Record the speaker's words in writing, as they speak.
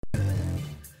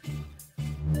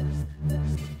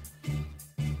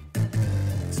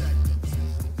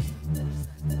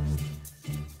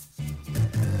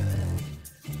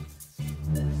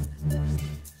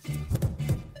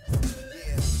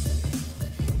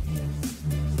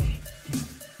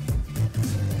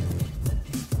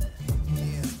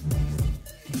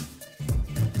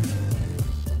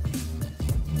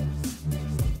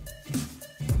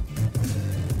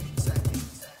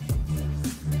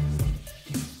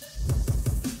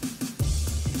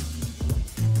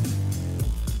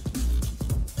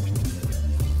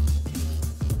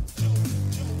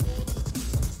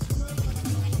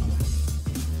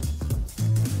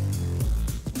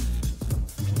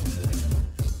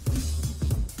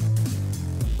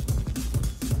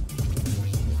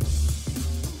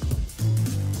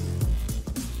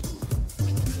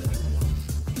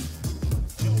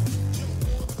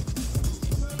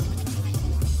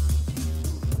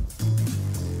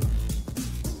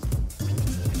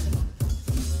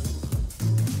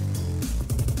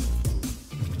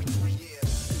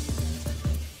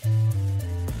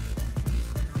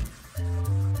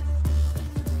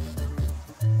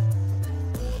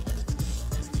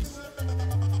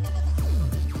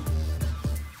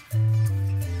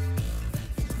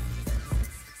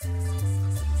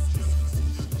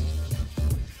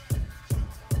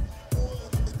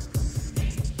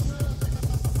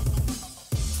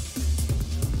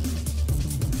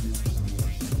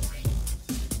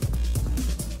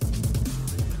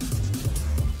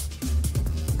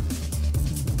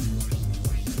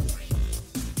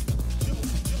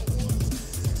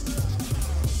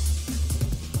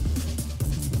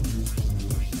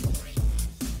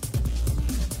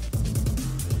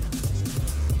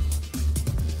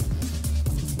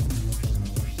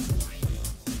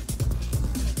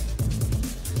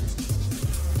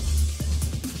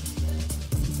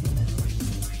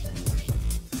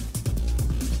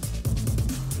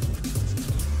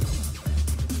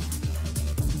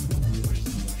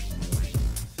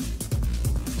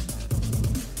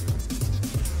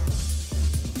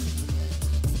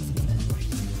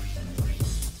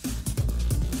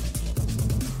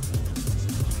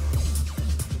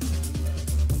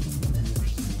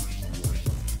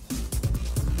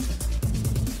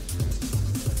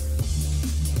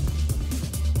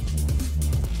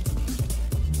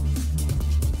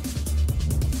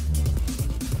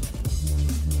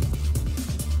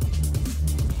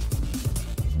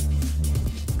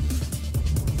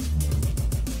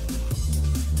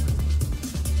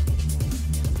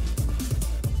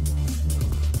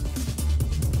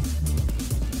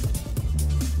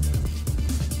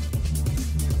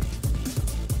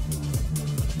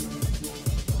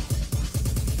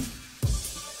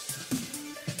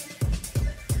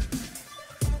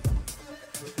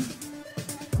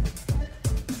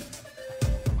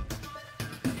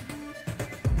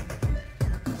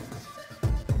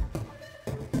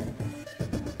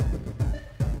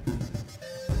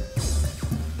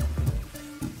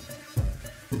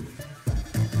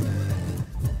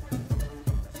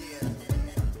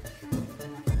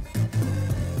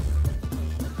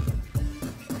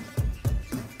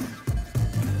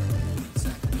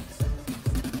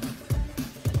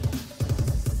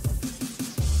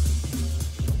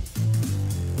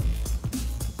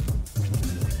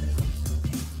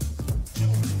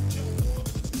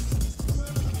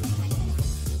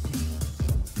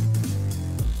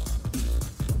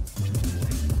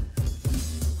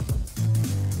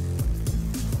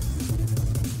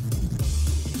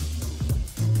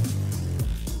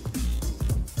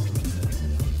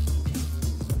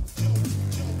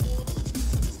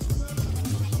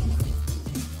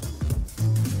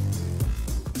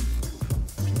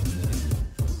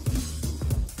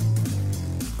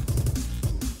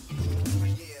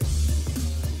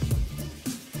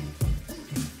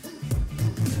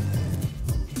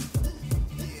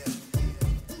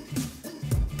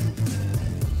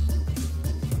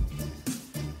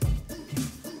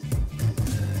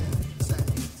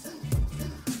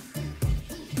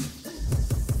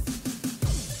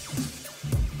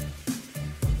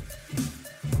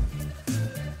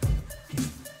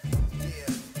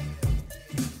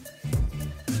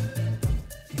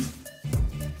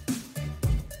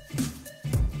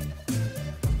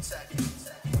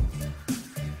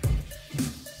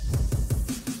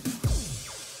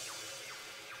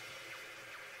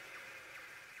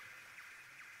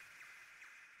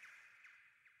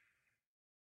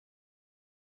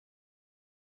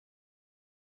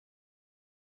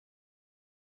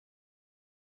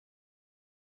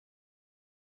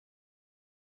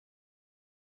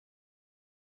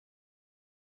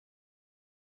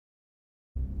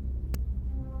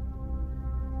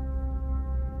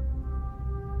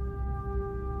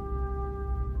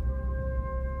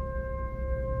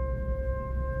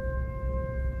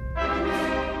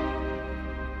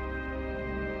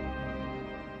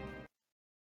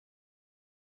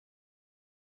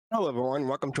Hello, everyone.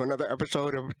 Welcome to another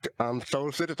episode of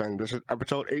Soul Citizen. This is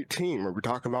episode 18, where we're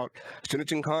talking about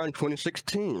CitizenCon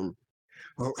 2016.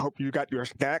 Hope you got your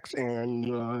snacks and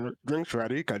your drinks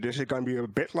ready, because this is going to be a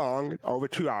bit long, over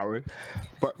 2 hours.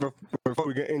 But before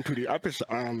we get into the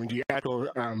actual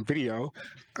video,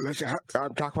 let's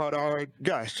talk about our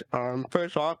guests.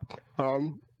 First off,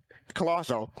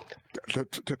 Colosso,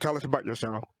 to tell us about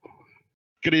yourself.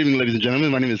 Good evening, ladies and gentlemen.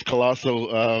 My name is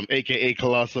Colosso, aka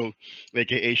Colosso,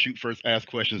 aka Shoot First, Ask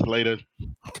Questions Later.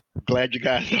 Glad you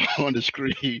guys are on the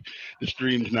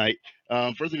stream tonight.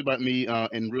 First thing about me,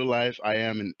 in real life, I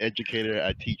am an educator.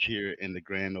 I teach here in the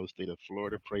grand old state of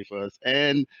Florida. Pray for us.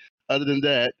 And other than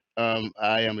that,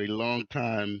 I am a long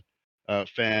time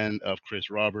fan of Chris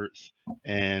Roberts,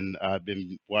 and I've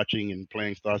been watching and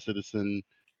playing Star Citizen,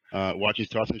 watching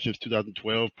Star Citizen since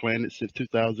 2012, playing it since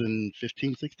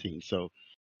 2015-16. So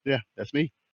yeah, that's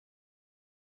me.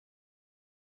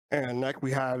 And next we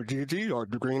have Gigi, or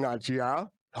the Green Eyed GL.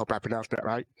 Hope I pronounced that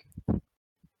right.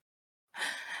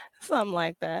 Something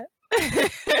like that.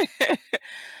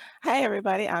 Hi,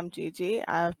 everybody. I'm Gigi.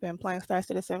 I've been playing Star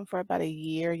Citizen for about a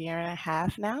year and a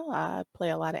half now. I play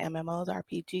a lot of MMOs,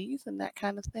 RPGs, and that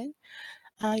kind of thing.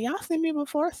 Y'all seen me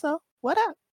before, so what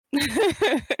up?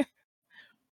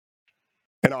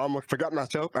 And I almost forgot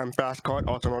myself. I'm Fast Card,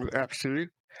 also known as FC.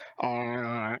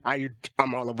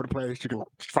 I'm all over the place. You can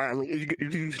find me.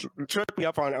 You search me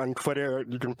up on Twitter.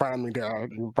 You can find me there.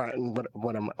 You can find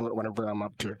whatever I'm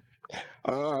up to.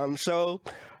 So,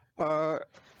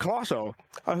 Colosso,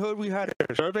 I heard we had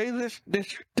a survey this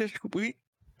week.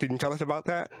 Can you tell us about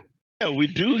that? Yeah, we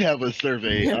do have a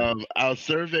survey. Our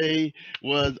survey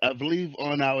was, I believe,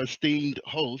 on our esteemed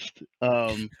host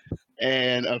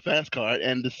and a fast card.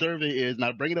 And the survey is, and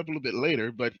I'll bring it up a little bit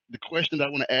later, but the question that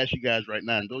I want to ask you guys right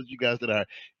now, and those of you guys that are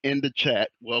in the chat,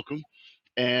 welcome.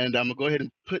 And I'm going to go ahead and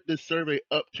put this survey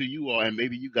up to you all, and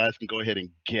maybe you guys can go ahead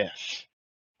and guess.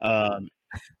 Um,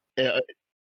 uh,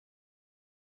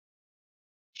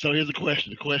 so here's the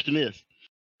question. The question is,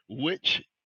 which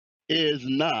is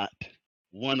not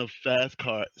one of Fast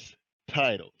Card's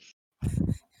titles?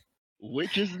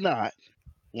 Which is not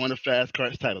one of Fast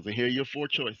Card's titles? And here are your four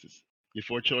choices. Your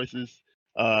four choices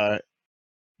are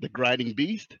The Grinding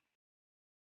Beast,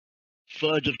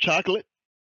 Fudge of Chocolate,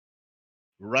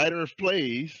 Writer of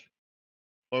Plays,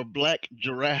 or Black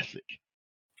Jurassic.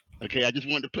 Okay, I just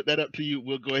wanted to put that up to you.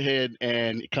 We'll go ahead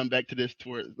and come back to this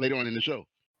later on in the show.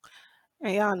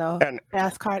 And y'all know,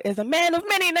 Fast Card is a man of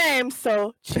many names,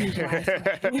 so choose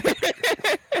wisely.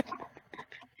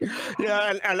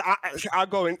 Yeah, and I'll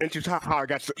go into how I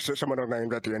got some of those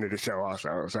names at the end of the show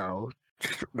also. So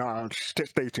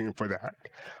stay tuned for that.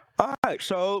 All right,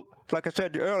 so like I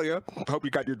said earlier, hope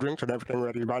you got your drinks and everything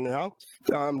ready by now.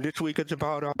 This week it's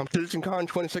about CitizenCon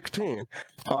 2016.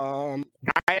 I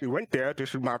went there.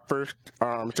 This is my first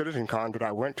CitizenCon that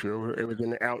I went to. It was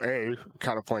in LA,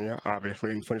 California,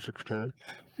 obviously, in 2016.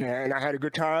 And I had a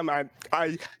good time. I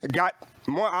got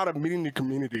more out of meeting the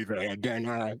community there than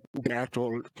the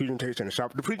actual presentation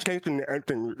itself. The presentation and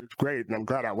everything was great, and I'm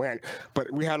glad I went.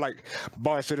 But we had like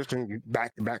bar citizens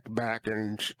back to back to back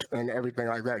and everything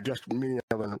like that. Just meeting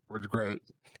everyone was great.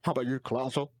 How about you,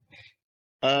 Colossal?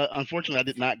 Unfortunately, I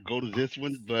did not go to this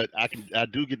one, but I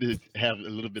do get to have a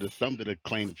little bit of some bit of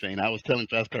claim to fame. I was telling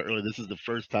Fast Cart earlier, this is the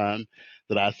first time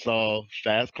that I saw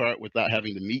Fast Cart without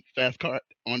having to meet Fast Cart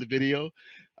on the video,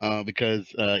 because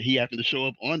he happened to show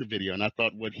up on the video, and I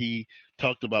thought what he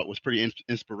talked about was pretty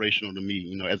inspirational to me.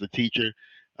 You know, as a teacher,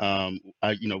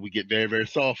 we get very, very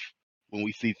soft when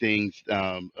we see things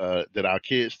that our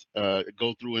kids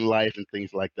go through in life and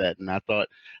things like that. And I thought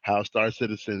how Star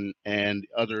Citizen and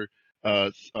other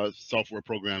software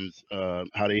programs,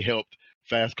 how they helped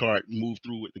Fast Cart move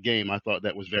through with the game. I thought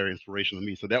that was very inspirational to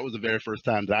me. So that was the very first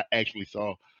time that I actually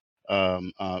saw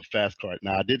Fast Cart.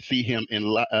 Now I did see him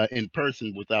in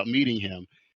person without meeting him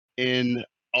in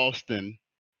Austin,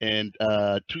 and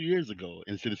 2 years ago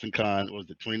in CitizenCon, was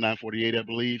it 2948, I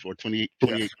believe, or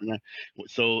 2829?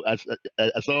 Yes. So I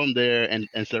saw him there and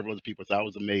several other people. So I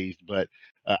was amazed. But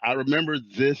I remember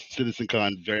this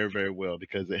CitizenCon very, very well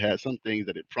because it had some things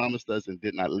that it promised us and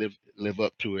did not live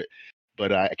up to it.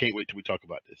 But I can't wait till we talk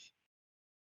about this.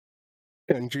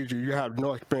 And Gigi, you have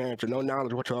no experience and no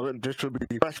knowledge whatsoever. This will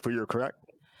be fresh for you, correct?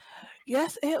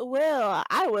 Yes, it will.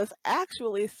 I was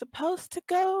actually supposed to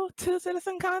go to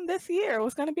CitizenCon this year. It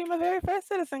was going to be my very first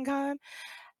CitizenCon.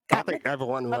 I think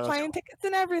everyone was. Plane tickets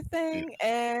and everything,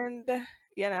 and the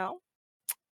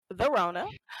Rona.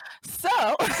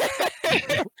 So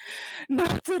no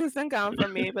CitizenCon for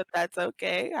me, but that's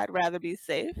okay. I'd rather be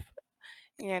safe,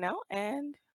 and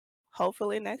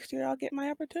hopefully next year I'll get my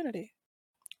opportunity.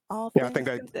 All Yeah, I things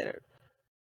think considered.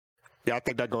 I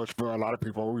think that goes for a lot of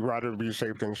people. We'd rather be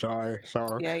safe than sorry.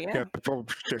 So Yeah.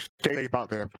 folks, just stay safe out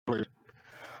there, please.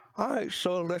 All right,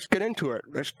 so let's get into it.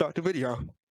 Let's start the video.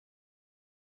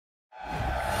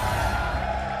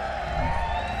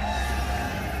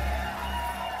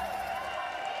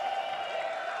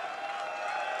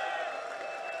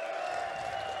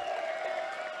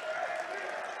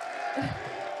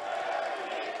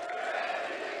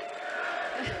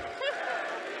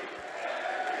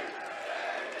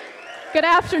 Good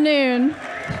afternoon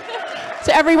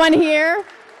to everyone here.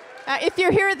 If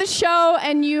you're here at the show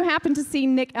and you happen to see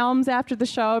Nick Elms after the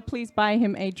show, please buy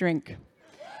him a drink.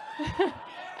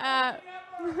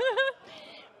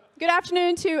 Good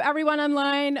afternoon to everyone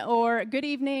online, or good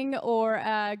evening, or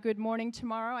good morning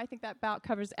tomorrow. I think that about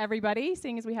covers everybody,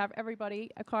 seeing as we have everybody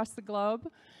across the globe.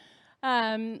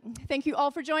 Thank you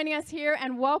all for joining us here,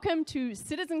 and welcome to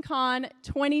CitizenCon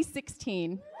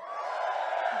 2016.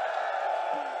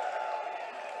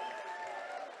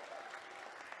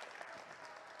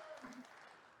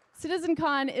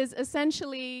 CitizenCon is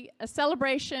essentially a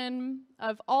celebration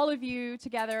of all of you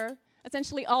together,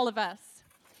 essentially all of us,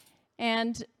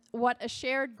 and what a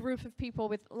shared group of people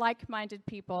with like-minded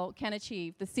people can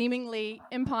achieve. The seemingly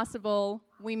impossible,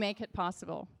 we make it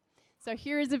possible. So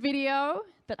here is a video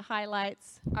that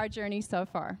highlights our journey so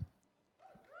far.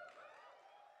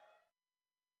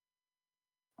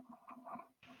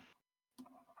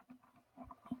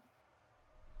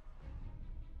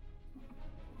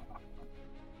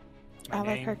 My like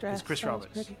name her dress. is Chris That was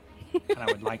Roberts, pretty. and I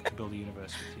would like to build a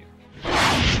universe with you.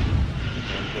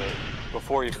 And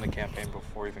before even the campaign,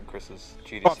 before even Chris's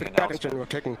GDC announcement, We're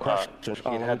taking questions. he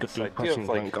had this idea of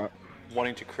like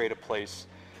wanting to create a place,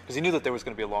 because he knew that there was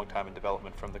going to be a long time in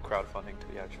development from the crowdfunding to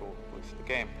the actual release of the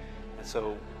game. And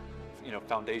so, you know,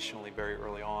 foundationally, very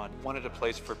early on, wanted a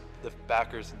place for the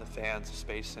backers and the fans of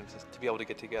Space Sims to be able to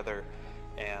get together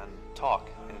and talk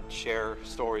and share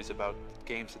stories about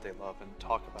games that they love and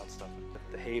talk about stuff.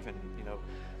 The haven, you know,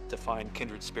 to find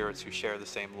kindred spirits who share the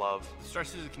same love. The Star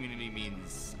Citizen community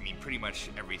means, pretty much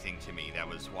everything to me. That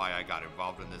was why I got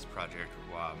involved in this project.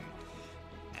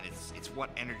 And it's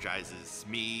what energizes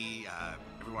me,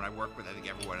 everyone I work with, I think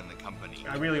everyone in the company.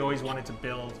 I really always wanted to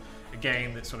build a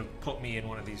game that sort of put me in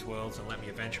one of these worlds and let me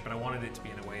adventure, but I wanted it to be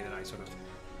in a way that I sort of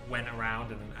went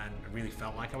around and really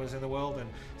felt like I was in the world. And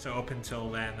so up until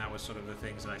then, that was sort of the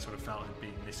things that I sort of felt had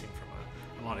been missing from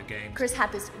a lot of games. Chris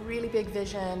had this really big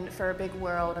vision for a big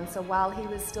world, and so while he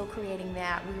was still creating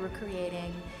that, we were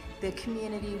creating the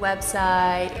community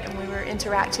website, and we were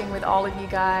interacting with all of you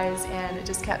guys, and it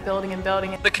just kept building and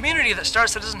building. The community that Star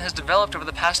Citizen has developed over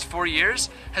the past 4 years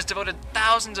has devoted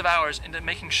thousands of hours into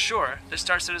making sure that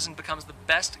Star Citizen becomes the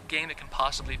best game it can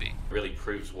possibly be. It really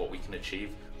proves what we can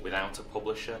achieve without a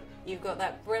publisher. You've got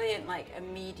that brilliant,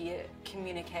 immediate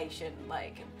communication,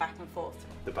 back and forth.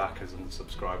 The backers and the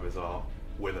subscribers are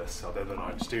with us. They're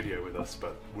not in studio with us,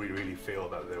 but we really feel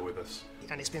that they're with us.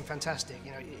 And it's been fantastic.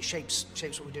 You know, it shapes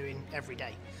what we're doing every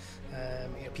day.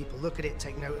 People look at it,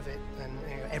 take note of it, and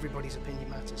everybody's opinion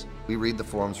matters. We read the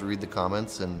forums, we read the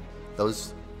comments, and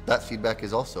that feedback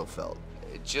is also felt.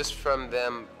 Just from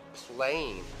them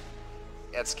playing,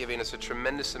 that's giving us a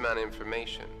tremendous amount of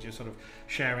information. You're sort of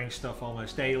sharing stuff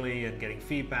almost daily and getting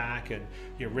feedback, and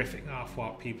you're riffing off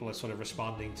what people are sort of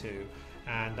responding to.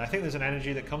 And I think there's an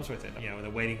energy that comes with it. You know, they're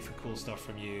waiting for cool stuff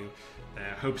from you,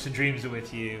 their hopes and dreams are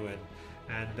with you,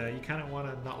 and you kind of want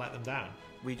to not let them down.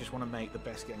 We just want to make the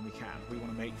best game we can. We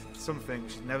want to make something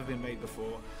which has never been made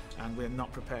before, and we're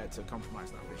not prepared to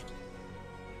compromise that vision.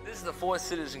 This is the fourth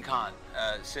CitizenCon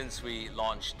since we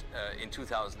launched in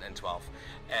 2012,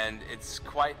 and it's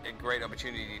quite a great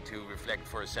opportunity to reflect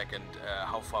for a second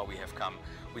how far we have come.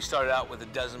 We started out with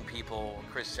 12 people,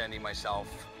 Chris, Sandy, myself,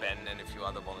 Ben, and a few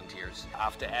other volunteers.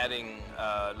 After adding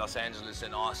Los Angeles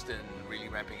and Austin, really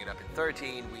ramping it up in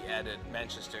 13, we added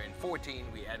Manchester in 14,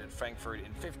 we added Frankfurt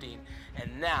in 15,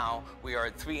 and now we are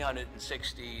at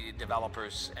 360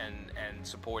 developers and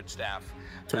support staff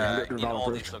in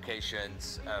all these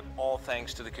locations, all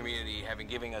thanks to the community having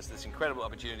given us this incredible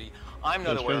opportunity. I'm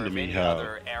not aware of any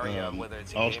other area, whether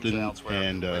it's in Austin games or elsewhere,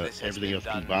 and where this has everything been else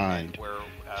done, combined where,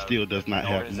 still does not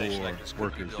an have organization more like this could be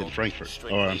workers than built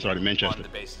Frankfurt, or I'm sorry, Manchester. on the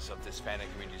basis of this fan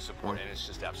and community support, and it's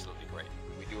just absolutely great.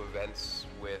 We do events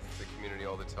with the community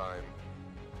all the time.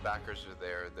 Backers are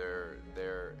there,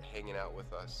 they're hanging out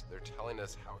with us. They're telling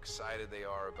us how excited they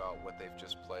are about what they've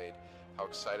just played, how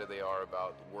excited they are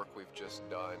about the work we've just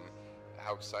done,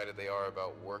 how excited they are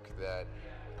about work that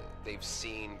they've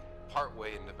seen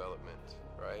partway in development,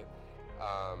 right?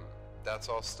 That's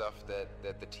all stuff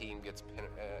that the team gets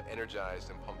energized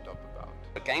and pumped up about.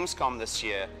 At Gamescom this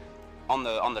year, on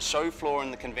the show floor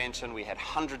in the convention, we had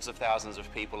hundreds of thousands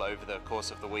of people over the course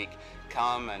of the week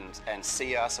come and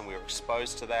see us, and we were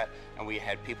exposed to that. And we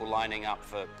had people lining up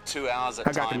for 2 hours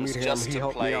at times just to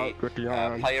play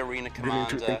Arena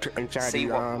Commander, see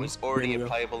what was already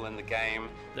playable in the game.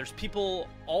 There's people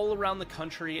all around the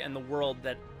country and the world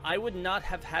that I would not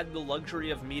have had the luxury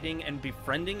of meeting and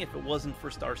befriending if it wasn't for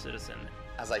Star Citizen.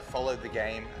 As I followed the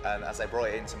game and as I brought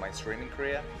it into my streaming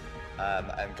career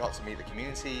and got to meet the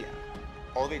community,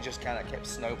 all of it just kind of kept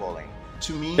snowballing.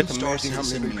 To me, it's Star amazing how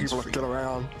Citizen many means people are still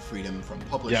around. Freedom from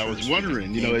publishers. Yeah, I was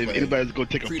wondering, if anybody's going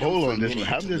to take a poll on this one,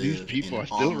 how many of these people are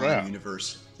still around?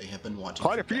 Universe they have been watching.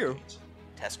 Quite a few.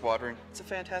 Test Squadron, it's a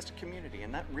fantastic community,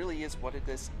 and that really is what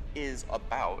this is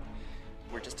about.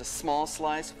 We're just a small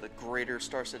slice of the greater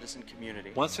Star Citizen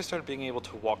community. Once they started being able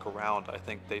to walk around, I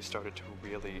think they started to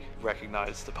really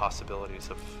recognize the possibilities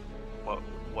of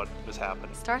what was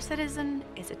happening. Star Citizen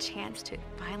is a chance to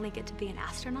finally get to be an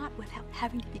astronaut without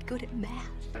having to be good at math.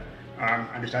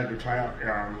 I decided to try out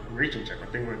racing tech.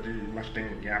 I think with the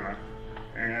Mustang Gamma,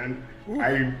 and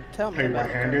I played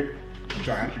one-handed,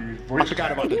 so I had to use voice. I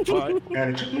forgot about the joint.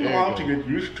 And it took me a while to get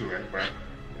used to it, but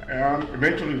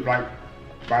eventually, like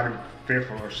by the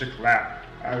 5th or 6th lap,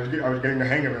 I was getting the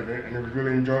hang of it, and it was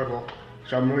really enjoyable.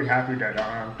 So I'm really happy that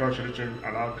Star Citizen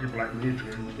allowed people like me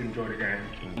to enjoy the game.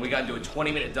 We got into a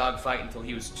 20-minute dogfight until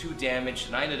he was too damaged,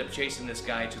 and I ended up chasing this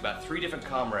guy to about 3 different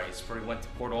comrades before he went to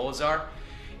Port Olisar.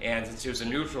 And since it was a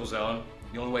neutral zone,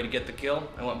 the only way to get the kill,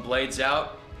 I went blades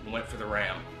out and went for the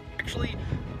ram. Actually,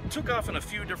 took off on a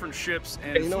few different ships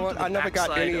and you know what? I never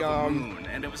got any moon,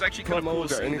 and it was actually kind of cool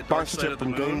seeing the dark side of the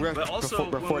moon. But also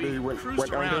when we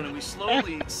cruised around and we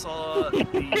slowly saw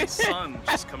the sun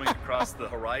just coming across the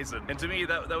horizon, and to me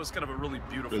that was kind of a really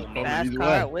beautiful moment.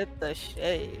 NASCAR with the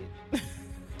shade.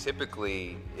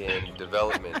 Typically in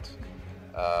development,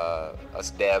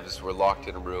 us devs were locked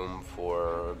in a room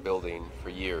for building for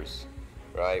years,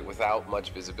 right? Without much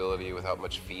visibility, without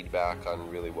much feedback on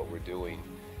really what we're doing.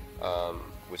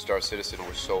 With Star Citizen,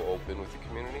 we're so open with the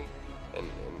community and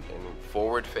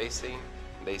forward-facing.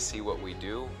 They see what we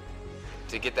do.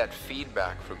 To get that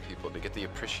feedback from people, to get the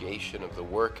appreciation of the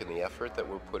work and the effort that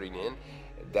we're putting in,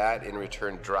 that in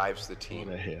return drives the team.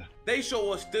 They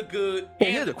show us the good.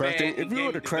 Here's the question: if you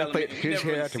were to translate his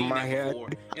hair to my hair,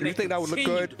 do you think that would look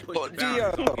good?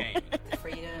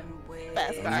 Freedom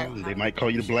with They might call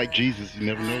you the Black Jesus. You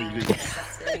never know.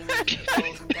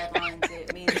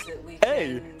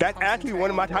 Hey, that's actually one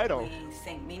of my titles.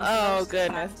 Oh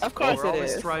goodness! Of course We're it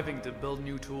always is. striving to build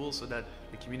new tools so that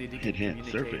the community can Hint,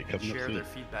 communicate and share their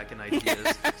feedback and ideas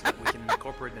so that we can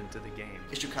incorporate it into the game.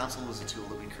 Issue Council is a tool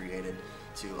that we created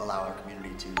to allow our community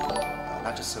to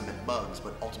not just submit bugs,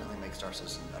 but ultimately make Star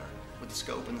Citizen better. With the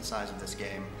scope and the size of this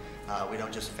game, we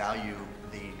don't just value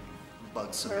the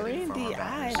bugs submitted from our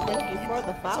backers. Thank you for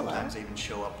the follow. Sometimes they even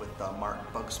show up with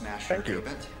Mark Bug Smasher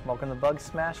event. Welcome to Bug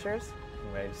Smashers.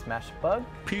 You ready to smash a bug?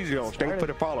 Pizio, thank you for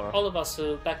the follow. All of us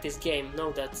who back this game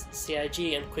know that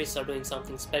CIG and Chris are doing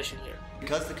something special here.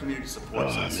 Because the community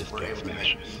supports us, we're able to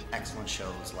make excellent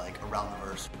shows like Around the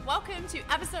Verse. Welcome to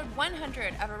episode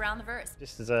 100 of Around the Verse.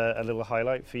 Just as a little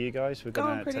highlight for you guys, we're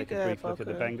going to take a brief look at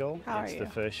the Bengal. It's the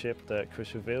first ship that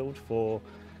Chris revealed for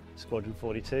Squadron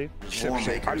 42. War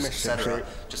makers, etc.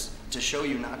 Just to show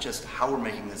you not just how we're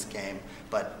making this game,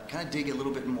 but kind of dig a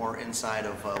little bit more inside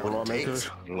of what it takes.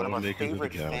 One of my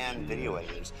favorite fan video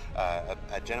editors,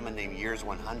 a gentleman named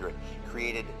Years100,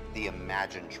 created the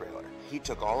Imagine trailer. He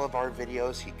took all of our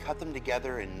videos, he cut them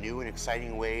together in new and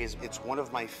exciting ways. It's one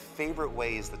of my favorite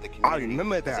ways that the community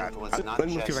remember that. has influenced not Let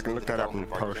me see just if I can the look that up and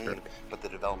development of our post it. game, but the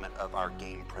development of our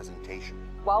game presentation.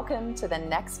 Welcome to the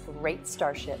Next Great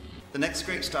Starship. The Next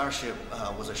Great Starship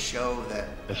was a show that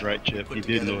That's right, Chip. put He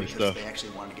did together know his because stuff. they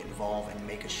actually wanted to get involved and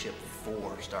make a ship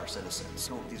for Star Citizen.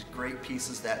 So these great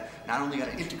pieces that not only got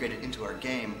integrated into our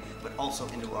game, but also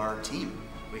into our team.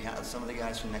 We have some of the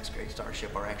guys from Next Great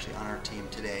Starship are actually on our team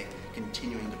today,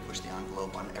 continuing to push the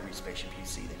envelope on every spaceship you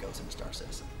see that goes into Star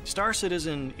Citizen. Star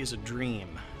Citizen is a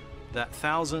dream that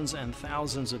thousands and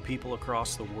thousands of people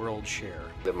across the world share.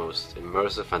 The most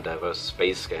immersive and diverse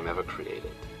space game ever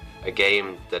created. A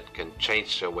game that can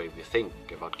change the way we think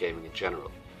about gaming in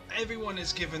general. Everyone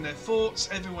has given their thoughts,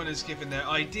 everyone has given their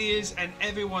ideas, and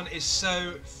everyone is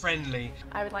so friendly.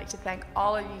 I would like to thank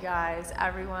all of you guys,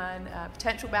 everyone,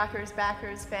 potential backers,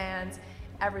 fans,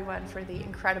 everyone for the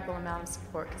incredible amount of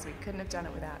support, because we couldn't have done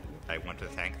it without you. I want to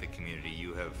thank the community.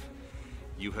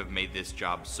 You have made this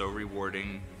job so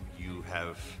rewarding. You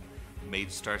have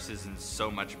made Star Citizen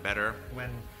so much better. When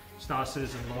Star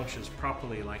Citizen launches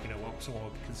properly, like, you know, what someone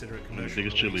would consider a commercial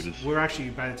biggest release, cheerleaders. we're actually,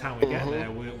 by the time we get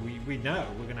there, we know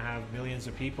we're going to have millions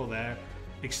of people there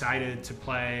excited to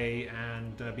play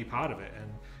and be part of it.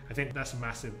 And I think that's a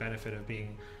massive benefit of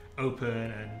being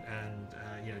open and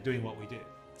you know, doing what we do.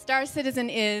 Star Citizen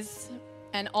is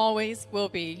and always will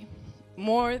be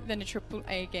more than a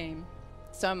AAA game,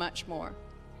 so much more.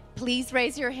 Please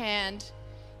raise your hand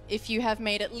if you have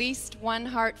made at least one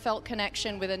heartfelt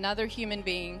connection with another human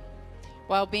being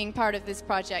while being part of this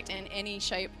project in any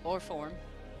shape or form.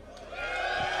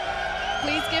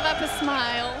 Please give up a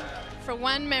smile for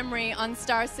one memory on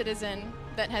Star Citizen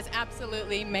that has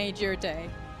absolutely made your day.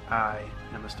 I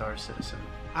am a Star Citizen.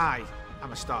 I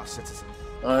am a Star Citizen.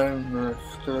 I'm a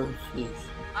Star Citizen.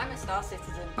 I'm a Star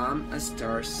Citizen. I'm a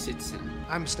Star Citizen.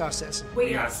 I'm a Star Citizen.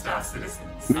 We are Star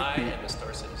Citizens. I am a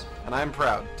Star Citizen. And I'm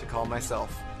proud to call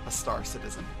myself a Star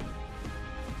Citizen.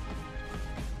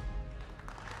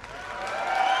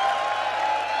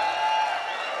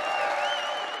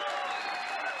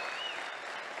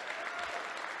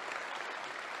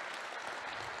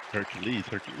 Hercules.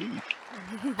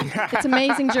 It's an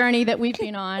amazing journey that we've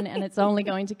been on, and it's only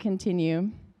going to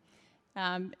continue.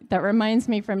 That reminds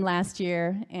me from last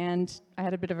year, and I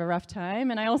had a bit of a rough time,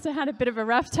 and I also had a bit of a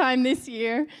rough time this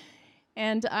year,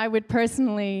 and I would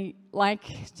personally like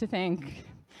to thank,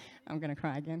 I'm going to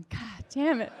cry again, God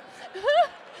damn it.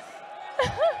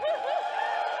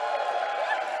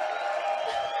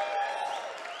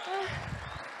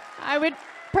 I would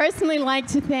personally like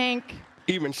to thank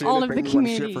all of the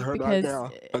community, because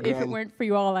if it weren't for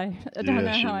you all, I don't know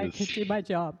how I could do my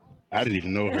job. I didn't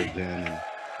even know her then, and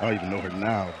I don't even know her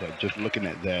now, but just looking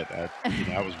at that,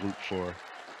 I was rooting for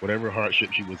whatever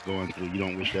hardship she was going through. You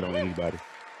don't wish that on anybody.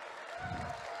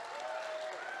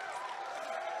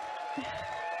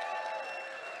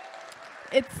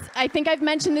 I think I've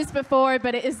mentioned this before,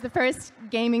 but it is the first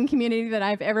gaming community that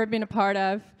I've ever been a part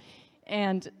of,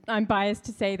 and I'm biased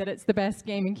to say that it's the best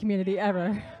gaming community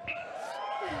ever.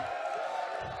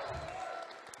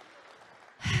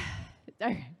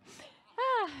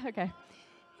 Okay.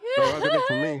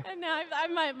 And now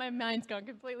my mind's gone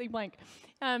completely blank.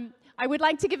 I would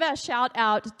like to give a shout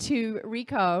out to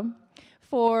Rico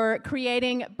for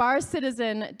creating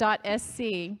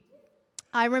barcitizen.sc.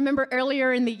 I remember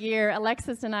earlier in the year,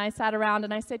 Alexis and I sat around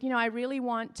and I said, you know, I really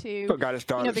want to, because there's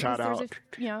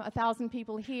 1,000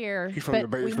 people here, but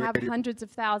we have hundreds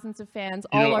of thousands of fans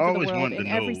all over the world in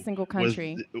every single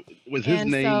country. Was his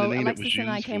name the name that was Alexis used and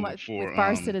I came up for with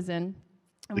Bar Citizen.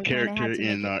 And the character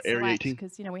in Area 18?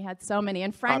 Because, you know, we had so many.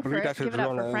 And Frankfurt, give it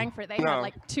up for Frankfurt, they had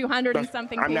like 200 and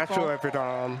something people. I'm not sure if it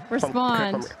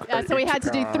respond. So we had to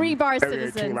do 3 Bar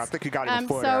Citizens. I think you got it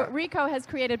before so that. Rico has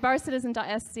created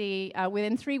barcitizen.sc.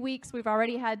 Within 3 weeks, we've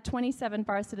already had 27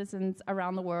 Bar Citizens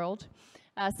around the world.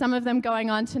 Some of them going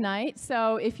on tonight.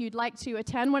 So if you'd like to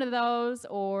attend one of those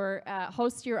or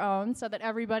host your own so that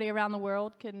everybody around the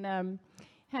world can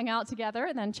hang out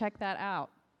together, then check that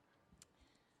out.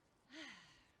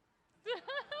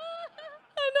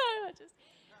 Oh, no,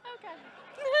 okay.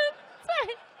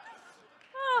 Sorry.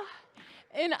 Oh.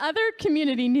 In other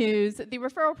community news, the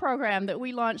referral program that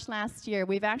we launched last year,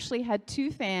 we've actually had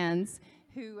 2 fans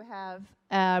who have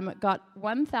got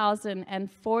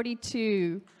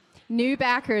 1,042 new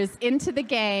backers into the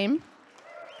game.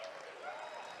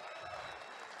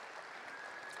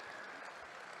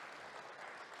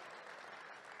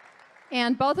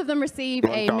 And both of them receive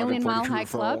a Million Mile High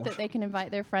Club that they can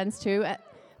invite their friends to.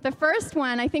 The first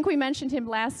one, I think we mentioned him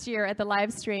last year at the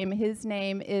live stream. His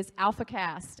name is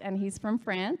AlphaCast, and he's from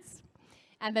France.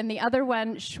 And then the other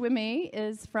one, Shwimi,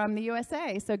 is from the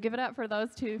USA. So give it up for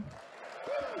those 2.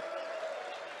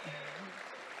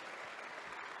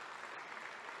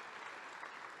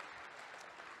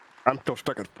 I'm still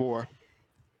stuck at 4.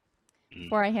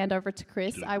 Before I hand over to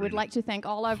Chris, I would like to thank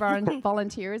all of our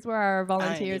volunteers. Where are our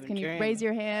volunteers? Can you raise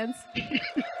your hands?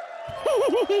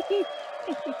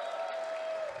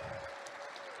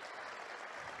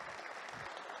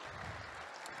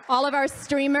 All of our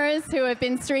streamers who have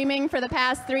been streaming for the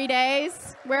past 3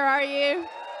 days, where are you?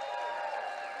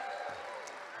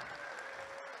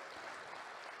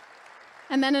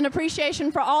 And then an appreciation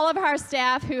for all of our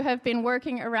staff who have been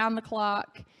working around the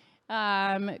clock.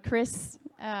 Chris,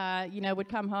 would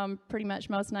come home pretty much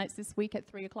most nights this week at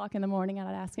 3 o'clock in the morning, and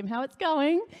I'd ask him how it's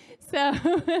going. So,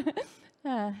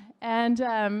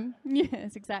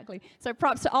 yes, exactly. So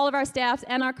props to all of our staffs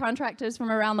and our contractors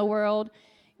from around the world.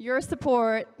 Your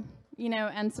support,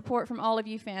 and support from all of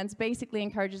you fans basically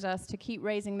encourages us to keep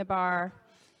raising the bar.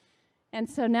 And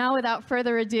so now, without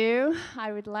further ado,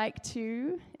 I would like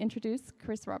to introduce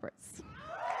Chris Roberts.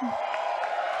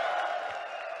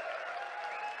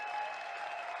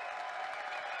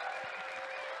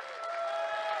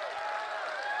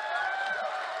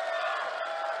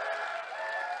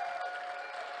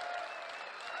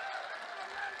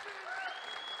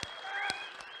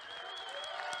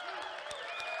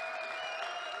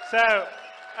 So,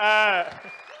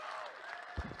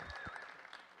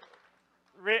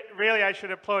 really, I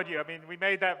should applaud you. I mean, we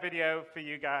made that video for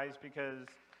you guys because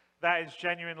that is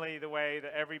genuinely the way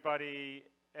that everybody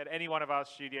at any one of our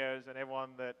studios and everyone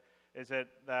that is at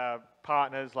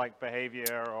partners like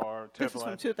Behavior or This is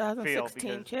from Turbulent feel,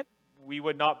 2016, because Chip. we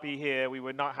would not be here, we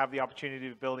would not have the opportunity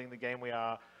of building the game we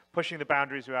are, pushing the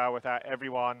boundaries we are without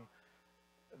everyone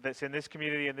that's in this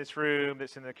community, in this room,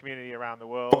 that's in the community around the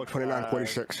world.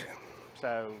 2946.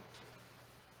 So,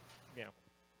 you know,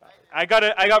 I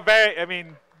got very, I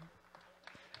mean,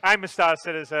 I'm a Star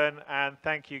Citizen, and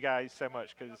thank you guys so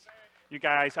much, because you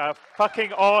guys are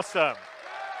fucking awesome.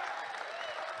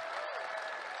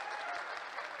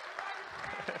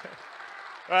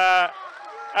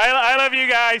 I love you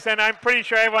guys, and I'm pretty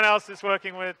sure everyone else that's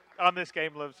working with on this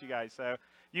game loves you guys. So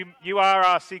you are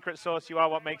our secret sauce. You are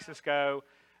what makes us go.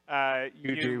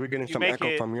 We're getting some make echo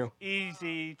it from you.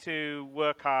 easy to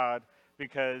work hard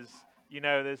because you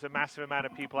know there's a massive amount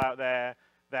of people out there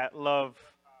that love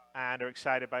and are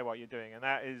excited by what you're doing. And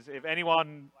that is, if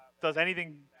anyone does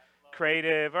anything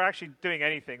creative or actually doing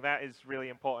anything, that is really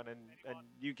important, and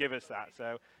you give us that.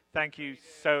 So thank you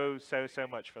so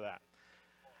much for that.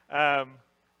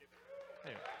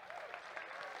 Anyway.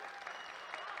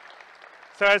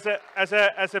 So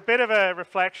as a bit of a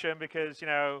reflection, because you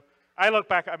know, I look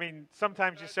back. I mean,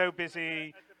 sometimes you're so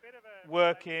busy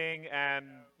working, and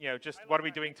you know, just what are we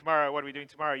doing tomorrow? What are we doing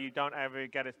tomorrow? You don't ever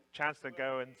get a chance to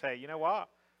go and say, you know what?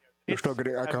 It's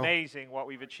amazing what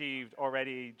we've achieved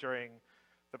already during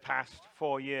the past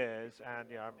 4 years, and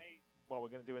you know, what we're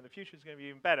going to do in the future is going to be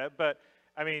even better. But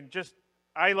I mean, just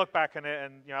I look back on it,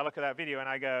 and you know, I look at that video, and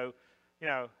I go, you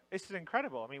know, this is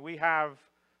incredible. I mean, we have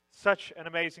such an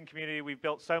amazing community. We've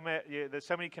built so many. There's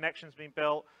so many connections being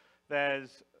built.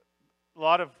 There's a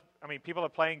lot of. I mean, people are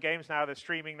playing games now. They're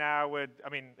streaming now. I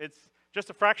mean, it's just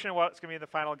a fraction of what's going to be in the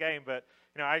final game. But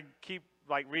you know, I keep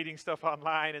like reading stuff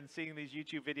online and seeing these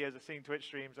YouTube videos or seeing Twitch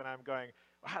streams, and I'm going,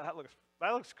 wow,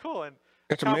 that looks cool. And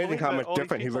it's amazing how much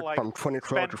different he looked from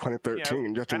 2012 to 2013. You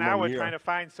know, just in an hour 1 year. trying to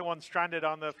find someone stranded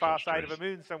on the far side of a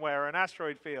moon somewhere or an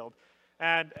asteroid field.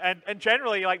 And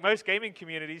generally, like most gaming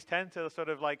communities tend to sort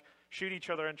of like shoot each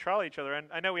other and troll each other. And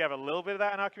I know we have a little bit of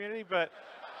that in our community, but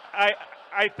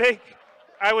I think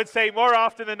I would say more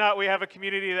often than not we have a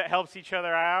community that helps each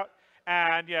other out,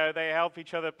 and you know, they help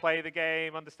each other play the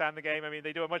game, understand the game. I mean,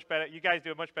 they do a much better. You guys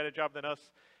do a much better job than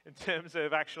us in terms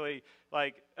of actually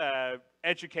like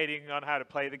educating on how to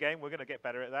play the game. We're going to get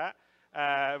better at that.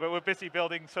 But we're busy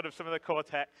building sort of some of the core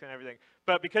tech and everything.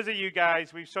 But because of you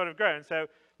guys, we've sort of grown. So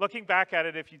looking back at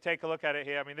it, if you take a look at it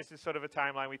here, I mean, this is sort of a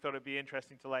timeline we thought it'd be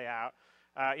interesting to lay out.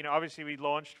 You know, obviously we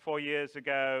launched 4 years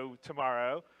ago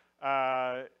tomorrow,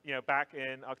 you know, back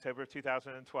in October of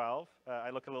 2012.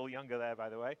 I look a little younger there, by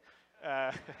the way.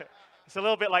 It's a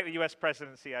little bit like the U.S.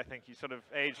 presidency, I think. You sort of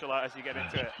age a lot as you get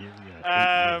into it.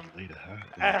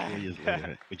 4 years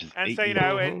later, which is and so, you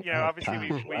know, obviously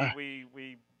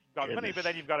we got the money, but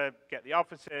then you've got to get the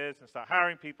offices and start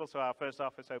hiring people. So our first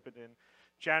office opened in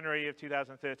January of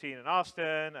 2013 in Austin,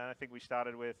 and I think we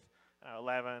started with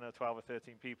 11 or 12 or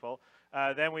 13 people.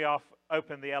 Then we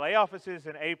opened the LA offices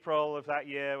in April of that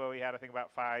year, where we had, I think,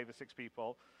 about 5 or 6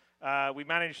 people. We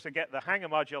managed to get the Hangar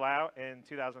module out in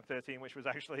 2013, which was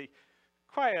actually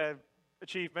quite an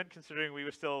achievement, considering we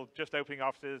were still just opening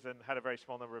offices and had a very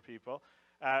small number of people.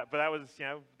 But that was, you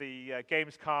know, the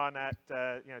Gamescom at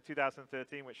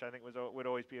 2013, which I think would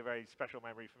always be a very special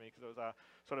memory for me, because it was our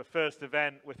sort of first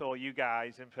event with all you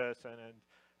guys in person,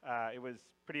 and it was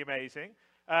pretty amazing.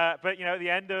 But you know, at the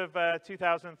end of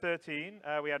 2013,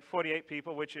 we had 48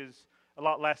 people, which is a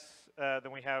lot less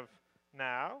than we have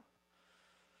now.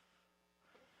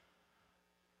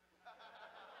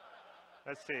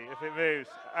 Let's see if it moves.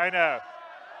 I know,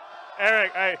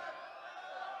 Eric. I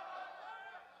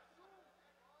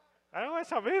don't know why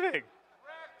it's not moving.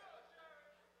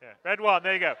 Yeah, red one.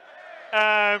 There you go.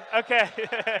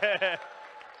 Okay.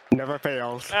 Never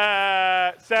fails.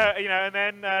 So, you know, and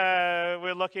then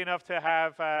we're lucky enough to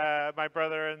have my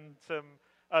brother and some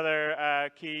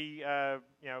other key,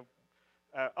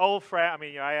 old friend. I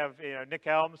mean, I have, you know, Nick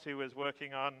Elms, who was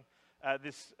working on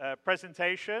this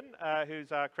presentation,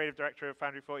 who's our creative director of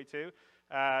Foundry 42.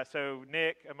 So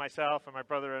Nick and myself and my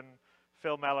brother and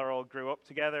Phil Meller all grew up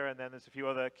together, and then there's a few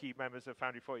other key members of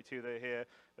Foundry 42 that are here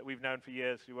that we've known for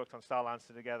years. We worked on Star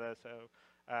Lancer together. So,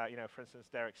 you know, for instance,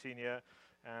 Derek Sr.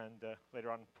 and later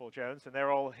on Paul Jones, and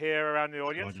they're all here around the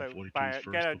audience. So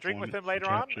get a drink with them later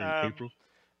on.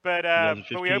 But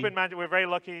we opened Magic. We're very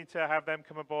lucky to have them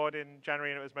come aboard in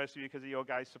January, and it was mostly because of your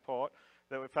guys' support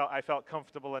that I felt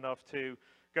comfortable enough to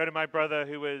go to my brother,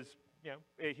 who was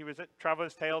he was at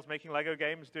Traveler's Tales making Lego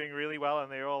games, doing really well,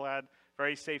 and they all had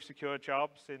very safe, secure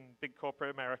jobs in big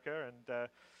corporate America. And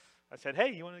I said,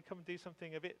 hey, you want to come and do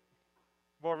something a bit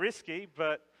more risky,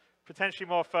 but potentially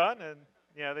more fun? And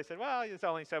they said, well, there's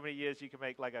only so many years you can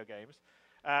make Lego games.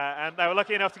 And they were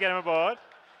lucky enough to get him aboard.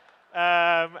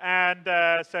 So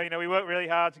we worked really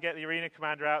hard to get the Arena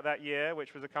Commander out that year,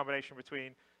 which was a combination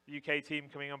between the UK team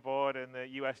coming on board and the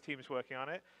US teams working on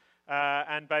it.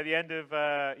 And by the end of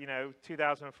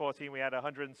 2014, we had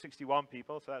 161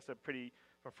 people. So that's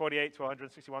from 48 to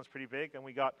 161 is pretty big. And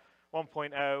we got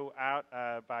 1.0 out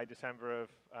by December of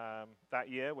that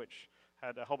year, which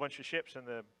had a whole bunch of ships. And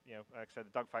like I said,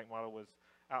 the dogfight model was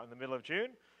out in the middle of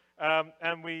June.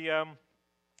 And we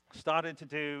started to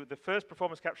do the first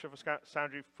performance capture for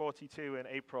Foundry 42 in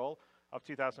April of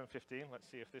 2015. Let's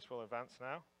see if this will advance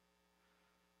now.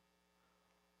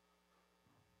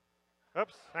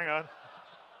 Oops, hang on.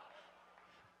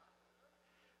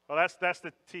 Well, that's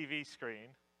the TV screen.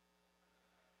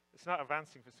 It's not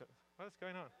advancing for some. What's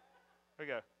going on? Here we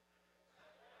go.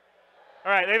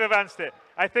 All right, they've advanced it.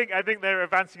 I think they're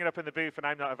advancing it up in the booth, and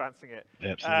I'm not advancing it.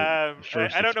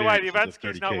 Absolutely. I don't know why the advance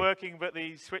key's not working, but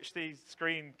the switch the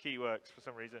screen key works for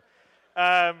some reason.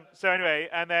 So anyway,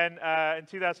 and then in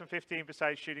 2015,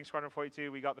 besides shooting Squadron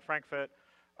 42, we got the Frankfurt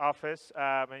office,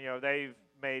 and they've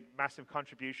made massive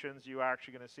contributions. You are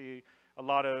actually going to see a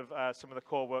lot of some of the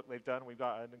core work they've done. We've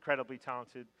got an incredibly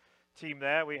talented team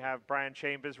there. We have Brian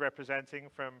Chambers representing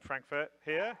from Frankfurt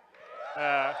here.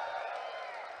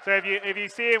 So if you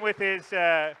see him with his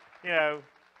kind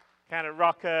of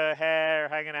rocker hair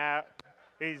hanging out,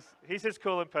 he's as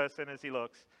cool in person as he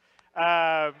looks. We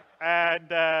got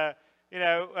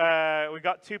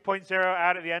 2.0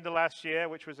 out at the end of last year,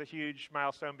 which was a huge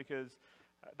milestone because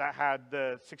that had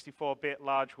the 64-bit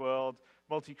large world,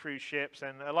 multi-crew ships,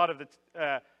 and a lot of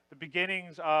the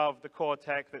beginnings of the core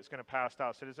tech that's going to power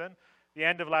Star Citizen. The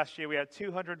end of last year, we had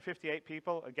 258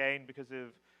 people, again, because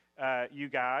of you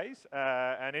guys.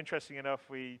 And interesting enough,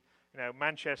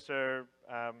 Manchester,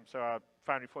 so our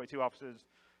Foundry 42 officers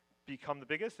become the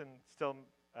biggest and still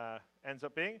ends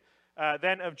up being.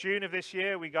 Then of June of this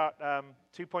year, we got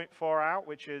 2.4 out,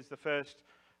 which is the first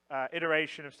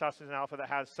iteration of Star Citizen Alpha that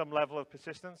has some level of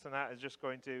persistence, and that is just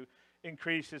going to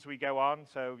increase as we go on.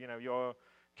 So your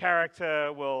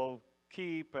character will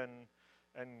keep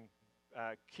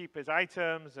keep his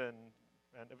items and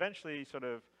eventually sort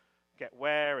of get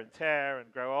wear and tear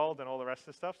and grow old and all the rest of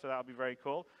the stuff. So that'll be very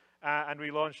cool. And we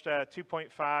launched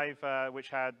 2.5, which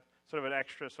had sort of an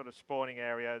extra sort of spawning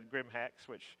area, Grim Hex,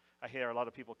 which I hear a lot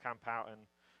of people camp out and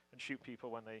shoot people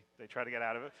when they try to get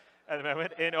out of it at the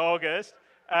moment in August.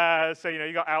 So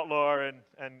you got Outlaw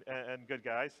and good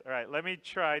guys. All right, let me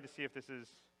try to see if this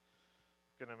is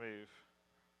gonna move.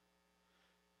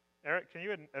 Eric, can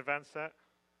you advance that,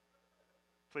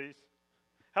 please?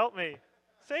 Help me,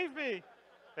 save me.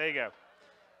 There you go.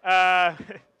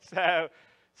 So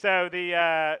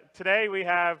today we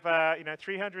have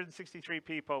 363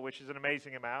 people, which is an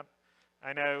amazing amount.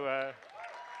 I know.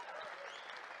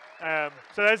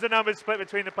 So those are the numbers split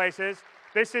between the places.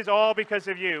 This is all because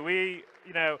of you. We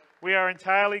are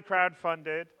entirely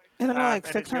crowdfunded. Isn't it like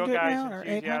 600 now or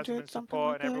 800, something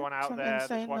like that? And everyone out there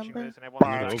that's watching number? this and everyone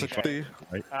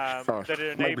that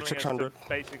are enabling us to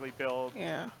basically build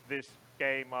this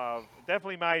game of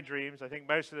definitely my dreams. I think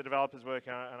most of the developers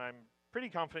working on it, and I'm pretty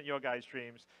confident your guys'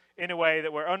 dreams, in a way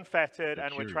that we're unfettered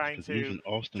and we're trying to even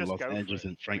Austin, just Los go Angeles, for it.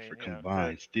 and Frankfurt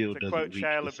combined still doesn't quote reach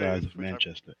Shia the LaBeouf, size of which I'm-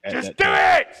 Manchester. Just do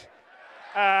it!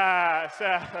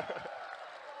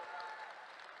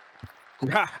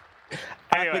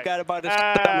 I forgot about this.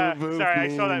 Sorry,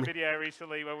 I saw that video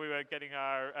recently when we were getting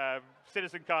our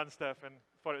CitizenCon stuff and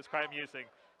thought it was quite amusing.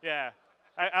 Yeah,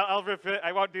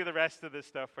 I won't do the rest of this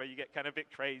stuff where you get kind of a bit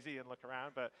crazy and look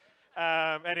around. But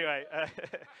anyway,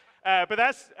 but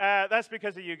that's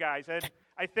because of you guys. And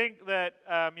I think that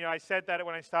I said that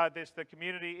when I started this. The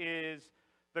community is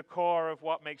the core of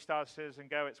what makes Star Citizen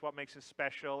go. It's what makes us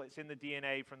special. It's in the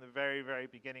DNA from the very, very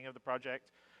beginning of the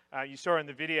project. You saw in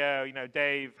the video,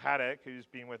 Dave Haddock, who's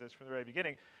been with us from the very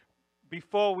beginning.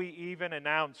 Before we even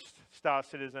announced Star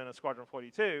Citizen and Squadron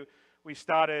 42, we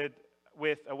started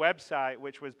with a website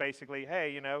which was basically,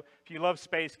 hey, if you love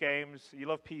space games, you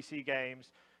love PC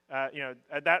games,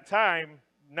 at that time,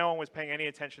 no one was paying any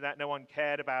attention to that. No one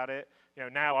cared about it.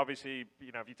 Now, obviously,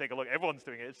 if you take a look, everyone's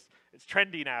doing it. It's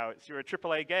trendy now. You're a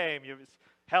AAA game.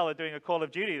 They're doing a Call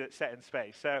of Duty that's set in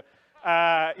space. So,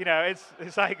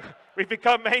 it's like we've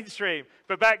become mainstream.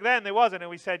 But back then there wasn't,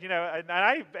 and we said,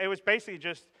 it was basically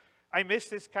just, I miss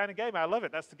this kind of game. I love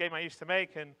it. That's the game I used to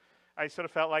make, and I sort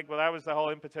of felt like, well, that was the whole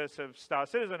impetus of Star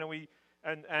Citizen, and we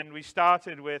And we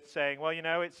started with saying, well, you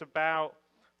know, it's about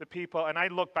the people. And I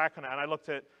look back on it, and I looked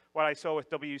at what I saw with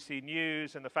WC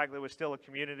News and the fact that there was still a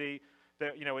community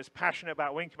that, you know, was passionate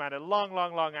about Wing Commander long,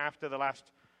 long, long after the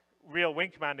last real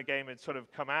Wing Commander game had sort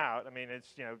of come out. I mean, it's,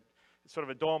 you know, it's sort of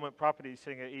a dormant property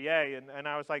sitting at EA. And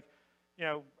I was like, you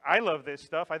know, I love this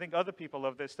stuff. I think other people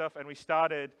love this stuff. And we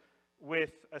started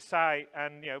with a site,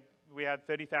 and, you know, we had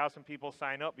 30,000 people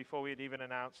sign up before we had even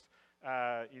announced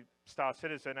Star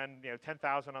Citizen, and, you know,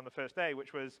 10,000 on the first day,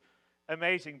 which was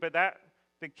amazing. But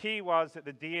the key was that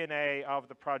the DNA of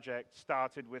the project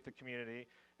started with the community.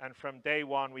 And from day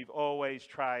one, we've always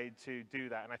tried to do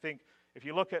that. And I think if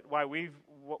you look at where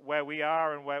we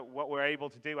are and what we're able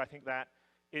to do, I think that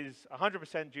is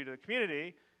 100% due to the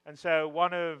community. And so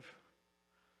one of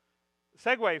the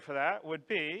segue for that would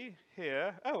be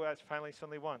here. Oh, that's finally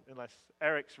suddenly one, unless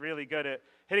Eric's really good at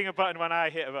hitting a button when I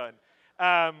hit a button.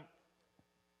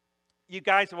 You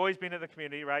guys have always been in the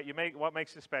community, right? You make what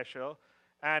makes it special.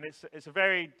 And it's a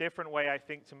very different way, I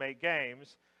think, to make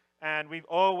games. And we've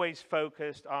always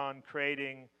focused on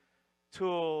creating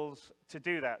tools to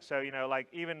do that. So, you know, like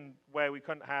even where we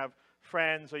couldn't have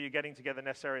friends or you getting together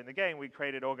necessarily in the game, we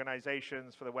created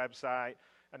organizations for the website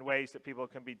and ways that people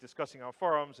can be discussing on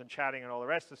forums and chatting and all the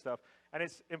rest of the stuff. And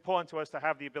it's important to us to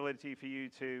have the ability for you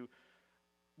to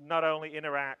not only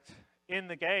interact in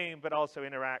the game, but also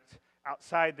interact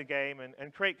outside the game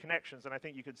and create connections. And I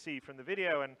think you could see from the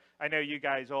video, and I know you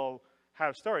guys all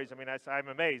have stories. I mean, I'm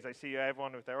amazed. I see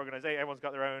everyone with their organization. Everyone's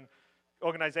got their own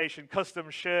organization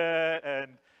custom shirt,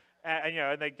 and you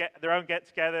know, and they get their own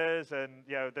get-togethers, and,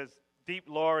 you know, there's deep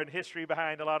lore and history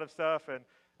behind a lot of stuff. And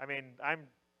I mean, I'm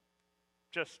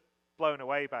just blown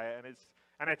away by it,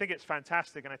 and I think it's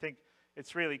fantastic, and I think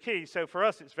it's really key. So for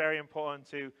us, it's very important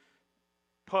to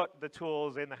put the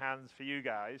tools in the hands for you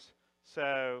guys.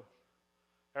 So,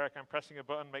 Eric, I'm pressing a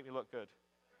button. Make me look good.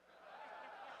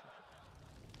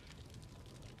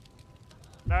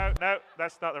 No,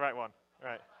 that's not the right one. All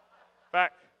right,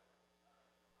 back.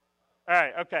 All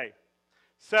right, okay.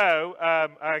 So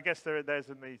I guess there's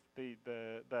in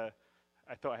the.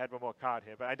 I thought I had one more card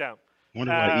here, but I don't. I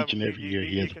wonder why each and every year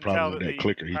he has a problem with that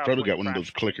clicker. He's probably got one of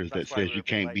those clickers that says you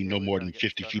can't be no more than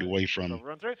 50 feet away from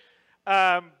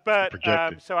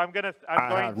so I'm going to.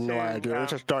 I have no idea.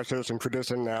 It's a Star Citizen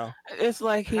tradition now. It's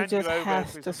like he just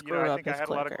has to screw up his I had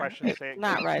a lot of clicker. questions It's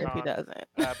not right if he doesn't.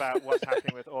 About what's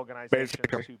happening with Organization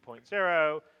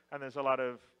 2.0, and there's a lot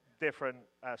of different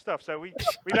stuff. So we've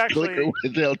actually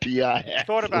with LTI.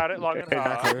 thought about it long and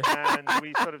hard, and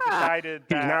we sort of decided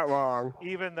that He's not wrong.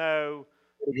 even though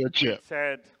we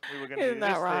said we were going to do He's this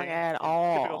not wrong thing, at in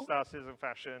all. typical Star Citizen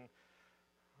fashion,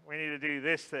 we need to do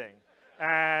this thing.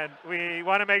 And we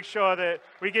want to make sure that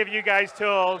we give you guys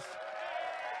tools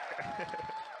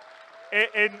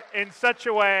in such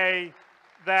a way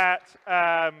that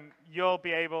you'll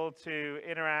be able to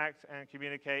interact and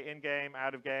communicate in-game,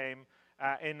 out-of-game,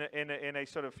 in a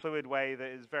sort of fluid way that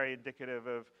is very indicative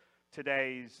of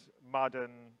today's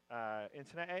modern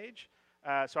internet age.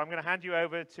 So I'm going to hand you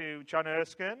over to John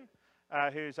Erskine,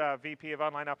 who's our VP of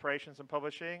Online Operations and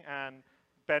Publishing, and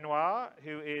Benoit,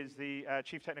 who is the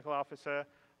Chief Technical Officer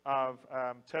of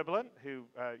Turbulent, who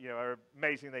you know, are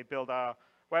amazing. They build our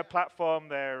web platform.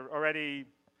 They're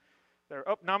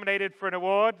nominated for an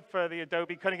award for the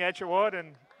Adobe Cutting Edge Award,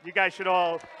 and you guys should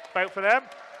all vote for them.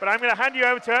 But I'm going to hand you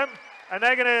over to them, and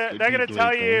they're going to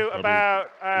tell you about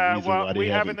what we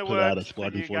have in the works for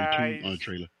you guys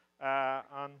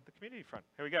on the community front.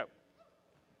 Here we go.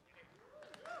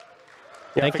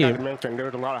 Yeah, Thank you. I mentioned there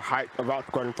was a lot of hype about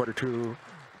Squadron 42.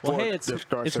 Well, hey,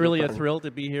 it's really a thrill to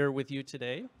be here with you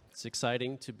today. It's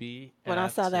exciting to be When I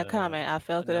saw that comment, I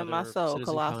felt it in my soul. CitizenCon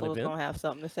Colossal was event. going to have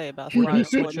something to say about We're going to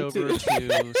Squadron switch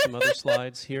 42. over to some other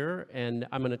slides here, and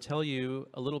I'm going to tell you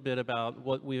a little bit about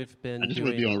what we've been I just doing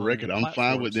want to be on record. the I'm fine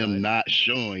platform with them side. not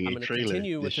showing I'm a going to trailer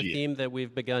continue with this the year. theme that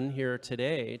we've begun here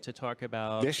today to talk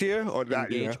about This year or that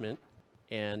year? engagement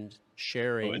and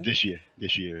sharing. This year.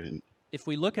 If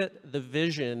we look at the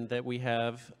vision that we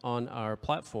have on our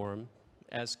platform,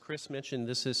 as Chris mentioned,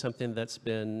 this is something that's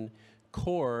been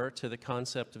core to the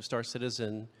concept of Star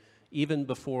Citizen even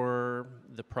before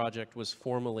the project was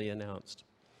formally announced.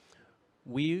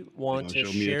 We want to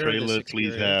share this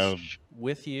experience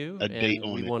with you,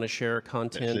 and we want to share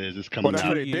content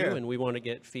to you, and we want to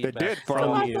get feedback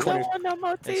from you. No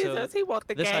more teasers. He wants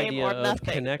the This game idea or of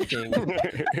nothing. connecting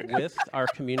with our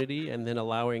community and then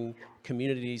allowing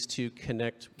communities to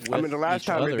connect with I mean, the last each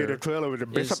time they other did a trailer was the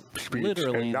Bishop is speech,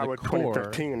 literally and that the was core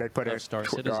 2015. They put of it Star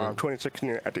Citizen.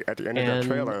 2016 at the end And of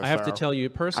the trailer. I have to so tell you I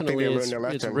think personally, they learned it's their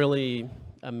lesson. really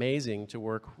amazing to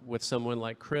work with someone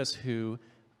like Chris who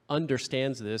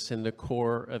understands this in the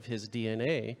core of his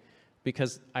DNA,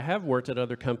 because I have worked at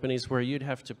other companies where you'd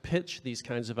have to pitch these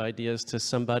kinds of ideas to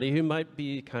somebody who might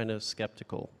be kind of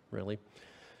skeptical, really.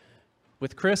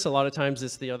 With Chris, a lot of times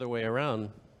it's the other way around.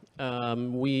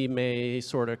 We may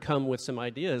sort of come with some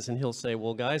ideas and he'll say,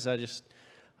 well, guys,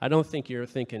 I don't think you're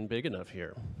thinking big enough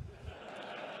here.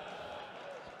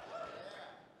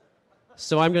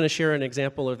 So I'm going to share an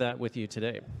example of that with you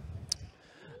today.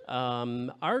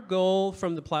 Our goal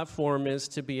from the platform is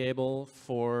to be able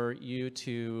for you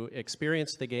to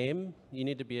experience the game. You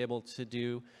need to be able to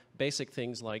do basic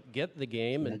things like get the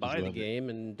game and buy the game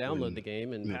and download the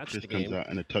game and patch the game.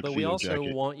 But we also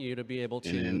want you to be able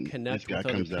to connect with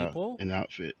other people,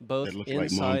 both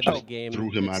inside the game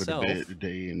itself,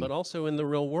 but also in the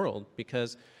real world.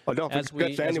 Because as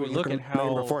we look at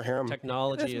how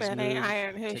technology is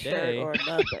moved today,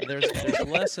 there's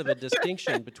less of a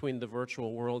distinction between the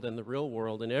virtual world and the real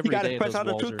world, and every day those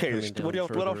walls are coming down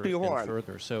further and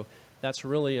further. So that's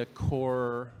really a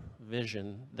core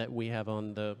vision that we have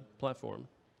on the platform.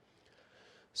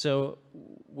 So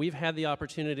we've had the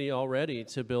opportunity already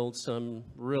to build some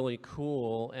really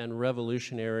cool and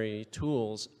revolutionary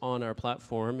tools on our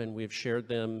platform, and we've shared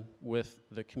them with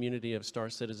the community of Star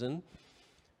Citizen.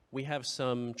 We have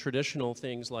some traditional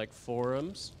things like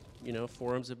forums. You know,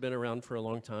 forums have been around for a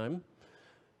long time.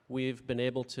 We've been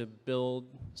able to build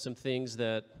some things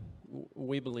that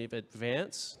we believe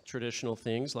advance traditional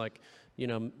things, like, you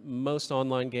know, most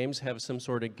online games have some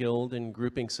sort of guild and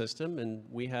grouping system, and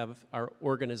we have our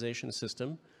organization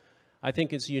system. I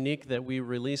think it's unique that we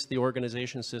released the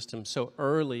organization system so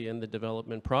early in the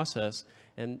development process,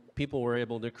 and people were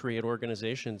able to create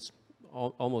organizations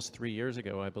almost 3 years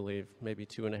ago, I believe, maybe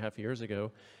 2.5 years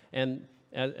ago. And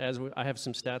I have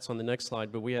some stats on the next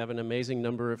slide, but we have an amazing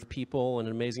number of people and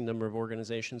an amazing number of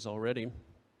organizations already.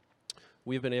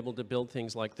 We've been able to build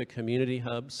things like the community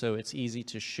hub, so it's easy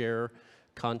to share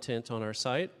content on our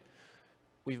site.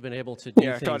 We've been able to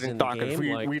do things in the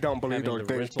game, like we don't believe those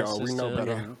days, though. We know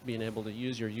better. Being able to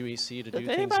use your UEC to do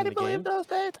things in the game.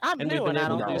 And we've been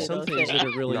able to do some things that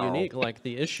are really unique, like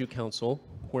the Issue Council,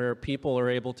 where people are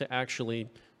able to actually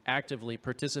actively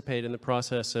participate in the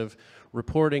process of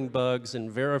reporting bugs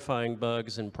and verifying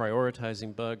bugs and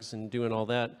prioritizing bugs and doing all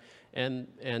that. And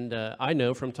I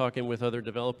know from talking with other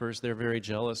developers, they're very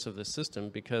jealous of the system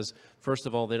because, first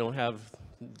of all, they don't have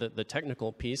the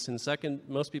technical piece, and second,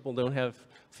 most people don't have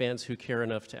fans who care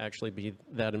enough to actually be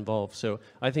that involved. So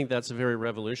I think that's a very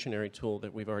revolutionary tool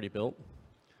that we've already built.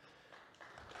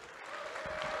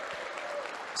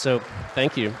 So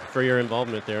thank you for your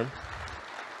involvement there.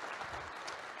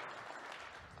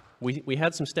 We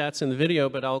had some stats in the video,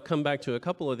 but I'll come back to a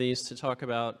couple of these to talk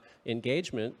about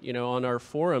engagement. You know, on our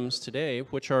forums today,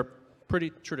 which are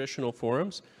pretty traditional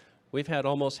forums, we've had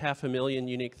almost 500,000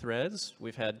 unique threads.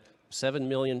 We've had 7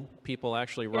 million people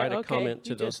actually write a comment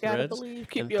to those threads, and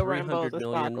 300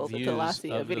 million views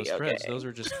of those threads.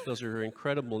 Those are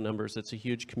incredible numbers. It's a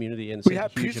huge community, and it's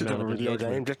a huge amount of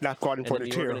engagement. Just not quite and in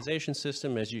the organization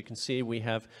system, as you can see, we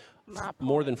have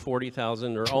more than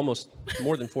 40,000, or almost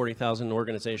more than 40,000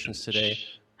 organizations today,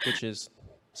 which is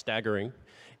staggering.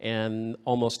 And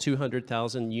almost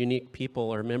 200,000 unique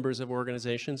people are members of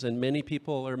organizations, and many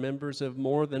people are members of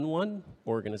more than one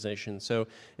organization. So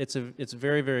it's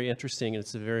very, very interesting, and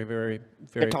it's a very, very,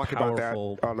 very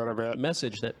powerful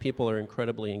message that people are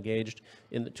incredibly engaged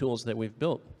in the tools that we've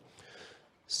built.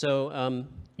 So,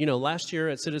 you know, last year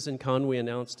at CitizenCon, we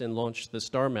announced and launched the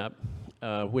Star Map,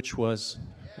 which was,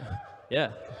 yeah,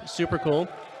 super cool.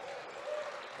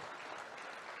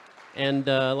 And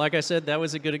like I said, that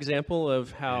was a good example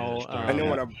of how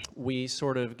we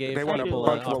sort of gave people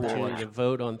an opportunity to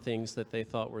vote on things that they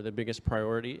thought were the biggest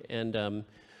priority. And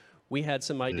we had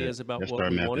some ideas about what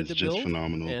we wanted to build.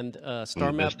 And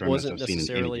Star Map wasn't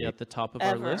necessarily at the top of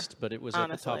our list, but it was at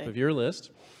the top of your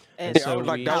list. And so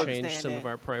we changed some of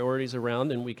our priorities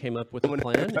around, and we came up with a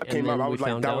plan, and then we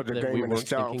found out that we weren't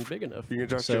thinking big enough.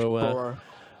 So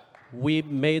we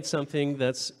made something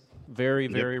that's very,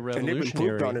 very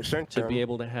revolutionary to be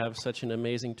able to have such an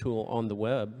amazing tool on the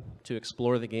web to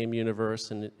explore the game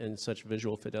universe in such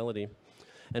visual fidelity.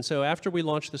 And so after we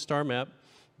launched the Star Map,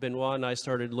 Benoit and I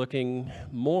started looking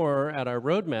more at our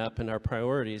roadmap and our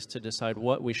priorities to decide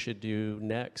what we should do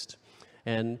next.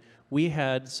 And we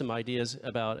had some ideas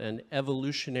about an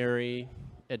evolutionary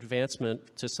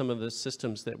advancement to some of the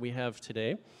systems that we have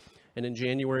today. And in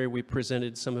January, we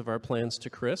presented some of our plans to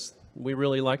Chris. We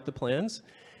really liked the plans.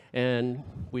 And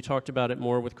we talked about it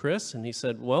more with Chris, and he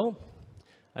said, well,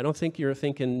 I don't think you're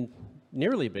thinking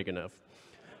nearly big enough.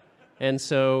 And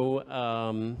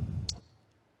so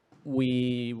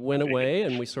we went away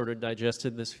and we sort of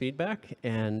digested this feedback,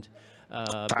 and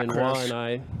Benoit and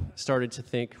I started to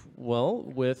think, well,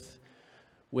 with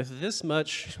this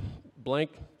much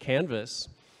blank canvas,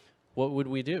 what would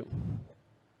we do?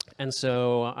 And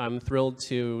so I'm thrilled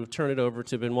to turn it over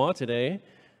to Benoit today,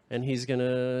 and he's going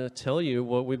to tell you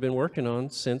what we've been working on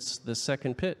since the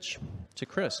second pitch to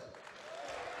Chris.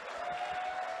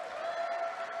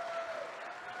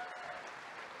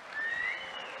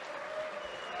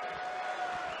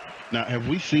 Now, have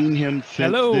we seen him since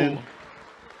Hello. then?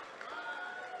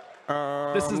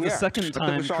 This is the second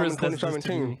time Chris does this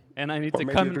to me, and I need to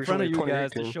come in front of you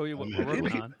guys to show you what we're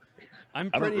working on.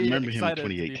 I'm pretty excited to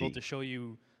be able to show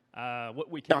you what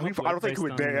we can. I don't think he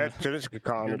was there at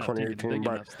CitizenCon in 2018,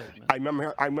 but I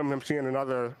remember him seeing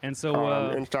another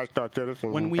Inside Star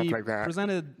Citizen when and we stuff like that.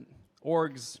 presented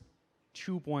Orgs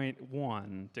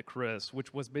 2.1 to Chris,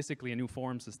 which was basically a new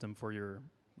forum system for your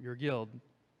guild.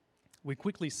 We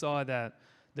quickly saw that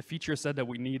the feature set that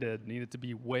we needed to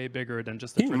be way bigger than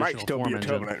just a traditional might still form be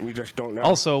engine. equivalent, we just don't know.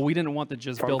 Also, we didn't want to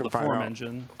just Fun build to a find form out.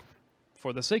 engine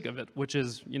for the sake of it, which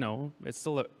is, it's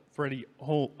still a pretty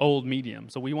old medium.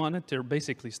 So we wanted to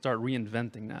basically start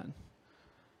reinventing that.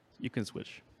 You can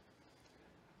switch.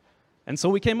 And so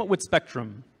we came up with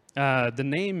Spectrum. The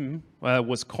name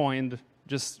was coined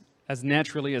just as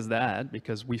naturally as that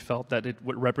because we felt that it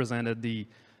represented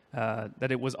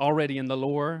that it was already in the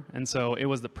lore, and so it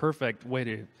was the perfect way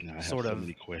to sort of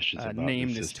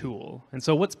name this tool. And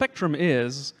so what Spectrum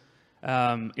is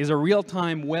a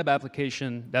real-time web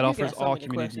application that offers all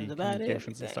community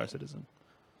communications in Star Citizen.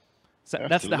 So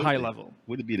that's the high level.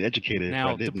 Wouldn't be an educator if I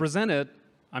Now, to didn't. present it,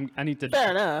 I need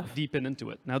to deepen into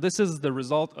it. Now, this is the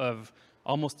result of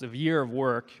almost a year of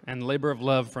work and labor of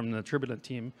love from the Turbulent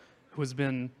team, who has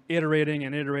been iterating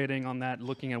and iterating on that,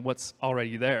 looking at what's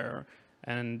already there.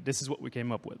 And this is what we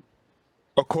came up with.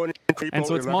 And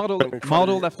so it's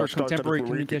modeled after contemporary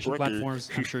communication platforms.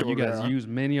 I'm sure you guys use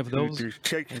many of those.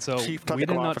 And so we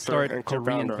did not start to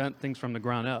reinvent things from the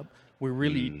ground up. We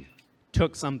really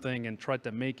took something and tried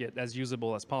to make it as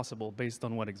usable as possible based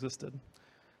on what existed.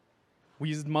 We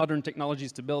used modern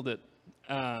technologies to build it.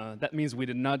 That means we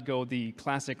did not go the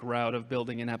classic route of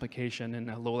building an application in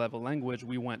a low-level language.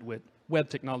 We went with web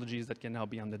technologies that can now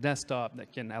be on the desktop,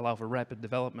 that can allow for rapid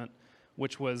development,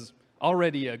 which was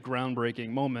already a groundbreaking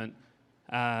moment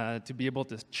to be able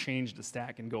to change the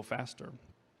stack and go faster.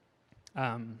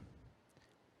 And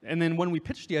then when we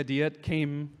pitched the idea, it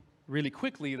came really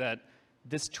quickly that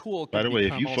this tool could By the way,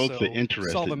 if you folks are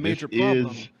interested, solve a major this problem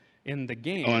is in the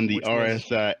game. on the which was,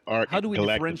 RSI Art how do we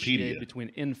differentiate Galactopedia. between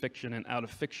in fiction and out of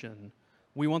fiction?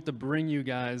 We want to bring you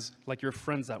guys, like your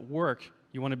friends at work,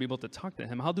 you want to be able to talk to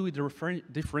him. How do we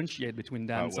differentiate between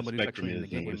that and what somebody who's Spectrum actually in the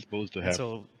is and game? what it's supposed to And have-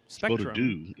 so supposed to Spectrum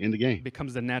do in the game.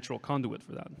 becomes the natural conduit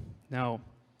for that. Now,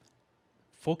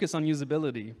 focus on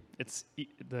usability. It's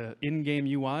the in-game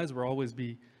UIs will always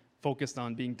be focused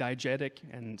on being diegetic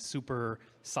and super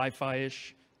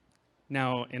sci-fi-ish.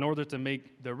 Now, in order to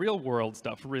make the real world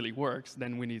stuff really works,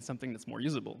 then we need something that's more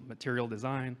usable, material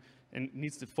design, and it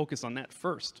needs to focus on that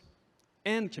first,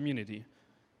 and community.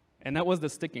 And that was the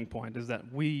sticking point, is that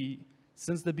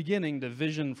since the beginning, the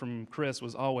vision from Chris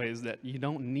was always that you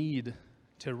don't need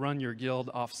to run your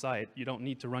guild off-site. You don't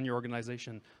need to run your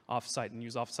organization off-site and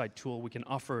use off-site tool. We can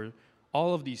offer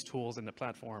all of these tools in the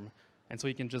platform, and so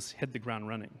you can just hit the ground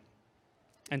running.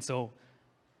 And so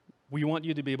we want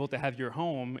you to be able to have your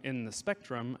home in the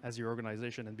Spectrum as your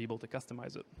organization and be able to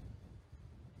customize it.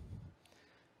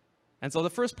 And so the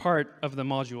first part of the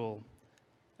module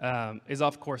is,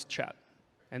 of course, chat.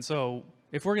 And so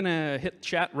if we're going to hit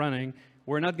chat running,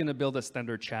 we're not going to build a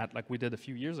standard chat like we did a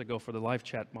few years ago for the live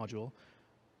chat module.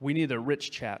 We need a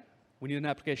rich chat. We need an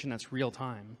application that's real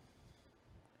time.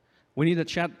 We need a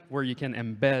chat where you can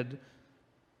embed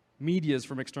medias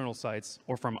from external sites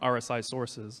or from RSI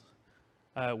sources.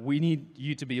 We need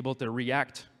you to be able to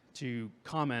react to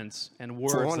comments and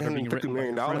words that are being written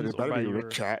by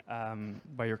your friends or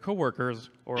by your coworkers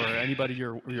or anybody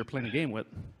you're playing a game with.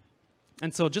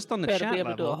 And so just on the Better chat be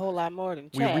able to do a level, whole lot more than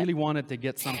we chat. really wanted to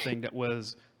get something that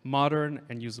was modern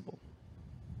and usable.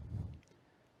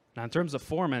 Now, in terms of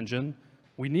form engine,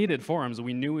 we needed forums.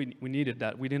 We knew we needed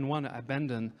that. We didn't want to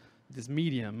abandon this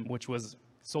medium, which was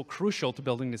so crucial to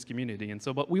building this community. And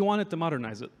so, but we wanted to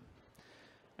modernize it.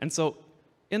 And so,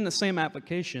 in the same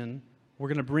application, we're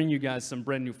going to bring you guys some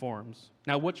brand new forums.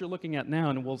 Now, what you're looking at now,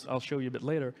 and I'll show you a bit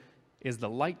later, is the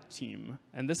light team.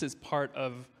 And this is part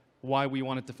of why we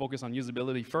wanted to focus on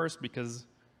usability first, because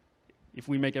if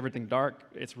we make everything dark,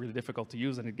 it's really difficult to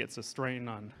use and it gets a strain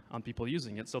on people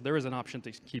using it. So there is an option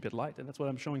to keep it light, and that's what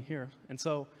I'm showing here. And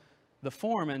so The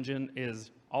forum engine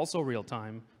is also real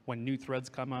time. When new threads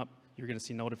come up, you're going to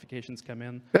see notifications come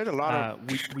in. There's a lot of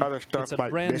other stuff it's a like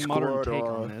brand modern Discord take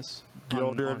or on this,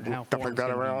 Guilded on how stuff like forums that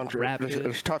can be around. rapid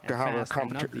It's tough to and have a fast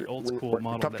and not the competition. old school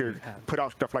model Tough that we to had. put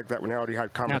out stuff like that when they already had Now,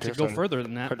 competition. to go further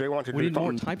than that, But they want to we do need more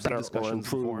something types better of or discussions in the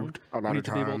forum. improved a We lot need of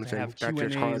to be able times, to and have that's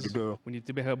just hard to Q&As. do. We need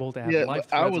to be able to have Yeah, live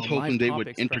I threads was on hoping live they would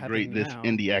topics that are integrate happening this now,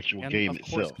 in the actual and game of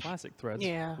course, itself. classic threads,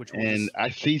 Yeah. which will And just, I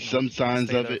see some signs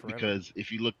stay of there it forever. because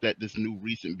if you looked at this new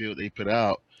recent build they put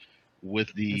out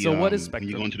with the And so what is when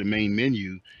you go Spectrum? into the main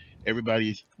menu,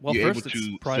 everybody's Well, you're able first, it's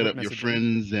to set private up your messaging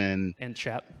friends and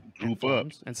chat group and up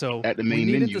forums. And so at the we main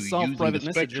needed menu to solve using private the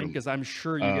messaging Spectrum because I'm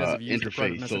sure you guys have used the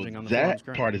private interface. So messaging on the forums that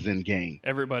currently. part is in game.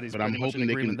 Everybody's But I'm pretty much in hoping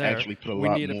they agreement can there. actually put a We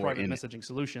lot need a more private in it. messaging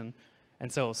solution,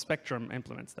 and so Spectrum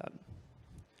implements that.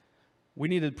 We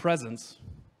needed presence,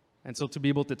 and so to be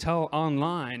able to tell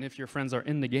online if your friends are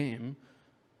in the game,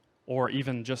 or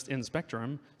even just in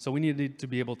Spectrum, so we needed to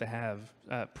be able to have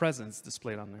presence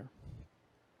displayed on there.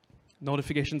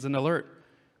 Notifications and alert.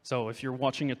 So if you're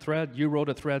watching a thread, you wrote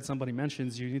a thread, somebody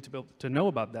mentions, you need to be able to know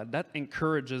about that. That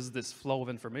encourages this flow of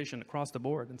information across the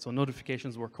board, and so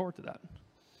notifications were core to that.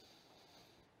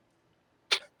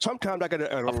 Sometimes I get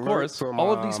an Of alert course, from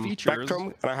all of these features,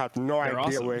 Spectrum, and I have no they're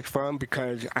idea awesome. where it's from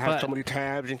because I have so But many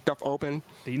tabs and stuff open.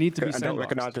 They need to be I don't sandboxed.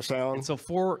 recognize the sound. And so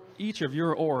for each of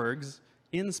your orgs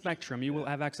in Spectrum, you will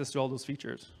have access to all those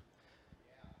features.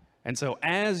 And so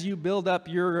as you build up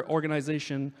your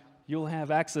organization, you'll have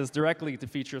access directly to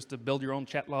features to build your own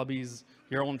chat lobbies,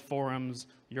 your own forums,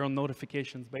 your own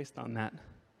notifications based on that.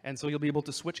 And so you'll be able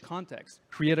to switch context,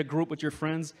 create a group with your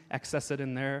friends, access it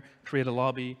in there, create a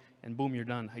lobby, and boom, you're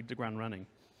done, hit the ground running.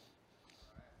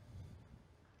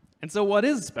 And so what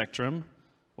is Spectrum?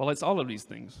 Well, it's all of these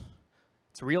things.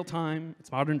 It's real time,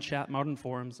 it's modern chat, modern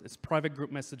forums, it's private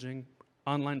group messaging,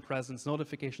 online presence,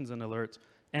 notifications and alerts,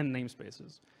 and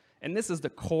namespaces. And this is the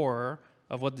core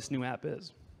of what this new app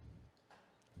is.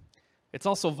 It's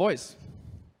also voice,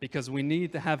 because we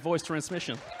need to have voice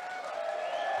transmission.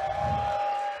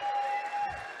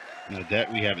 Now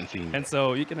that we haven't seen. And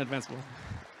so you can advance more.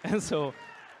 And so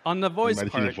on the voice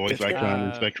Anybody seen part, the voice icon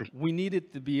in Spectrum? we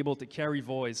needed to be able to carry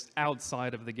voice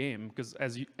outside of the game, because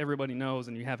as everybody knows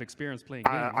and you have experience playing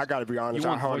games, I gotta be honest, you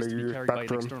I want voice hardly to be use carried by an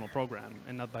Spectrum. external program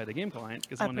and not by the game client,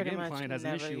 because I when the pretty game much client has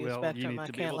an never issue, use well, you Spectrum, need I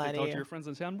to be can't able lie to to talk to you. your friends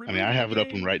and say, I'm I mean, I have it up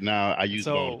and right now. I use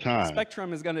it all the time.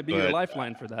 Spectrum is going to be your but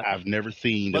lifeline for that. I've never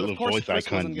seen But the of little course, voice Chris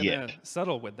icon wasn't gonna yet.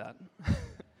 settle with that.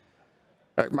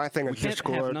 My thing We is can't have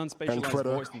Discord and non-spatialized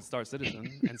Twitter. voice in Star Citizen,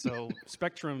 and so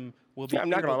Spectrum will be Yeah, I'm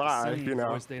not gonna able to lie, send you know.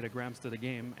 voice datagrams to the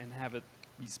game and have it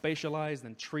be spatialized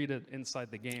and treated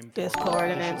inside the game. for Discord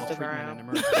and additional treatment Instagram. and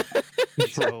immersion.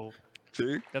 So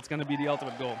See? that's going to be the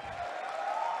ultimate goal.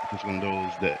 It's one of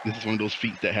those this is one of those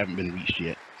feats that haven't been reached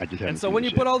yet. I just haven't. And so seen when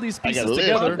it you put yet. all these I got pieces a list.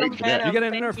 together, I'm waiting for that. you get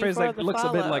an Thank you interface for that the looks a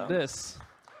bit follow. like this.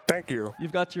 Thank you.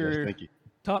 You've got your thank you.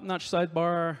 top-notch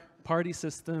sidebar, party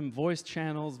system, voice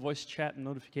channels, voice chat, and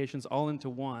notifications all into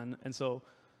one. And so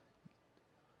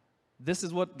this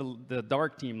is what the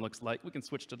dark team looks like. We can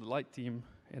switch to the light team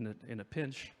in a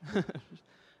pinch.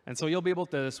 And so you'll be able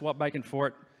to swap back and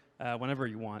forth whenever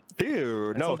you want.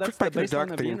 Dude, And no, so that's quick back the to the baseline dark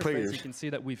of the theme, interface. please. You can see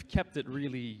that we've kept it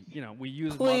really, we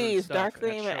use Please, modern dark stuff,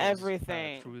 and theme that and shows,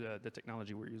 everything. through the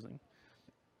technology we're using.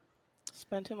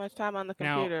 Spend too much time on the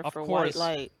Now, computer of for course, white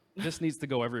light. this needs to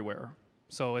go everywhere.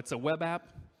 So it's a web app,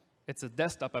 it's a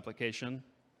desktop application,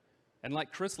 and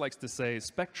like Chris likes to say,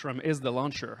 Spectrum is the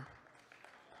launcher.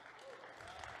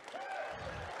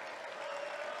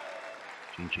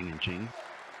 Ching, ching, and ching.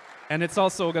 And it's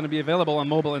also going to be available on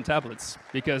mobile and tablets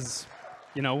because,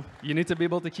 you need to be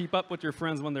able to keep up with your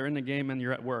friends when they're in the game and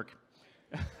you're at work.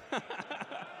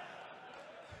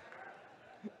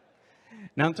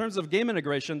 Now, in terms of game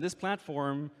integration, this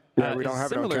platform Yeah, we don't is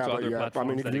have it on similar to tablet other yet. I platforms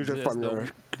mean, you that can use it exist. from your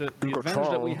The Google advantage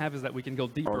that we Chrome have is that we can go or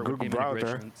deeper with Google game Browser.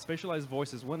 integration. Spatialized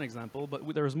voice is one example, but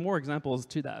there's more examples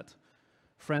to that.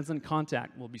 Friends and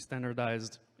contact will be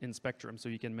standardized in Spectrum, so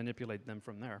you can manipulate them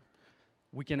from there.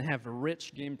 We can have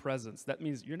rich game presence. That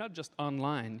means you're not just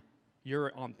online,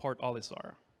 you're on Port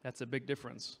Olisar. That's a big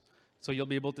difference. So you'll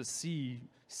be able to see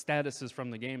statuses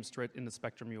from the game straight in the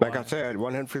Spectrum UI. Like I said,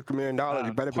 $150 million,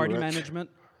 you better be Party rich. management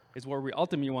is where we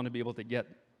ultimately want to be able to get,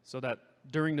 so that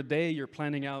during the day you're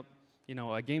planning out,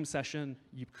 a game session.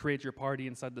 You create your party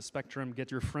inside the Spectrum,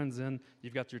 get your friends in.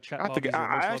 You've got your chat lobbies. your voice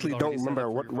I actually lobbies don't already set remember up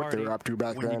for what your they were party. up to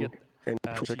back When you then get, in to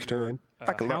 2016. your,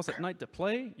 I can house look. at night to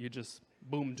play, you just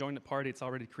boom, join the party. It's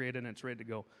already created and it's ready to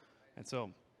go. And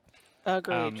so,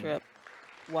 Agreed, Trip.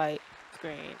 White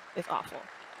screen. It's awful.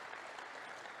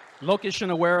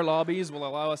 Location-aware lobbies will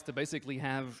allow us to basically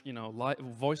have,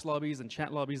 voice lobbies and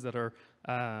chat lobbies that are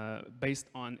based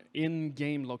on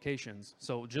in-game locations.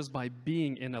 So just by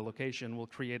being in a location, we'll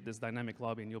create this dynamic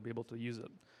lobby, and you'll be able to use it.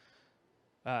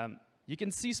 You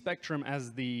can see Spectrum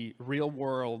as the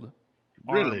real-world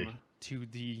arm to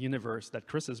the universe that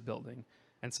Chris is building.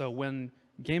 And so when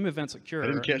game events occur,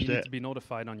 you need to be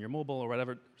notified on your mobile or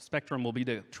whatever. Spectrum will be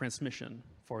the transmission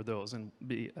for those, and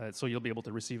so you'll be able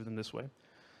to receive them this way.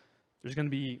 There's going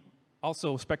to be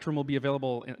also Spectrum will be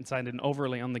available inside an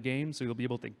overlay on the game, so you'll be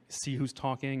able to see who's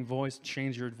talking, voice,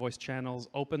 change your voice channels,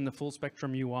 open the full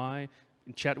Spectrum UI,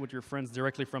 and chat with your friends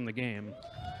directly from the game.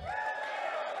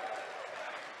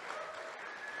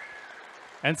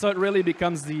 And so it really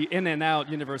becomes the in and out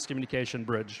universe communication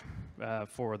bridge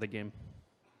for the game.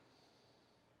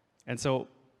 And so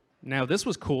now this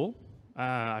was cool.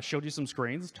 I showed you some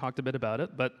screens, talked a bit about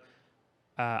it, but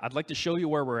I'd like to show you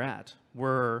where we're at.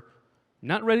 We're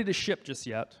not ready to ship just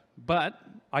yet, but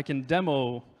I can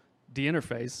demo the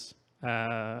interface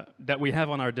that we have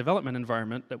on our development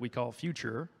environment that we call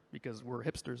Future, because we're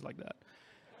hipsters like that.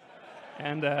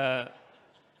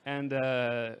 And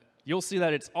you'll see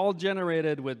that it's all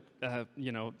generated with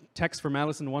text from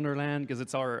Alice in Wonderland, because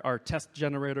it's our test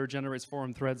generator, generates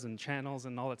forum threads and channels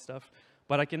and all that stuff.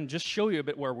 But I can just show you a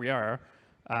bit where we are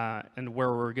and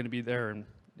where we're going to be there in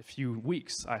a few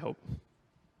weeks, I hope.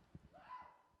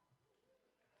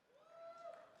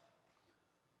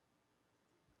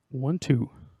 1, 2.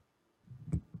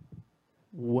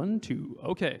 1, 2.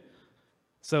 Okay.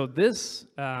 So this,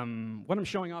 what I'm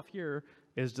showing off here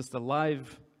is just a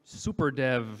live super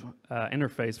dev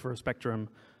interface for Spectrum.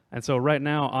 And so right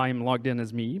now I'm logged in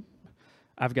as me.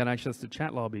 I've got access to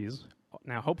chat lobbies.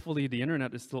 Now hopefully the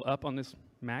internet is still up on this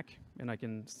Mac and I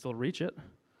can still reach it.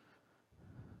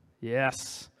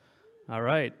 Yes. All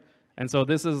right. And so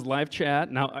this is live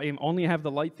chat. Now I only have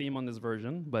the light theme on this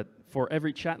version, but for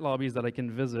every chat lobbies that I can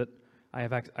visit, I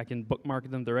can bookmark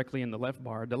them directly in the left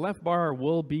bar. The left bar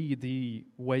will be the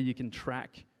way you can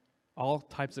track all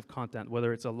types of content,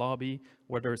 whether it's a lobby,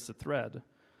 whether it's a thread.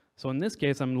 So in this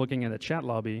case, I'm looking at a chat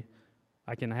lobby.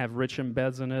 I can have rich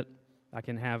embeds in it. I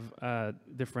can have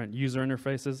different user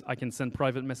interfaces. I can send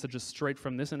private messages straight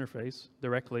from this interface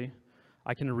directly.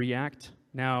 I can react.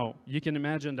 Now, you can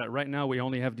imagine that right now we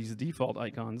only have these default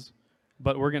icons,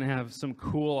 but we're going to have some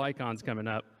cool icons coming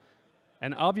up.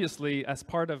 And obviously, as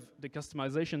part of the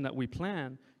customization that we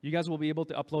plan, you guys will be able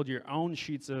to upload your own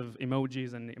sheets of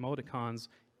emojis and emoticons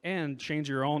and change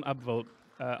your own upvote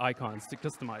icons to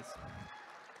customize.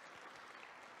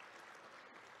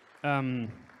 And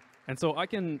so I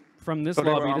can, from this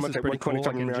lobby, this is pretty cool,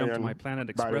 I can jump to my Planet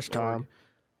Express org,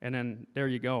 and then there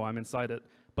you go, I'm inside it.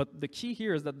 But the key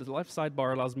here is that the left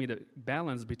sidebar allows me to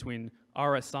balance between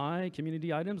RSI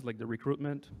community items, like the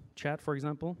recruitment chat, for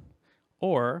example,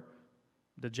 or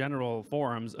the general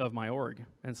forums of my org.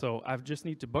 And so I just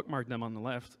need to bookmark them on the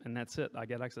left, and that's it, I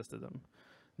get access to them.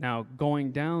 Now,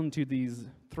 going down to these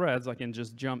threads, I can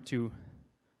just jump to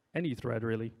any thread,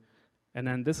 really. And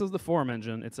then this is the forum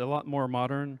engine. It's a lot more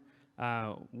modern.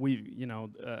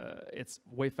 It's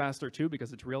way faster too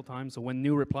because it's real time. So when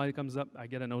new reply comes up, I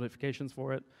get a notifications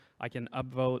for it. I can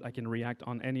upvote, I can react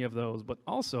on any of those. But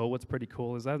also what's pretty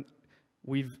cool is that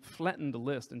we've flattened the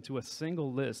list into a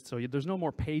single list. So there's no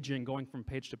more paging going from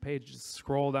page to page, just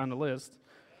scroll down the list.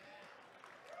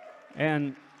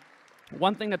 And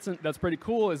one thing that's pretty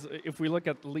cool is if we look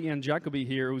at Leanne Jacoby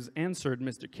here, who's answered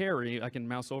Mr. Carey, I can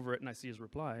mouse over it and I see his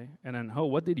reply. And then, oh,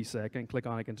 what did he say? I can click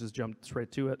on it, I can just jump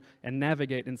straight to it and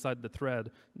navigate inside the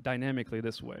thread dynamically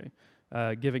this way,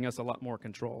 giving us a lot more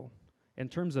control. In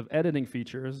terms of editing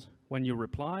features, when you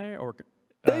reply or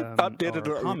updated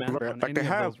or comment on like any they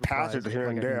have of those replies, passes here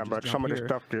and like I there, can but just some of jump the here.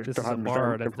 stuff This still is a hasn't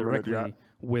bar been that's implemented directly yet.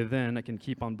 within. I can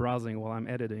keep on browsing while I'm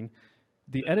editing.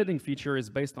 The editing feature is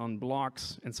based on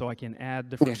blocks, and so I can add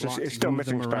different blocks, it's still move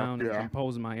missing them stuff, around, and yeah.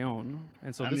 compose my own.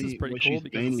 And so I this is mean, pretty what cool she's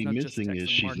because it's mainly not just missing text is and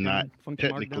she's not markdown, funky markdown. I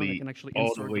technically can actually all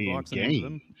insert the way the blocks in and move game.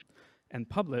 them and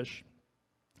publish.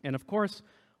 And of course,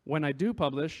 when I do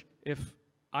publish, if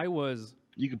I was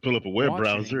You can pull up a web watching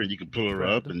browser and you can pull her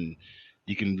up thread, and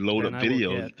you can load then up I will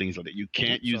videos get- and things like that. You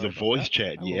can't use a sorry about voice that.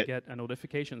 chat I will yet. get a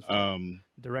notifications from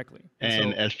directly.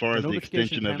 And so as far as the notification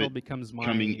extension of panel it becomes my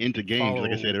coming into games,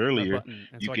 like I said follow, earlier, button.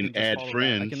 And you so I can just add follow that.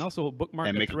 friends I can also bookmark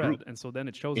and a make a thread, group and so then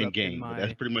it shows in up game, in but my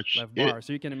that's pretty much left bar. it.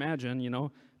 So you can imagine,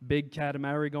 big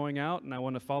Katamari going out, and I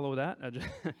want to follow that. I just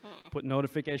put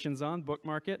notifications on,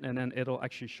 bookmark it, and then it'll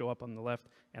actually show up on the left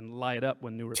and light up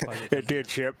when new replies. It did,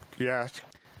 Chip. Yes.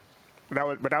 That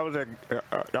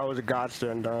was a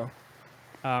godsend, though.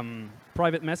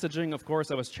 Private messaging, of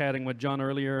course, I was chatting with John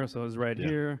earlier, so it was right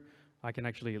here. I can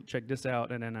actually check this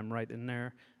out, and then I'm right in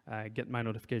there, get my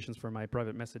notifications for my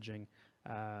private messaging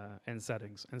and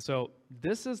settings. And so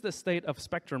this is the state of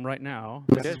Spectrum right now.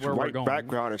 This is where we're going.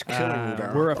 Background is killing me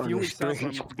down we're a on few the weeks out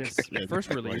from screen. this first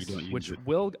release, which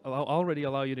will already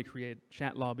allow you to create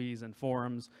chat lobbies and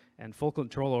forums and full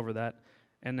control over that.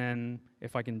 And then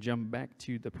if I can jump back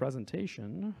to the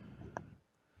presentation,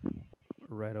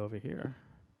 right over here,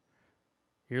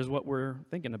 here's what we're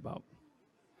thinking about.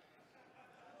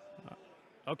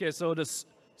 Okay, so this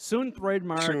soon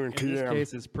trademark in this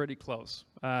case is pretty close.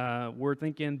 We're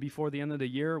thinking before the end of the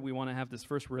year, we want to have this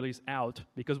first release out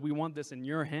because we want this in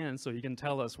your hands so you can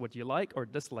tell us what you like or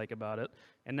dislike about it.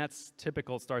 And that's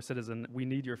typical Star Citizen. We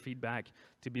need your feedback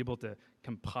to be able to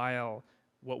compile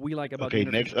what we like about the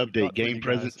interface, next update, game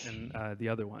presence, and the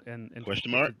other one, and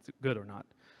question mark? if it's good or not.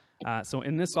 So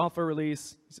in this software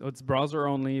release, so it's browser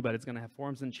only, but it's going to have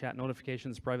forums and chat,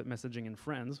 notifications, private messaging, and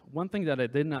friends. One thing that I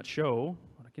did not show,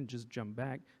 I can just jump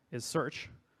back, is search.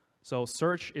 So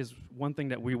search is one thing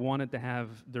that we wanted to have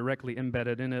directly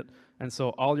embedded in it, and so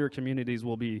all your communities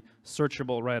will be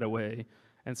searchable right away.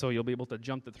 And so you'll be able to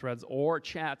jump to threads or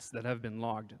chats that have been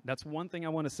logged. That's one thing I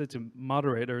want to say to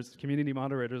moderators, community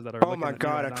moderators that are Oh my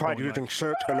God, I tried using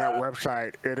search on that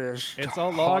website. It's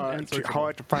all logged and searchable.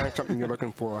 hard to find something you're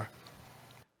looking for.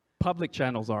 Public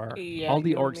channels are. Yeah, all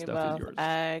the you org and me stuff is both. yours.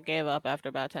 I gave up after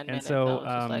about 10 And minutes. so, I was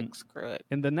just like, screw it.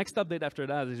 and the next update after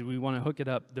that is we want to hook it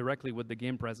up directly with the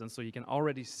game presence so you can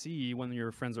already see when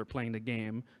your friends are playing the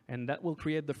game, and that will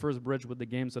create the first bridge with the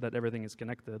game so that everything is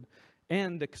connected.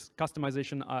 And the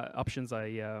customization options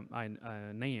I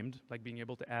named, like being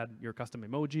able to add your custom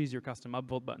emojis, your custom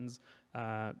upvote buttons,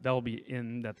 that'll be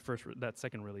in that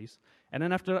second release. And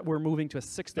then after that, we're moving to a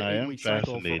 6 to 8 week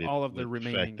cycle for all of the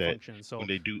remaining functions. So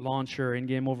launcher,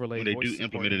 in-game overlay, when they voice do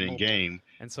implement it in game,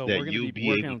 and so that we're going you'll to be be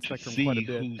working able on to Spectrum see quite a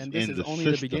bit. who's And this in is the only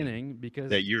the system beginning because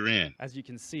that you're in. as you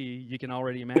can see, you can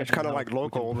already imagine kinda how like we can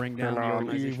local bring down the and,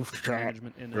 organization Eve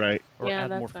management in it, Right. or Yeah, add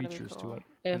more that's gonna be features to cool. it.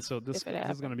 And so this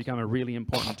is going to become a really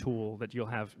important tool that you'll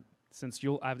have, since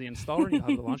you'll have the installer, you'll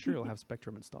have the launcher, you'll have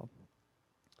Spectrum installed.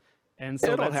 And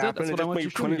so It'll that's it. happen. That's It what I just want be to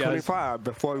show you guys. 2025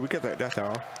 before we get that. That's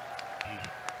all.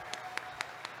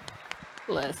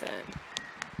 Listen.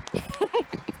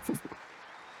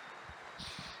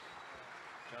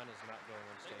 John is not going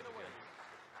on stage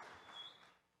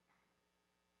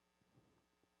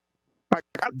again.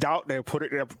 I doubt they'll put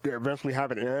it. They'll eventually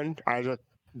have it in. I just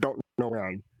don't know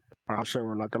when. I'm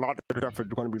saying like a lot of stuff is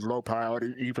going to be low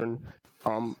priority, even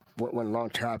when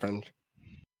launch happens.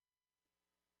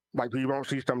 Like you won't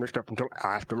see some of this stuff until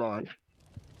after launch.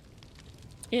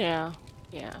 Yeah,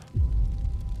 yeah.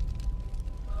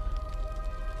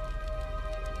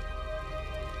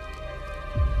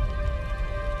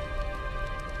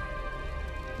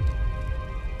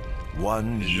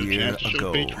 One year chance to show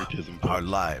ago, patriotism, our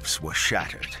lives were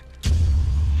shattered.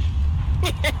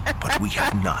 But we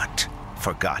have not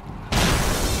forgotten.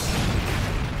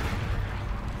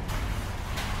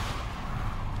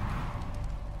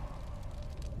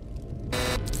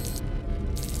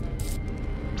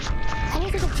 I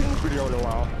don't think I've seen this video in a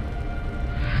while.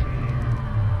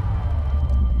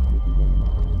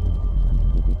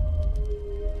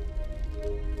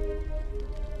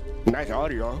 Nice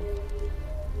audio.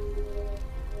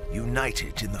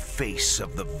 United in the face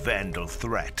of the Vandal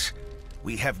threat,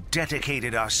 we have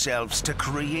dedicated ourselves to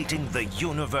creating the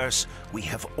universe we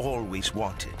have always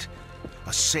wanted.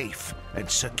 A safe and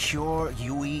secure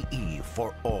UEE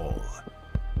for all.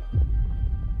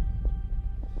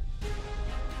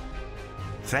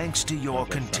 Thanks to your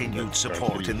continued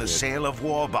support in the sale of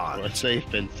war bonds,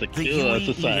 safe and the secure UEE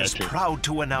is society. proud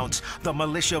to announce the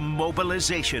Militia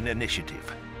Mobilization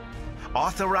Initiative,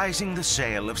 authorizing the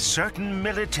sale of certain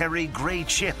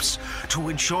military-grade ships to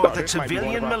ensure that this might be one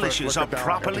civilian of our first militias are look at the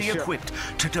properly ship equipped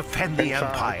to defend the inside.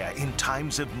 Empire in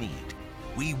times of need.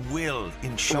 We will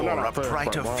ensure not our a first, but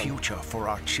brighter one. future for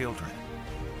our children.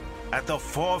 At the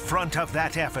forefront of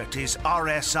that effort is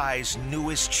RSI's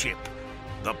newest ship,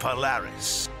 the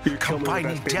Polaris. You tell me Combining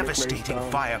that statement makes devastating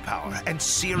sense. firepower and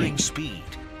searing speed,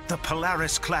 the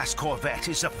Polaris-class corvette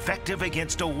is effective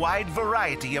against a wide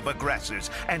variety of aggressors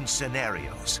and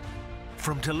scenarios.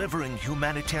 From delivering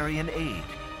humanitarian aid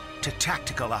to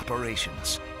tactical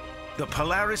operations, the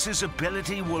Polaris's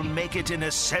ability will make it an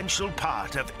essential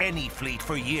part of any fleet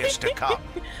for years to come.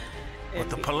 But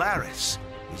the Polaris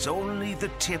is only the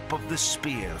tip of the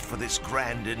spear for this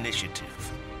grand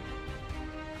initiative.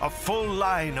 A full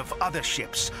line of other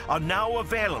ships are now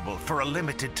available for a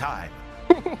limited time.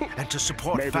 And to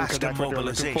support Maybe because faster that's what they're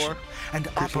looking mobilization for. and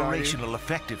Personality. operational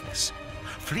effectiveness,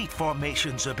 fleet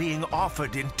formations are being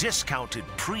offered in discounted,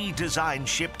 pre-designed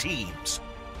ship teams.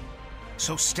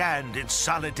 So stand in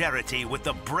solidarity with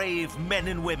the brave men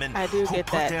and women who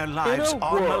put their lives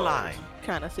on the line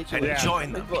kind of situation. and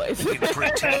join them in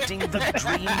protecting the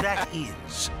dream that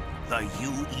is the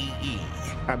UEE.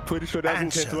 I'm pretty sure that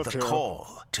Answer the call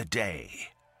today.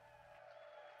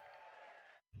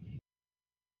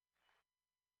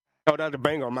 Oh, that's a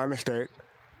bingo, my mistake.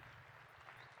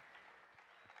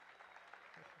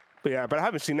 But yeah, but I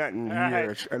haven't seen that in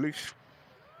years, at least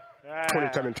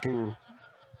 2017.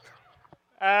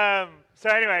 So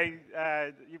anyway,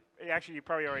 you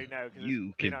probably already know.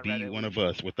 You can be one of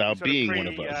us without being one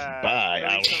of us. Buy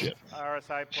our ship.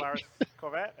 RSI Polaris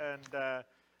Corvette, and I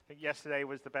think yesterday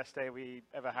was the best day we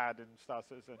ever had in Star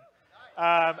Citizen.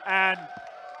 And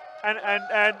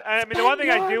I mean, the one thing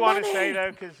I do want to say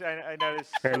though, because I know this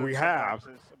and we have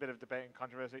a bit of debate and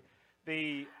controversy.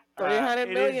 The 300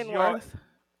 million worth.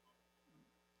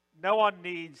 No one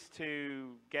needs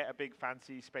to get a big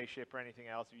fancy spaceship or anything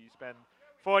else. If you spend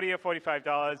 $40 or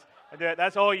 $45 and do it,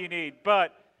 that's all you need.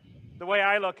 But the way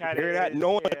I look at it is,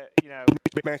 no one you know,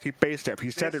 big fancy spaceship.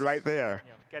 He said it right there.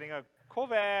 You know, getting a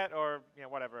Corvette or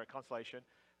whatever, a Constellation,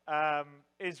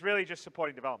 is really just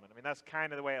supporting development. I mean, that's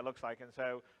kind of the way it looks like. And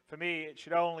so for me, it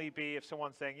should only be if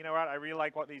someone's saying, you know what, I really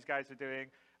like what these guys are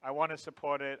doing. I want to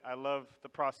support it. I love the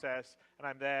process, and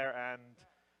I'm there, and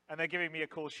they're giving me a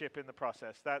cool ship in the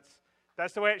process.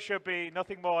 That's the way it should be.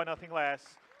 Nothing more, nothing less,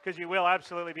 because you will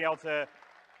absolutely be able to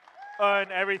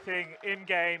earn everything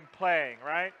in-game playing,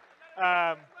 right?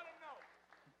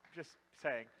 Just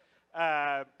saying.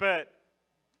 But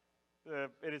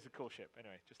it is a cool ship,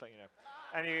 anyway, just let you know.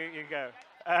 And you go.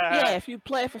 Yeah, if you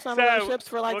play for some of those ships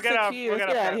for like 6 years, get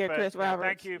out of here, Chris Roberts.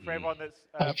 Thank you for everyone that's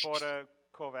bought a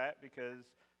Corvette, because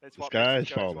it's what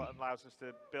allows us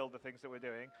to build the things that we're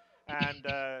doing. And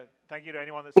thank you to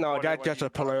anyone that's no, that's just a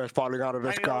Polaris falling out of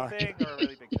the sky. Thing or a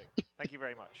really big thing. Thank you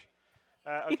very much.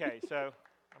 Okay, so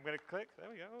I'm going to click. There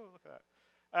we go. Oh, look at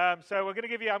that. So we're going to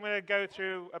give you. I'm going to go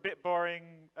through a bit boring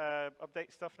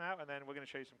update stuff now, and then we're going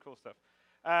to show you some cool stuff.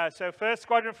 So first,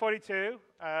 Squadron 42.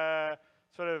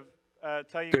 Sort of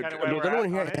tell you kind of where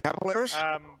we're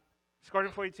at.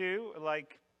 Squadron 42,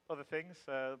 like other things,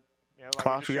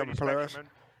 Class, we have a Polaris. And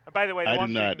by the way, I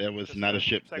did not. That was not a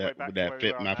ship that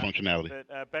fit my functionality.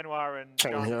 That Benoit and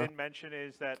John didn't mention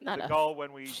is that the goal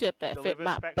when we deliver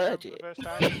Spectrum budget. for the first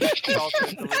time is also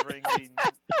delivering the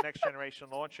next generation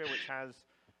launcher, which has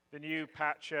the new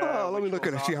patch. Let me look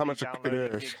at it, see how much it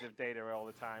is. Gigs of data all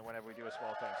the time whenever we do a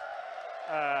small test.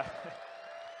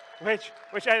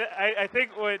 Which I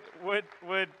think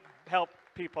would help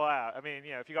people out. I mean,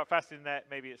 if you got fast internet,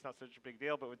 maybe it's not such a big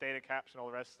deal, but with data caps and all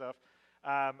the rest of stuff.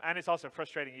 And it's also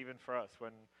frustrating even for us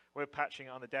when we're patching it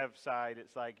on the dev side.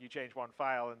 It's like you change one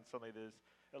file and suddenly there's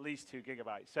at least 2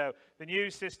 gigabytes. So the new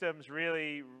system's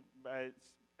really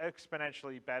it's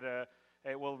exponentially better.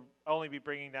 It will only be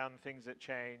bringing down things that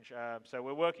change. So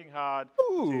we're working hard.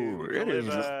 Ooh, it is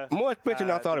more expensive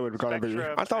than I thought it was going to be.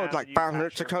 I thought it was like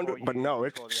 500, 600, but no,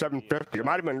 it's 750. It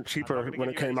might have been cheaper when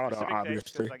it came out,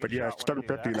 obviously. But yeah, it's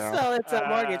 750 now. So it's a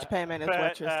mortgage payment is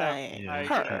what you're saying.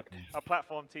 Our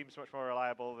platform team's much more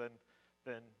reliable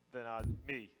than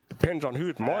me. Depends on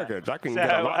whose mortgage. I can get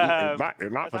a lot,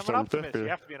 not for 750. You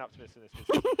have to be an optimist in this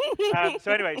business.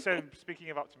 So anyway,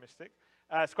 speaking of optimistic,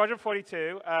 Squadron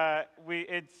 42,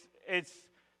 it's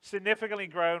significantly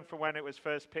grown from when it was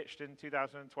first pitched in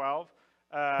 2012.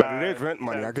 But it is rent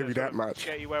money, I'll give you that much.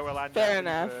 Get you where we're landing. Fair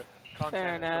enough.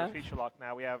 Fair enough. Feature lock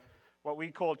now. We have what we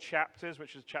call chapters,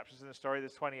 which is chapters in the story.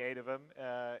 There's 28 of them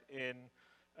in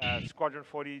Squadron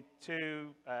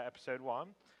 42, Episode 1.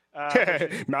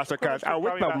 Masterclass. I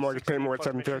wish my mortgage payment was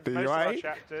 750, right? right? Most of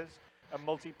our chapters are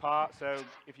multi-part, so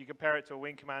if you compare it to a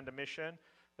Wing Commander mission,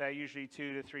 they're usually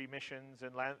 2 to 3 missions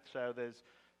in length. So there's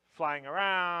flying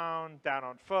around, down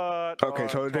on foot. Okay,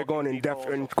 so they're going in depth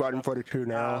in Squadron 42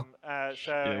 now.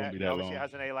 So obviously it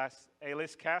has an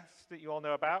A-list cast that you all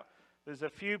know about. There's a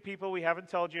few people we haven't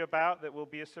told you about that will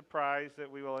be a surprise that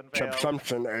we will unveil.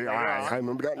 Subsumption AI, I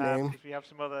remember that name. If we have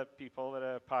some other people that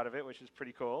are part of it, which is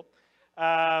pretty cool.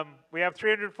 We have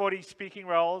 340 speaking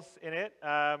roles in it,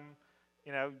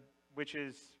 which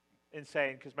is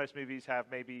insane because most movies have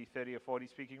maybe 30 or 40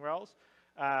 speaking roles.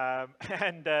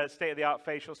 And state-of-the-art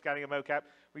facial scanning and mocap.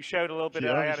 We showed a little bit.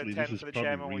 I had a 10 for the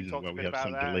chairman when we talked a bit about that.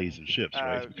 We have some delays in ships,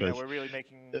 right? Because we're really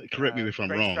making. Correct me if I'm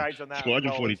wrong.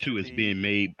 Squadron 42 is being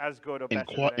made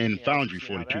in Foundry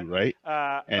 42, right?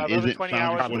 And isn't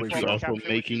Foundry 42 also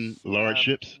making large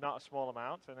ships? Not a small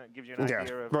amount, and it gives you an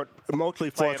idea of. But mostly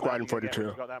for Squadron 42.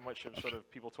 We've got that much of sort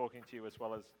of people talking to you as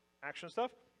well as action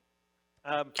stuff.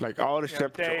 Like all the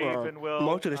ships, Dave and Will,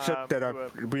 most of the ships that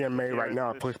are being made right now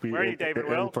are this- supposed to be where are you, in Dave and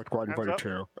Will? for Squadron Hands up.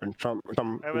 42, and some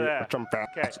Over there.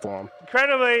 fast Okay. form.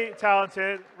 Incredibly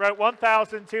talented, wrote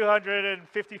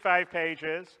 1,255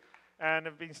 pages, and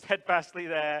have been steadfastly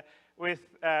there with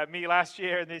me last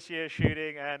year and this year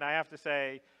shooting, and I have to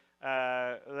say,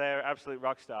 they're absolute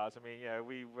rock stars. I mean,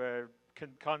 we were,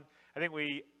 I think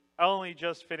we only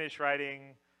just finished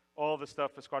writing all the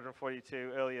stuff for Squadron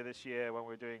 42 earlier this year when we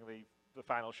were doing the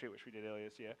final shoot, which we did earlier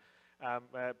this year.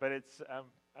 But it's,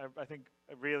 I think,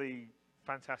 a really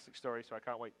fantastic story, so I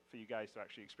can't wait for you guys to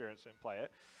actually experience it and play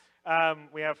it.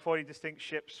 We have 40 distinct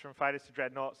ships from fighters to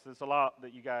dreadnoughts. There's a lot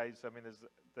that you guys, I mean,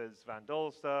 there's Van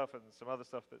Dole stuff and some other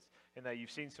stuff that's in there.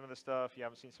 You've seen some of the stuff. You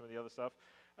haven't seen some of the other stuff.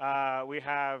 We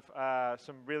have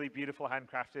some really beautiful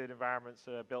handcrafted environments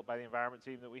built by the environment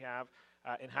team that we have,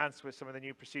 enhanced with some of the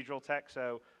new procedural tech.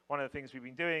 So one of the things we've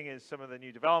been doing is some of the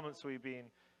new developments we've been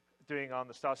doing on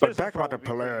the Star But Citizen back about the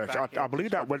front, we'll be putting Polaris, back I into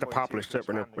believe that was the Squadron popular 42 ship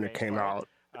to when expand the it came main out.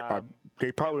 story.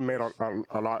 They probably made a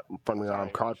lot from the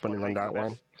crowdfunding on that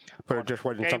one, but it just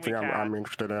wasn't game something we I'm can,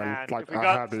 interested in. and Like if we I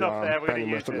got have the stuff there, we're gonna planning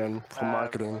use listed it. in for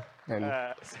marketing and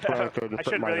So plan to I put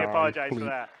shouldn't my really apologize for fleet.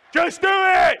 that. Just do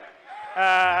it!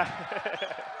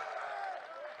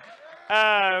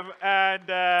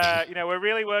 We're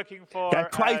really working for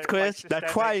That's twice, Chris. That's systemic,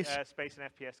 twice. space and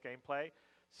FPS gameplay.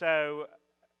 So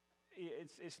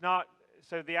it's not.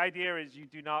 So the idea is you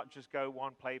do not just go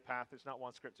one play path. It's not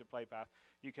one scripted play path.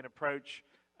 You can approach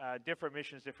different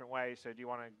missions different ways. So do you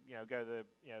want to go the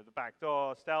back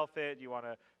door, stealth it? Do you want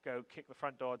to go kick the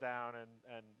front door down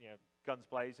and guns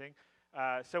blazing?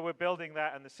 So we're building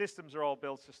that, and the systems are all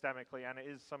built systemically, and it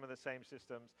is some of the same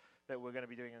systems that we're going to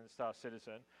be doing in Star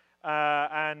Citizen. We're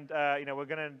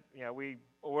going to,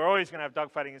 we're always going to have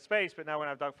dogfighting in space, but now we're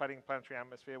going to have dogfighting in planetary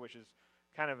atmosphere, which is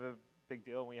kind of a big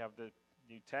deal. And we have the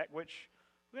new tech, which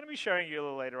we're going to be showing you a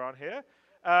little later on here.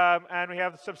 And we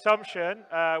have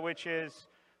Subsumption, which is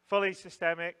fully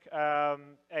systemic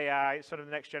AI, sort of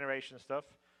the next generation stuff.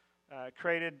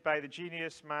 Created by the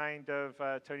genius mind of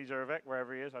Tony Zurvek,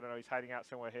 wherever he is. I don't know, he's hiding out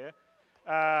somewhere here.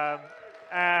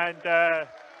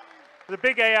 The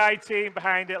big AI team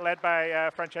behind it, led by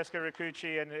Francesco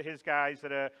Riccucci and his guys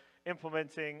that are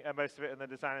implementing most of it, and the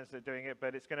designers that are doing it.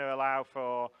 But it's going to allow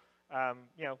for,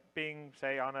 being,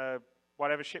 say, on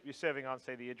whatever ship you're serving on,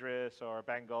 say the Idris or a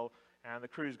Bengal, and the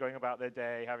crew's going about their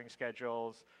day, having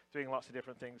schedules, doing lots of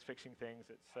different things, fixing things.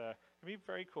 It's going to be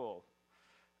very cool.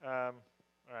 All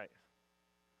right.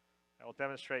 I will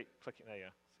demonstrate clicking. There you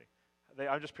go. See,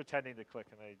 I'm just pretending to click,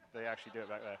 and they actually do it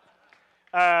back there.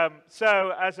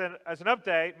 So as an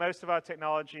update, most of our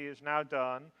technology is now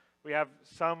done. We have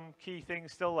some key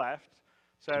things still left.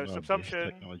 So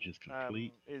Subsumption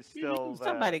is still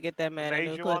somebody get that man a new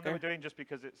major one that clicker. we're doing, just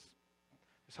because it's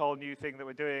this whole new thing that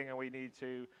we're doing, and we need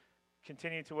to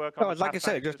continue to work on. Oh, the like I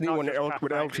said, pathfinding. just It's not new one with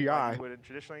pathfinding like LTI. we would in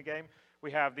traditionally game.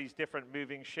 We have these different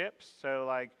moving ships. So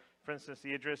like, for instance,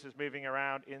 the Idris is moving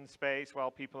around in space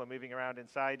while people are moving around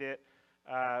inside it,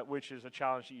 which is a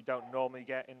challenge that you don't normally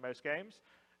get in most games.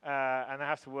 And that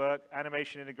has to work.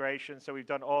 Animation integration. So we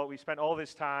spent all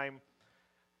this time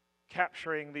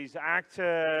capturing these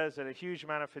actors at a huge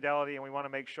amount of fidelity, and we want to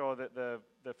make sure that the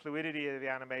fluidity of the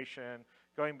animation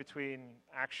going between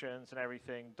actions and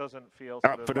everything doesn't feel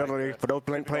sort of Fidelity, like for those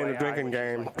playing typical the AI, drinking which is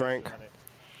game, like drink.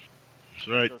 That's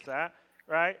right. Does that,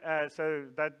 right? So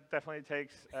that definitely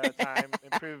takes time.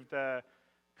 Improved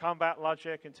combat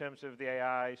logic in terms of the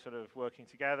AI sort of working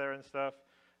together and stuff.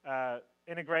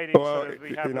 Integrating Well, sort of,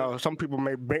 we have some people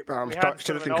may we start had sort of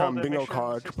Citizen an come older bingo mission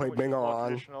cards to system, play which is bingo more on.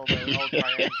 traditional, the old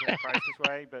triangles and crisis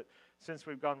way, but since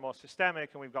we've gone more systemic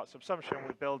and we've got Subsumption,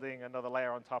 we're building another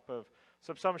layer on top of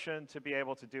Subsumption to be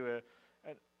able to do an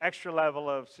extra level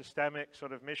of systemic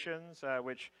sort of missions,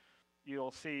 which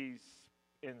you'll see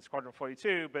in Squadron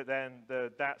 42, but then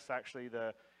that's actually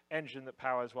the engine that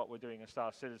powers what we're doing in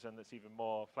Star Citizen that's even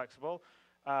more flexible,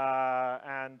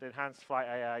 and enhanced flight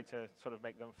AI to sort of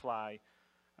make them fly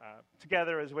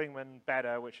together as wingmen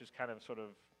better, which is kind of sort of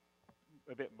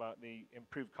a bit about the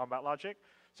improved combat logic.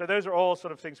 So those are all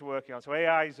sort of things we're working on. So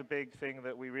AI is a big thing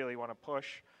that we really want to push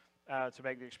to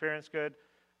make the experience good.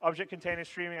 Object container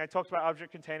streaming, I talked about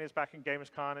object containers back in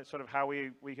GamersCon. It's sort of how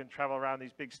we can travel around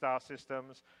these big star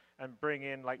systems and bring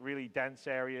in like really dense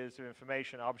areas of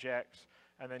information, objects,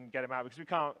 and then get them out. Because we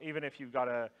can't, even if you've got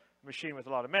a machine with a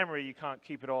lot of memory, you can't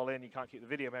keep it all in. You can't keep the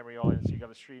video memory all in, so you've got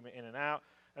to stream it in and out.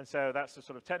 And so that's the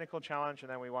sort of technical challenge. And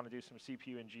then we want to do some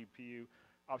CPU and GPU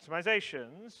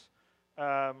optimizations.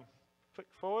 Click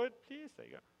forward, please. There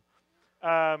you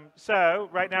So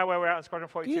right now where we're at in Squadron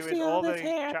 42 Do you is see all all the this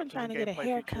hair? I've been chapters trying and to get a gameplay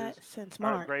haircut features since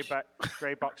are March.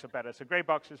 Gray box are better. So gray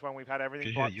box is when we've had everything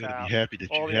Yeah, blocked you ought to out, be happy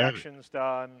that all you the have it. actions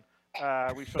done.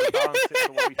 We've sort of balanced it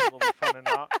for what we think will be fun and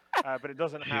not, but it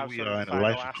doesn't Here have we sort are of in the a final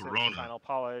life of assets, the Corona, final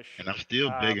polish, and I'm still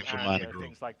begging for and mine to grow.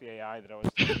 things like the AI that I was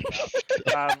talking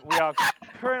about. We are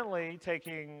currently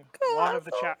taking one of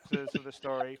the chapters of the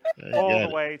story all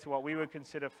the way to what we would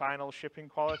consider final shipping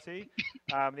quality.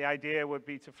 The idea would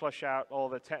be to flush out all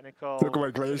the technical Look at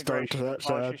what Glaze done to integration and that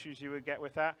polish side. issues you would get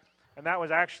with that. And that was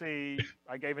actually,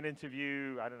 I gave an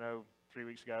interview, I don't know, 3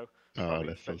 weeks ago. Oh, probably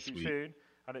that's so too sweet. soon.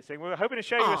 And it's saying, we were hoping to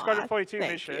show you a Squadron 42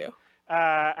 thank mission, you.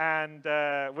 and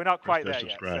we're not quite there Press that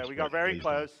yet. subscribe So we got button, very please.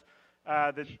 close.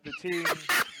 The team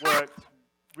worked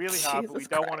really hard, but we Jesus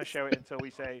don't want to Christ. show it until we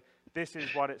say this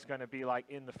is what it's going to be like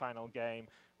in the final game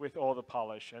with all the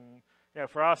polish. And you know,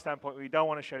 for our standpoint, we don't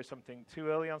want to show something too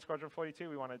early on Squadron 42.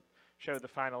 We want to show the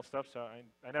final stuff. So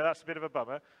I know that's a bit of a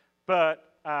bummer, but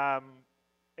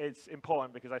it's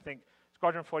important because I think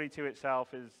Squadron 42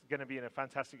 itself is going to be a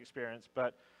fantastic experience,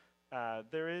 but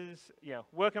there is, you know,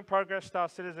 work in progress, Star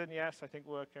Citizen, yes, I think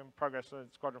work in progress on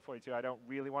Squadron 42 I don't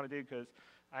really want to do because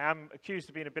I am accused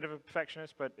of being a bit of a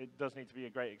perfectionist, but it does need to be a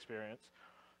great experience.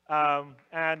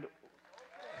 And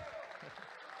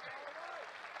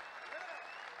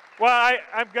well,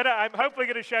 I'm hopefully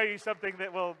gonna show you something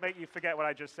that will make you forget what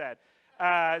I just said.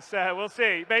 So we'll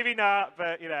see. Maybe not,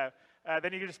 but you know,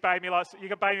 then you can just buy me lots. You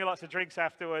can buy me lots of drinks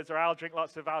afterwards, or I'll drink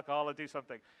lots of alcohol or do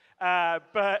something.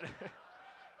 But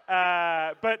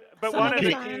one of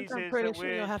the keys I'm is pretty that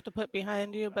sure you'll have to put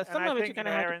behind you, but and some I of it think you're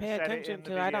going to have to Aaron pay said it attention in the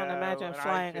to. I don't video, imagine and I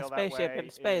flying a feel that spaceship way, in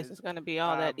space is, is going to be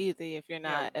all that easy if you're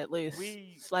not at least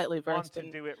we slightly want versed to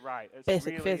in do it right. It's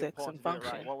basic really physics important and to do it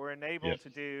function. right. What we're enabled to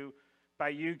do by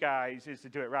you guys is to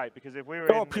do it right, because if we were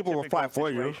Well, in people a will typical fight for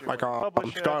you, situation like with a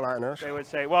publisher, Starliners. they would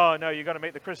say, well, no, you've got to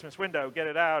make the Christmas window, get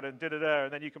it out, and da-da-da,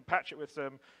 and then you can patch it with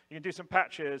some, you can do some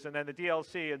patches, and then the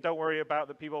DLC, and don't worry about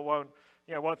that people won't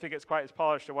think it's quite as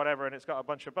polished or whatever, and it's got a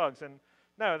bunch of bugs. And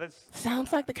no, that's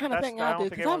sounds like the kind of thing I I'll don't do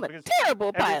think because I'm a everyone-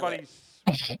 terrible pilot.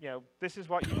 everybody's, this is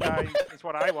what you guys, it's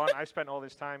what I want. I spent all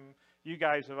this time. You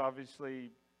guys have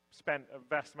obviously spent a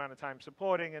vast amount of time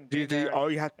supporting and being there. All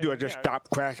you have to do is just stop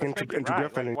crashing into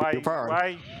Griffin and you're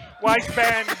fine. Why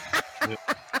spend?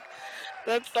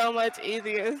 That's so much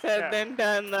easier said than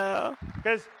done, though.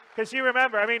 Because you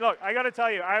remember, I mean, look, I got to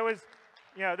tell you, I was,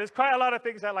 there's quite a lot of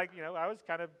things that, like, I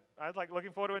was like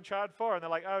looking forward to Uncharted 4, and they're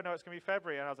like, oh no, it's gonna be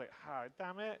February, and I was like, oh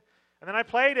damn it. And then I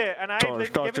played it, and I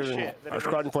didn't give a shit. That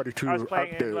Squadron 42 I was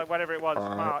playing update. in like, whatever it was,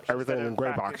 March. Everything instead in of Grey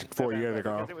back Box in 4 years November,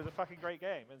 ago. because it was a fucking great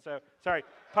game. And so, sorry,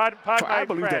 pardon my I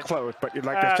believe they're French. close, but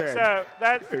like I said, So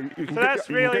that's really you can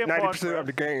get important. 90% of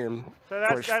the game So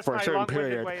that's for a my certain long-winded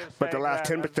period, way of but the saying last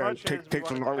that as 10% much as we takes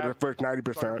want to longer than the have first Squadron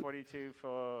 90%. 42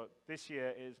 for this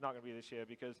year is not going to be this year,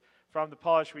 because from the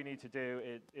polish we need to do,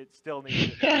 it still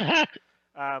needs it.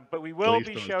 But we will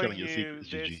be showing you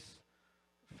this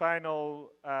final,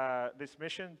 this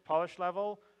mission polish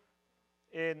level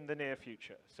in the near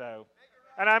future. So,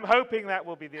 and I'm hoping that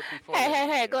will be before.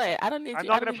 Hey, Glad. I don't need I'm you.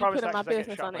 not I going don't to need you promise putting my that 'cause I get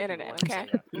business shot on the by internet.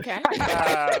 people Okay.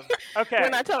 once, okay. We're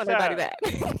not telling anybody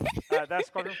that. That's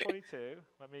Squadron 42.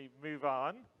 Let me move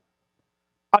on.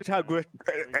 I'll tell Griff,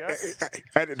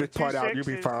 edit this part out, you'll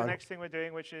be 2.6 is fine. the next thing we're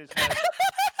doing, which is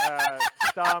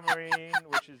Star Marine,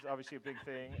 which is obviously a big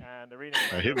thing, and Arena.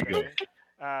 Here we go.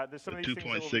 There's some of these things that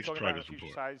we'll be 2.6 talking about in progress future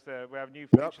report. sides. We have new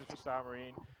features for Star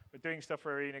Marine. We're doing stuff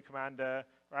for Arena Commander.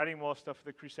 We're adding more stuff for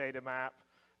the Crusader map.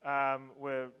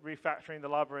 We're refactoring the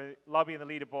lobby and the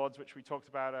leaderboards, which we talked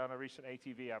about on a recent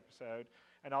ATV episode.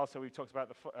 And also we talked about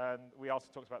we also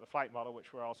talked about the flight model,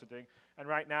 which we're also doing. And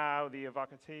right now the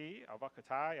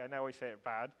Avocatai, I know we say it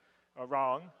bad or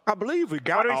wrong. I believe we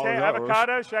got what do we all say? of those.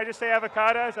 Avocados? Should I just say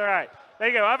avocados? All right, there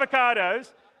you go.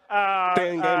 Avocados.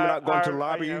 Staying game, not going to the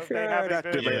lobby. They Yeah, have that's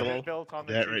a version debatable. built on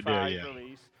the That right there, 2.5 yeah.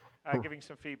 release, giving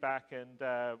some feedback, and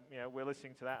we're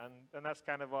listening to that, and that's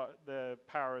kind of what the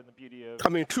power and the beauty of. I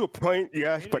mean, to a point,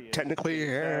 yes, but is. technically,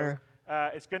 yeah.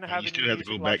 It's going to And have you a still new have to go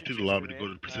music back logic to the lobby system to go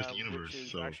to in the persistent it, universe, which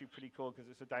is so- actually pretty cool because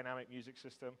it's a dynamic music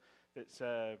system. That's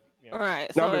Right,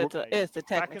 so it's the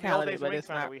back in the old technicality, days but of it's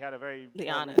Wing Commander, not we had a very the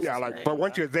honest. Yeah, like, but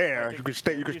once you're there, you can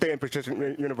stay in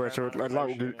persistent universe as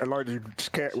long as you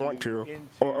just can't want to,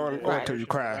 or until you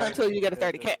crash. Until you get a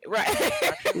 30K, right?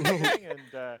 and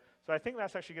so I think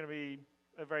that's actually going to be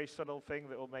a very subtle thing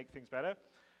that will make things better.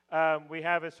 We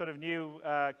have a sort of new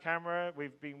camera.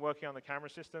 We've been working on the camera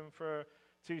system for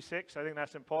 2.6. I think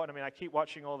that's important. I mean, I keep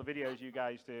watching all the videos you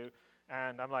guys do,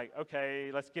 and I'm like, okay,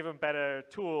 let's give them better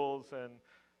tools and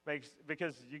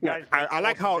because you guys. I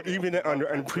like how even on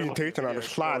the presentation on the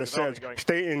slide it says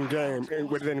 "stay in game"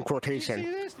 within quotation. Did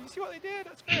you see this? Did you see what they did?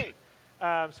 That's great.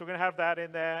 So we're going to have that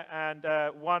in there, and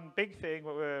one big thing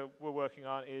what we're working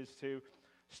on is to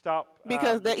stop.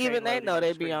 Because even they know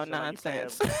they be on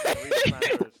nonsense.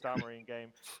 Star Marine game.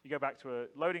 You go back to a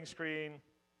loading screen,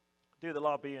 do the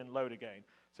lobby, and load again.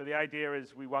 So the idea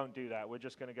is we won't do that. We're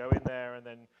just going to go in there, and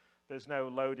then there's no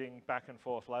loading back and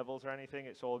forth levels or anything.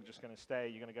 It's all just going to stay.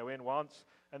 You're going to go in once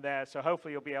and there. So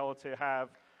hopefully you'll be able to have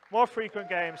more frequent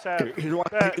games. So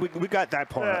we got that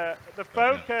part. The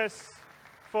focus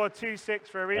for 2.6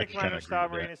 for Arena Commander and Star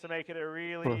Marine is to make it a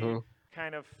really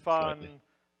kind of fun,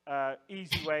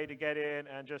 easy way to get in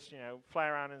and just fly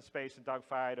around in space and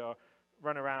dogfight or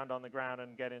run around on the ground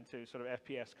and get into sort of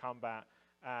FPS combat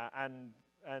and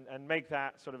make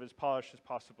that sort of as polished as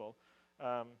possible.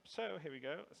 So here we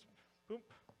go. Boom.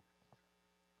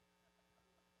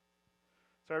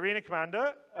 So Arena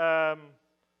Commander.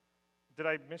 Did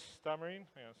I miss Star Marine?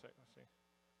 Hang on a sec. Let's see.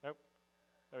 Nope.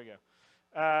 There we go.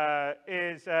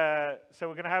 So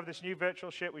we're going to have this new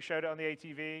virtual ship. We showed it on the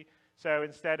ATV. So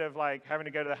instead of like having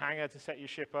to go to the hangar to set your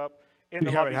ship up, in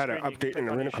the lobby screen, you can click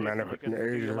on your ship and you can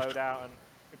do your loadout and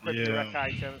equip your rec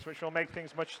items, which will make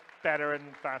things much better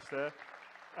and faster.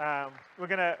 We're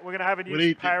gonna have a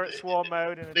new pirate swarm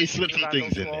mode. They slipped some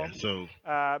things in there, so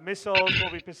missiles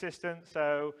will be persistent.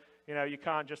 So you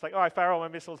can't just like, I fire all my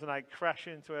missiles and I crash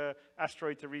into an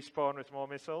asteroid to respawn with more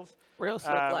missiles. Real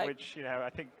slick, which I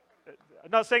think.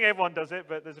 I'm not saying everyone does it,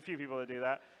 but there's a few people that do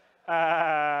that.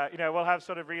 We'll have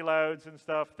sort of reloads and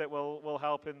stuff that will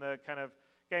help in the kind of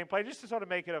gameplay, just to sort of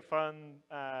make it a fun,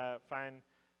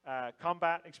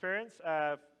 combat experience.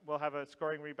 We'll have a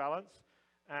scoring rebalance.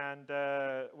 And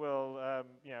I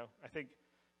think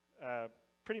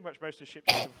pretty much most of the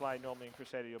ships you can fly normally in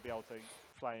Crusader, you'll be able to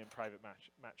fly in private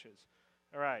matches.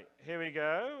 All right, here we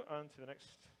go. On to the next.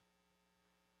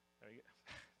 There we go.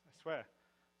 I swear.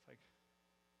 It's like.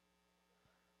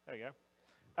 There we go.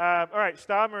 All right,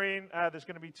 Star Marine. There's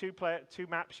going to be two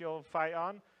maps you'll fight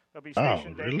on. There'll be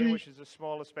Station Data, which is a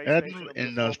smaller space station.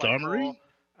 And Star Marine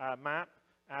map.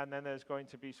 And then there's going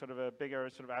to be sort of a bigger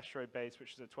sort of asteroid base,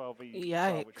 which is a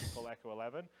 12v12, which we call Echo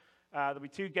 11. There'll be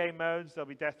 2 game modes. There'll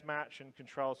be deathmatch and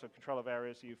control, so control of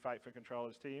areas, so you fight for control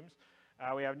as teams.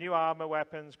 We have new armor,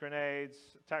 weapons, grenades,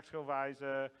 tactical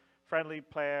visor, friendly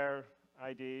player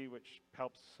ID, which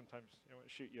helps sometimes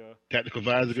shoot your tactical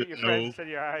visor. Shoot your friends instead of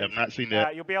your eyes. I've not seen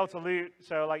that. You'll be able to loot,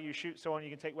 so like you shoot someone, you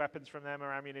can take weapons from them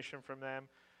or ammunition from them,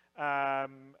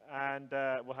 and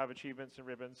we'll have achievements and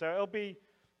ribbons. So it'll be.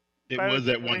 It was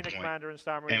at one point,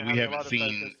 and we haven't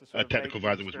seen a tactical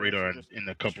visor with radar in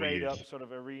a couple of years. Straight up sort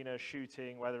of arena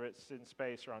shooting, whether it's in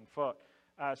space or on foot.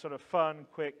 Sort of fun,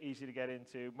 quick, easy to get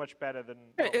into, much better than.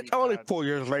 It's only 4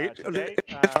 years late.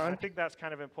 I think that's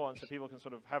kind of important, so people can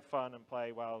sort of have fun and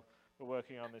play while we're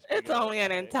working on this. It's only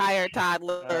an entire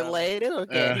toddler late. It'll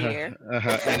get here.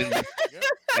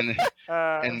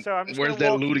 And so I'm just where's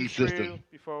that looting system?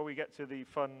 Before we get to the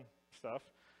fun stuff.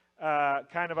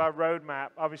 Kind of our roadmap.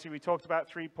 Obviously, we talked about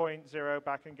 3.0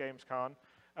 back in Gamescom,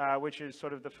 which is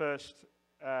sort of the first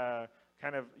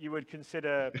kind of you would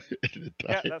consider.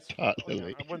 Yeah, that's. I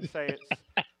wouldn't say it's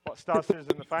what Star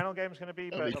Citizen the final game is going to be,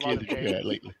 but a lot of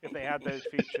games, if they had those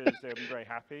features, they'll be very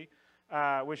happy.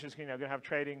 Which is going to have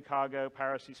trading, cargo,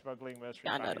 piracy, smuggling,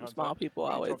 mercenary. I know them small people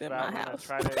always in my house.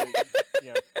 Try to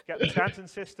get the Stanton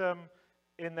system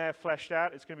in there fleshed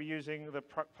out. It's going to be using the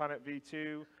Planet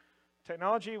V2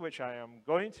 technology, which I am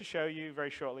going to show you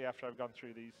very shortly after I've gone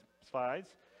through these slides.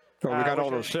 So we got all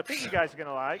those ships. I think you guys are going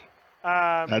to like.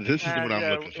 Now this is what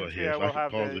I'm looking for here. If I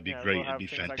could pause, it'd be great. It'd be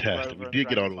fantastic. We did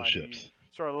get all those ships.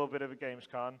 Saw a little bit of a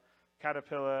Gamescom.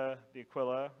 Caterpillar, the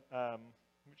Aquila,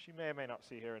 which you may or may not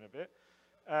see here in a bit.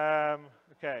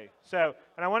 Okay, so,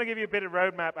 and I want to give you a bit of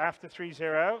roadmap after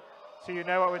 3.0, so you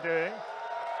know what we're doing.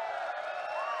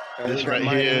 This right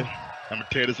here, I'm going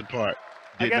to tear this apart.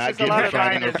 Did not get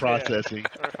refining or processing.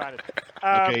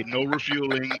 Okay, no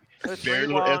refueling, very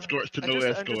little escorts to no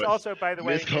escorts. Just also, by the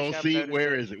way, Miss Halsey,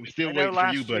 where is it? We're still waiting for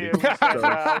you, buddy.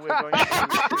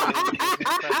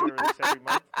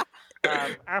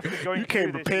 After going you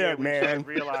came prepared, man.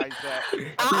 Realized that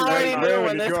I already knew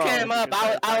when this came up.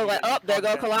 I was like, "Oh, there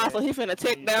go Colossal. He's finna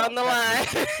tick down the line."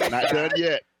 Not done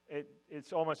yet.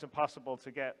 It's almost impossible to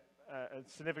get a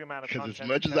significant amount of content. Because as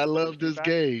much as I love this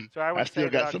game, I still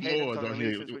got some more on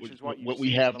here. What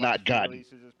we have not gotten.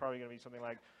 Releases is probably going to be something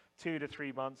like 2 to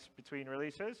 3 months between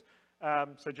releases.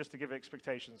 So just to give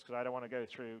expectations, because I don't want to go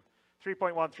through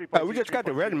 3.1, 3.2. We just got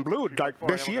the red and blue like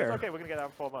this year. Okay, we're going to get that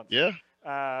in 4 months. Yeah.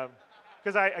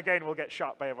 Because we'll get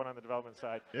shot by everyone on the development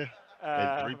side. Yeah.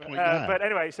 But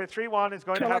anyway, so 3.1 is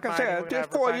going to have like I said,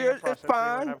 just 4 years, it's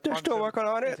fine. They're still working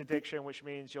on it. Interdiction, which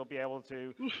means you'll be able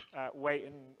to wait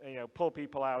and pull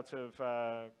people out of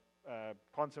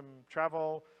quantum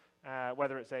travel,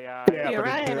 whether it's AI. Yeah,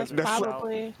 Orion is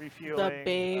probably the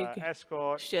big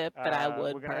escort ship that I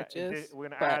would purchase. We're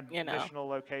going to add additional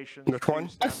locations. Which one?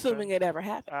 Assuming it ever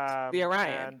happens. The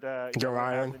Orion. And the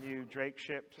Orion. The new Drake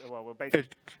ship. Well, we're basically.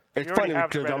 It's funny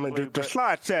because the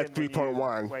slide says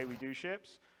 3.1. The way we do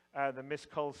ships. The Miss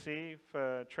Cull C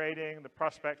for trading, the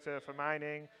Prospector for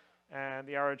mining, and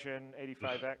the Origin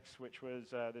 85X, which was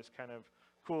this kind of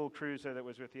cool cruiser that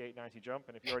was with the 890 jump.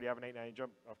 And if you already have an 890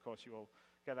 jump, of course, you will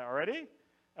get that already.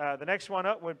 The next one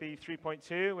up would be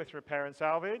 3.2 with repair and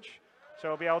salvage. So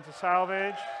we'll be able to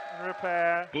salvage and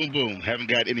repair. Boom, boom. Haven't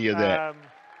got any of that.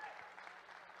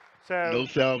 So no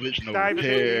salvage, no diving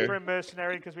repair. For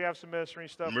mercenary, because we have some mercenary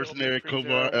stuff. Mercenary,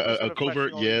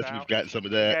 covert, yes, we've got some of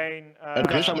that. Again,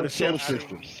 and some of the solar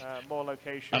systems. More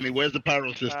locations. I mean, where's the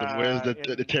pyro system? Where's the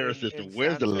terror system?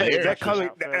 Where's the lair? They're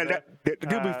coming. To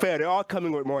be fair, they're all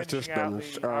coming with more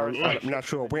systems. I'm not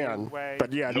sure when,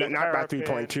 but yeah, not by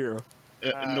 3.2.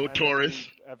 No Taurus.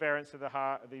 Variants of the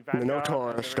Vanguard. No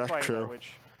Taurus, that's true.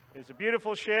 Which is a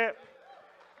beautiful ship,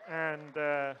 and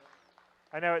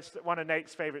I know it's one of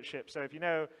Nate's favorite ships. So if you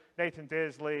know Nathan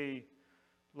Disley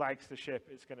likes the ship,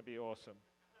 it's going to be awesome.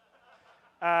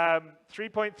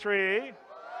 3.3.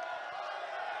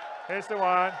 Here's the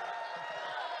one.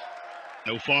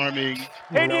 No farming.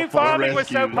 Who knew farming was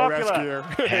so popular?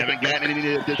 Haven't gotten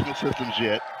any additional systems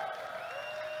yet.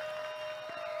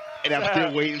 And I'm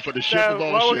still waiting for the ship of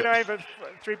all ships. We're going to aim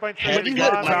at 3.3. Have you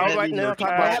got my right now? Talk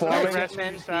about farming.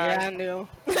 Yeah, I knew.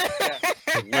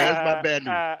 Where's my bad news?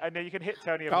 I know you can hit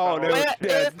Tony. Oh,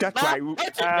 that's right.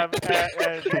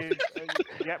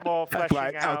 Get more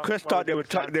fleshing out. Chris thought they were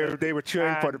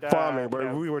cheering for the farming,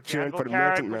 but we were cheering for the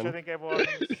merchantmen. Which I think everyone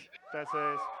that's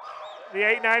the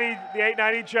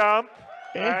 890 jump.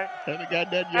 Right? Haven't got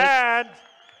that yet. And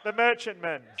the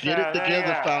merchantmen. Get it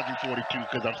together, Foundry 42,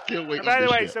 because I'm still waiting. By the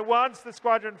way, so once the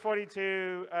Squadron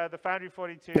 42, the Foundry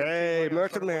 42, yay,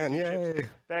 merchantmen, yay!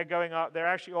 They're going up. They're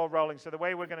actually all rolling. So the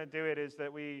way we're going to do it is that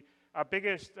our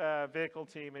biggest vehicle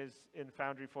team is in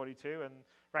Foundry 42, and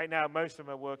right now most of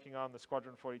them are working on the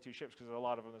Squadron 42 ships because there's a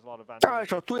lot of them. There's a lot of Vandals. All right,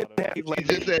 so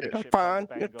it's fine.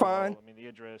 It's fine. I mean, the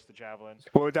Idris, the Javelin.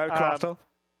 What was that, Colossal?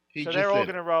 So they're all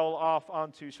going to roll off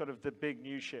onto sort of the big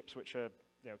new ships, which are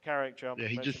Carrick jump. Yeah,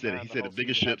 he just said it. He said the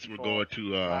biggest ships were going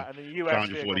to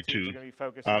Foundry 42,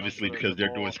 obviously because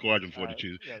they're doing Squadron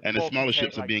 42, and the smaller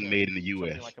ships are being made in the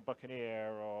U.S. Like a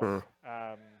Buccaneer or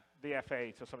the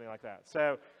F-8 or something like that.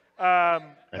 So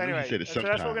anyway, so that's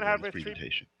what we're going to have with 3.3.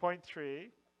 Here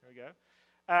we go.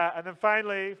 And then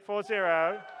finally,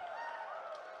 4.0.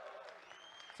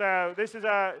 So this is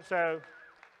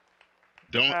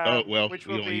which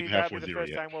we don't even have 4.0 the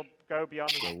first yet. time we'll go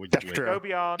beyond. That's true. Go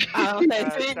beyond. No,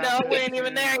 we ain't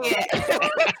even there yet.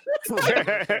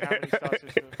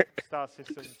 Star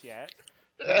systems yet,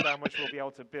 which we'll be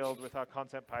able to build with our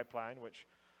content pipeline, which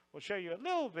we'll show you a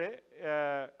little bit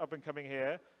up and coming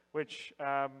here.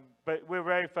 But we're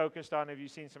very focused on. Have you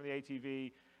seen some of the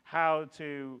ATV? How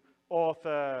to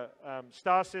author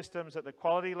star systems at the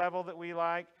quality level that we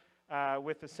like,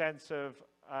 with a sense of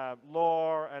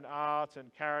lore and art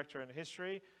and character and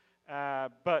history,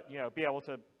 but be able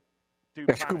to do.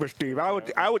 Scuba Steve, I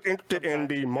was interested in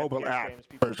the mobile app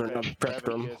version of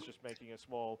Spectrum, just making a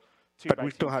small but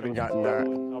we still haven't gotten that.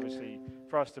 Obviously,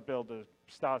 for us to build the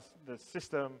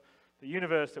system, the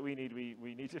universe that we need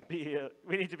to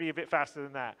be a bit faster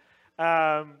than that.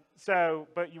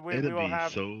 But we will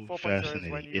have so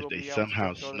fascinating if they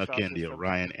somehow snuck in the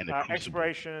Orion and the Crucible.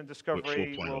 Exploration and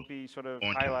discovery will be sort of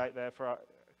highlight there for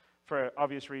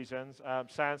obvious reasons.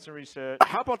 Science and research.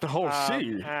 How about the whole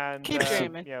sea? And keep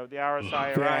dreaming. The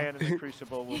RSI Orion and the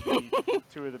Crucible will be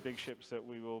two of the big ships that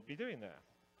we will be doing there.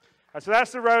 So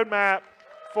that's the roadmap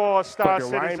for Star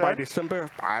Citizen. Orion by December?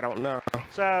 I don't know.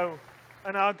 So,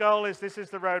 and our goal is this is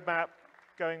the roadmap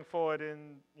going forward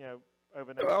in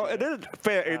over next year. It is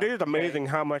fair. It is amazing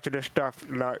how much of this stuff,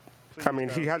 he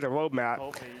has a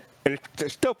roadmap, and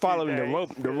it's still following the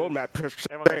roadmap.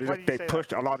 They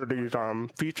pushed a lot of these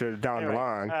features down the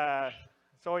line.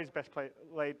 It's always best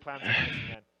laid plans.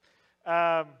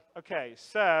 Okay,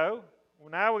 so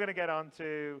now we're going to get on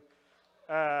to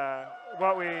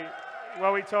what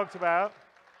we talked about.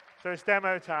 So it's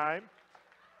demo time.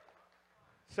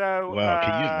 So, wow,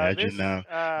 can you imagine now?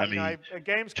 I mean,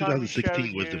 Gamescom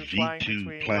 2016 was the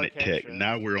V2 Planet Tech.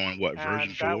 Now we're on what,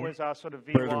 version 4? That was our sort of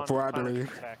V1 Planet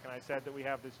Tech. And I said that we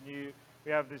have this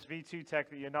V2 tech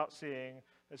that you're not seeing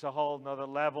It's a whole nother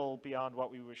level beyond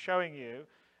what we were showing you.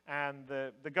 And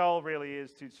the goal really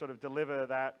is to sort of deliver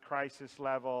that crisis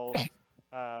level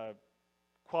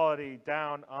quality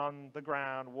down on the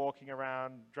ground, walking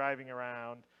around, driving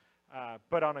around,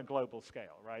 but on a global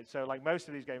scale, right? So like most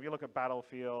of these games, you look at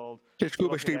Battlefield.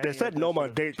 Scuba Steve, they said no more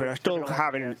dates, but they're still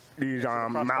having these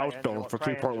milestones for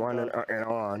 3.1 and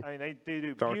on. I mean, they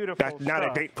do So beautiful that's not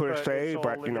stuff, a date per se, all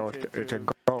but you know, limited it's a to,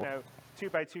 goal. You know, 2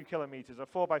 by 2 kilometers, or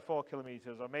 4 by 4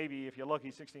 kilometers, or maybe if you're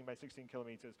lucky, 16 by 16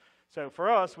 kilometers. So for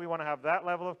us, we want to have that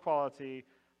level of quality,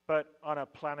 but on a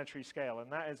planetary scale,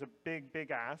 and that is a big,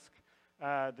 big ask.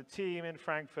 The team in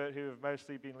Frankfurt, who have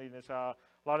mostly been leading this, are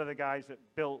a lot of the guys that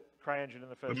built CryEngine in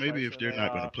the first place. But maybe if they're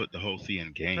not going to put the whole sea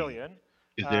in game, brilliant.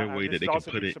 is there a way that they can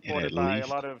put it in at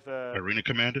least Arena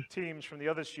Commander? Teams from the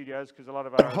other studios, because a lot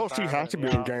of The whole sea has to be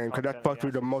in game because that's supposed to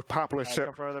be the most popular set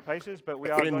come from other places, but we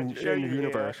are going to show in you the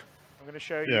universe. Here. I'm going to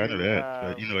show you. Yeah, I know that.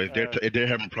 But you know, if they're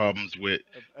having problems with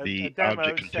the demo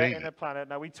object set in containment, a planet.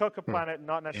 Now we took a planet,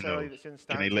 not necessarily that's in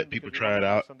can they let people try it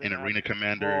out in Arena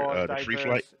Commander, the free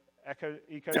flight?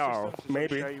 Ecosystem,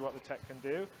 maybe. To show you what the tech can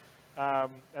do.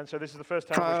 And so this is the first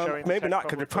time we're showing maybe the tech not,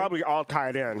 because it's probably all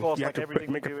tied in. Of course, You like have to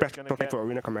everything make we it do, best it's gonna for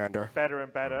Arena Commander. better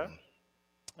and better.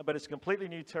 But it's a completely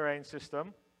new terrain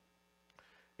system.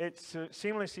 It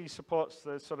seamlessly supports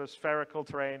the sort of spherical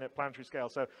terrain at planetary scale.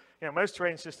 So, you know, most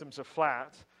terrain systems are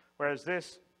flat, whereas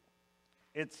this,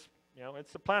 it's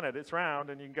a planet, it's round,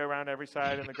 and you can go around every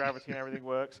side, and the gravity and everything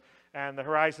works. And the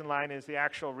horizon line is the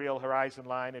actual real horizon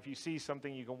line. If you see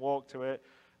something, you can walk to it.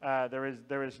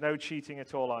 There is no cheating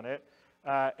at all on it.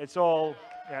 It's all,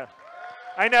 yeah.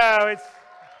 I know, it's...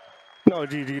 No,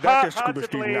 GG, that's just hard Scuba to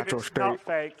Steve believe natural it's state. not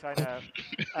faked, I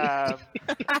know.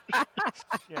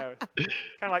 You know, kind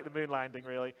of like the moon landing,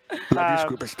 really. Love you,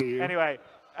 Scuba Steve. Anyway,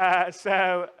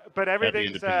 but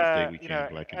everything's Day you know,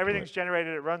 everything's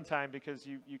generated at runtime because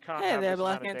you can't Hey have there, this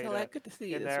Black amount of Intellect. data Good to see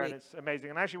you in this there, week. and it's amazing.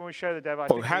 And actually, when we show the dev, I Oh,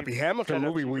 think happy we've Hamilton set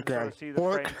up movie so you can sort weekend. of see the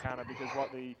Work. frame counter, because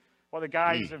what the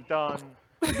guys have done,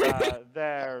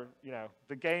 you know,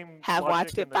 the game Have logic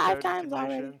watched it and the 5 code times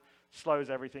already. simulation slows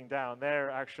everything down. Their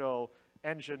actual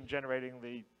engine generating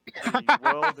the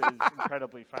world is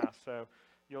incredibly fast. So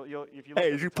you'll if you look Hey,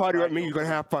 at if you the top party right, with me, you'll you're going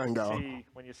to have fun, though. see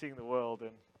when you're seeing the world,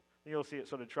 and you'll see it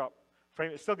sort of drop.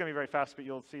 Frame, it's still going to be very fast, but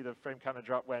you'll see the frame kind of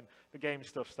drop when the game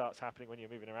stuff starts happening, when you're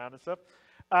moving around and stuff.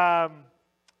 You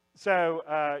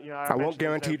know, I won't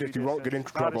guarantee that you won't get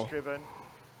into trouble. Driven,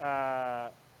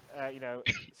 you know,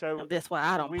 so That's why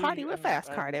I don't party with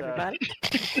Fastcard, everybody.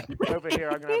 over here,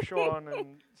 I'm going to have Sean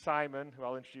and Simon, who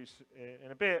I'll introduce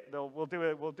in a bit. We'll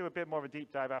do a bit more of a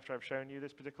deep dive after I've shown you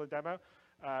this particular demo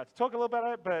to talk a little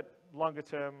about it, but longer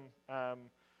term.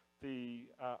 The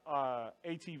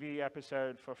ATV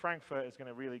episode for Frankfurt is going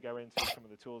to really go into some of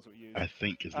the tools that we use. I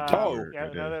think is the key word. Yeah,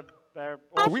 right no, there.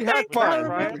 We had fun.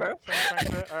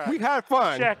 We had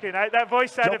fun. Checking. That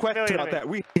voice sounded No question familiar about to that.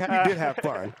 me. We did have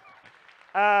fun.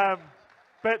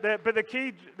 But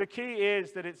the key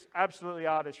is that it's absolutely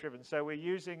artist driven. So we're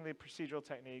using the procedural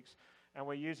techniques, and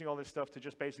we're using all this stuff to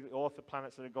just basically author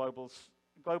planets at a global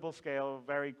scale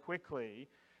very quickly.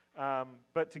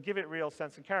 But to give it real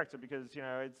sense and character, because you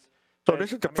know it's. So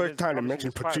this is the first time to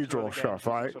mention procedural stuff,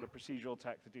 right? Sort of procedural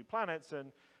tech to do planets,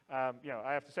 and you know,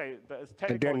 I have to say that as And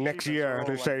technical then next achievements are year all,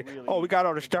 they like, say, really "Oh, we got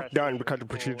all the stuff impressive done and because of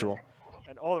cool procedural."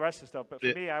 and all the rest of the stuff. But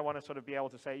for me, I want to sort of be able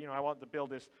to say, you know, I want to build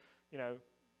this, you know,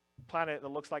 planet that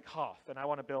looks like Hoth, and I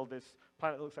want to build this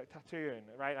planet that looks like Tatooine,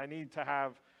 right?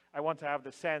 I want to have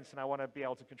the sense, and I want to be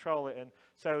able to control it. And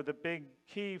so the big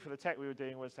key for the tech we were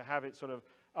doing was to have it sort of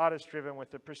artist-driven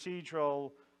with the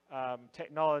procedural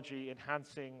technology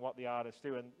enhancing what the artists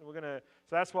do. And so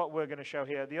that's what we're going to show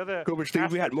here. The other Good,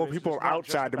 Steve, we had aspect more of this people is not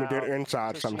outside just than we did about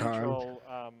inside sometimes.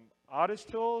 procedural, artist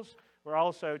tools. We're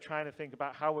also trying to think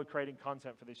about how we're creating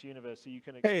content for this universe, so you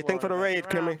can explore. Hey, thanks for the and raid,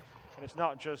 mess around. Kimmy. And it's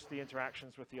not just the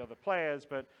interactions with the other players,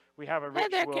 but we have a Hey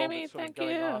rich there, world Kimmy, that's sort of thank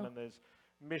going you. on, and there's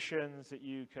missions that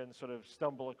you can sort of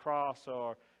stumble across,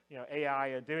 or you know, AI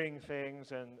are doing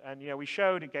things, and you know, we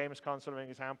showed at Gamescom sort of an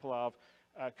example of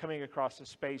coming across a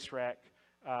space wreck.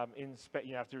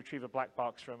 You have to retrieve a black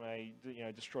box from a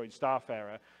destroyed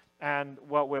Starfarer. And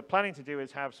what we're planning to do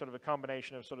is have sort of a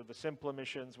combination of sort of the simpler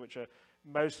missions, which are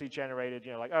mostly generated,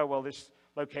 you know, like, oh, well, this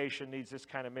location needs this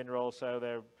kind of mineral, so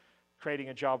they're creating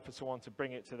a job for someone to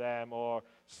bring it to them, or,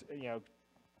 you know,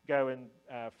 go and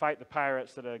fight the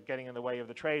pirates that are getting in the way of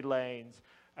the trade lanes.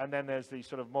 And then there's the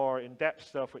sort of more in-depth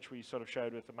stuff, which we sort of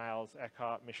showed with the Miles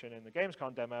Eckhart mission in the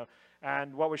Gamescom demo.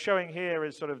 And what we're showing here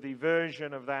is sort of the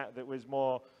version of that was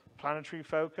more planetary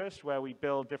focused, where we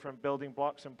build different building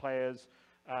blocks and players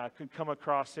could come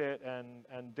across it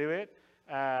and do it.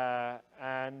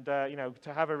 and you know,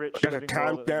 to have a rich There's a living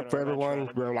world that they're timestamp for gonna adventure everyone.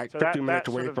 on. We're like So 50 minutes that's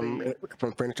away sort of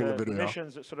from finishing the video.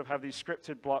 missions that sort of have these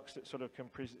scripted blocks that sort of can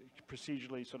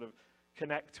procedurally sort of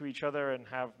connect to each other and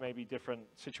have maybe different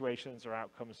situations or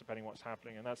outcomes depending what's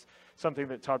happening. And that's something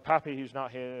that Todd Pappy, who's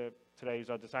not here today, who's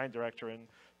our design director, and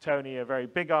Tony are very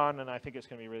big on, and I think it's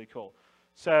going to be really cool.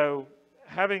 So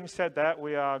having said that,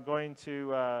 we are going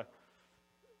to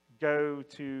go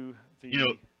to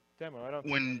the demo. I don't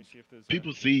think, when see if there's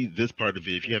people see this part of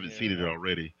it, if you haven't seen it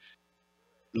already,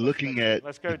 looking at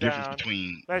the difference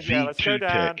between V2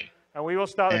 tech and we will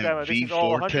start the demo. This is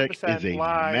all V4 tech 100% is a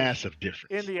live massive difference.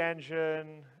 in the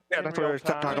engine. Yeah, that's what I was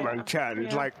talking about in chat.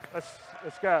 It's like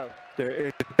let's go.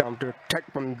 The tech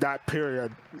from that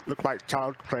period looked like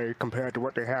child's play compared to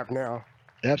what they have now.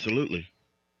 Absolutely.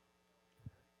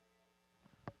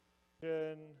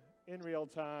 In real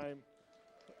time.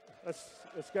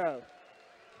 Let's go.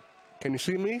 Can you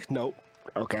see me? Nope.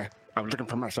 Okay. I was looking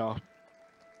for myself.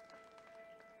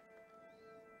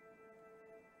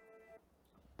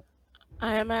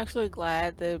 I am actually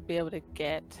glad to be able to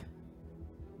get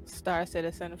Star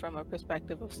Citizen from a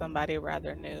perspective of somebody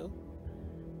rather new.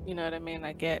 You know what I mean?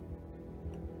 I get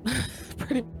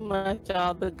pretty much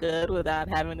all the good without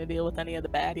having to deal with any of the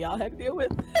bad y'all had to deal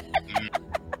with.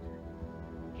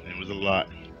 It was a lot.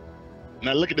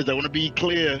 Now look at this. I want to be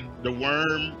clear. The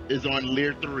worm is on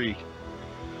Lear 3.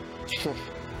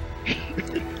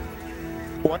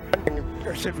 One thing,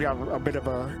 if we have a bit of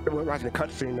we're watching a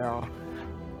cutscene now.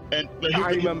 And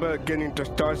I remember getting to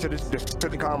Star Citizen, the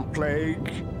Silicon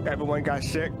Plague. Everyone got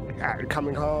sick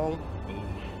coming home.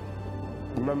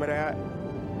 Remember that?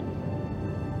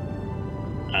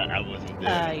 I wasn't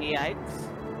there. Yikes.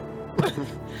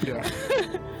 Yeah.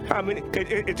 I mean,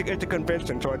 it's a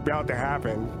convention, so it's bound to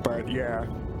happen. But yeah,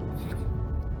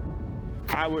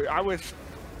 I was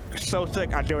so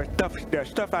sick. There's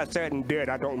stuff I said and did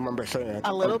I don't remember saying.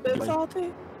 A little bit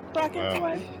salty? Black and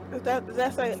white? Does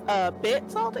that say a bit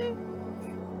salty?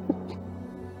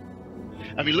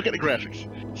 I mean, look at the graphics.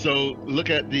 So look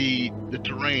at the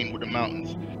terrain with the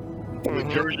mountains. With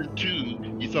version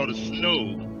 2, you saw the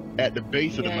snow at the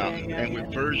base of the mountain, and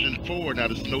with version 4, now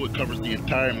the snow, it covers the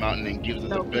entire mountain and gives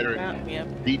us a better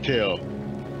detail.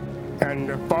 And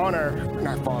the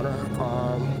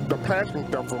the plants and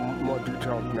stuff are more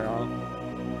detailed now.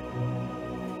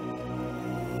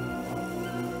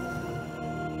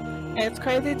 It's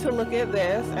crazy to look at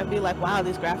this and be like, wow,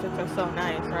 these graphics are so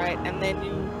nice, right? And then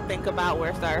you think about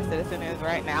where Star Citizen is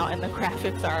right now, and the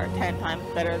graphics are 10 times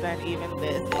better than even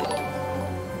this.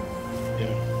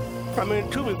 Yeah. I mean,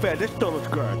 to be fair, this still looks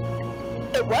good.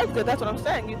 It was good, that's what I'm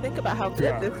saying. You think about how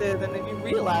good this is, and then you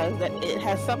realize that it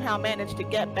has somehow managed to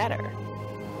get better.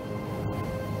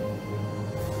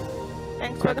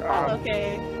 Thanks for the follow,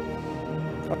 Kay.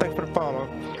 Well, thanks for the follow.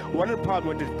 One of the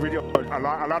problems with this video is a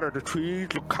lot of the trees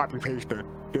look copy-pasted.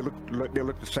 They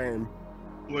look the same.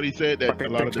 Well, he said that a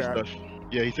lot of this stuff,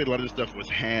 yeah, he said a lot of this stuff was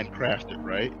handcrafted,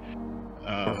 right?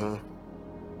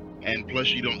 And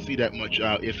plus you don't see that much,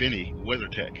 if any, weather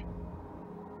tech.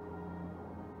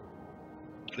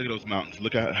 Look at those mountains.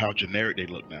 Look at how generic they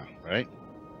look now, right?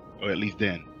 Or at least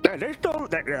then. They still,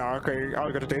 yeah, okay, I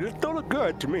was gonna say, they still look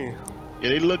good to me. Yeah,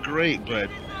 they look great, but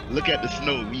look at the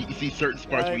snow. You see certain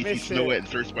spots where you see snow at, and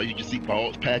certain spots you just see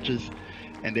bald patches.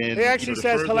 And then he actually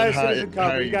says, "Hello, Citizen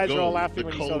Cop." You guys are all laughing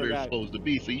when you saw the colder guy. it's supposed to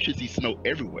be, so you should see snow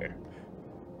everywhere.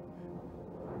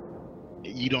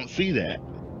 You don't see that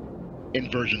in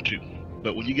version 2,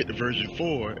 but when you get to version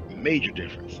 4, major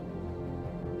difference.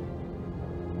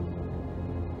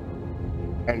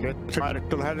 And it still has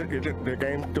it. The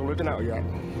game still isn't out yet.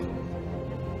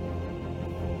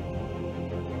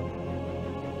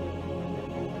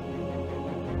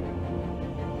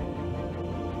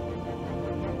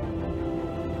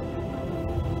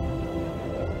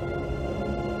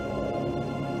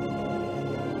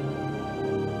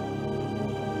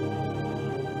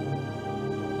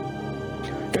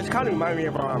 This kind of reminds me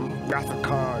of Wrath of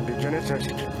Khan, the Genesis.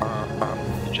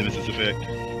 The Genesis effect.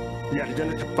 Yeah, the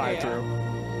Genesis fight-through.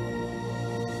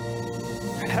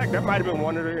 Heck, that might have been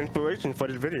one of the inspirations for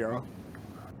this video.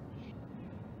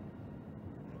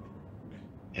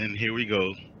 And here we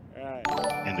go. Alright.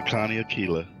 In the Connie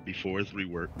Aquila before its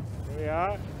rework. Here we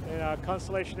are in our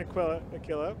Constellation Aquila.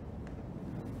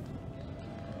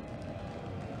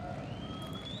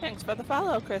 Thanks for the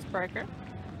follow, Chris Breaker.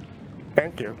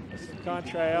 Thank you. This is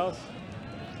Contrails.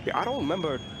 Yeah, I don't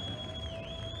remember.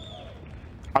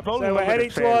 So we're heading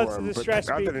towards the distress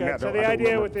beacon. So the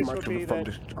idea with this would be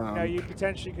that you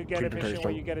potentially could get a mission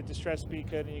where you get a distress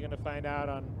beacon, and you're going to find out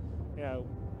on, in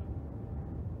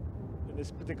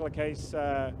this particular case,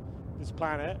 this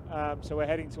planet, so we're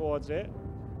heading towards it.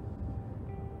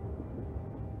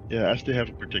 Yeah, I still have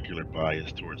a particular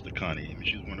bias towards the Connie. I mean,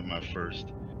 she's one of my first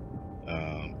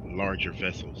larger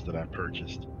vessels that I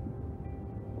purchased.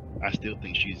 I still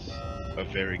think she's a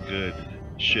very good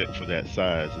ship for that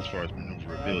size as far as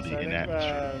maneuverability in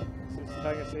atmosphere. Since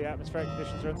telling us the atmospheric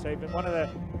conditions are unsafe, and one of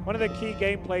the key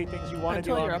gameplay things you want to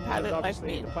do on is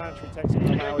obviously the planetary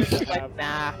technical powers that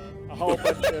have a whole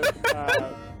bunch of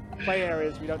play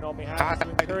areas we don't normally have, to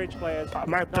encourage players.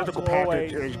 My not physical to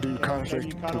always, package is the constant.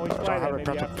 you can't always So play I have them. a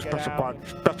Maybe you have to get out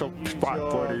special and spot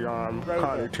use for the your Connie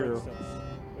rover, too. for instance,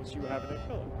 which you have in a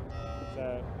pillar.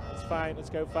 So it's fine. Let's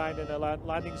go find a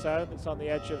landing zone that's on the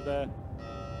edge of the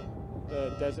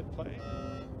desert plain.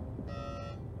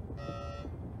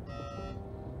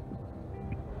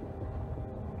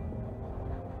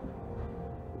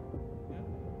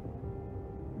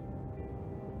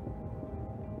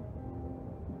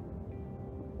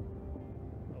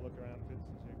 I'll look around, Vince,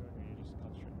 as you're going. You just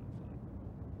concentrate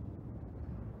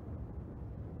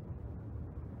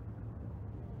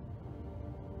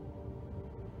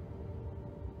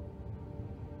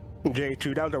on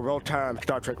J2, that was a real-time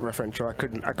Star Trek reference, so I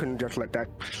couldn't just let that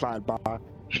slide by.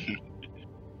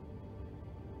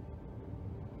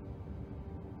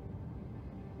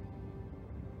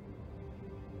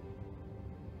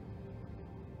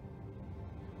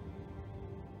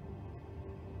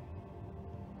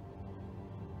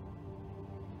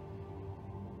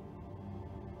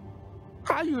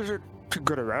 I use it to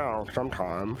get around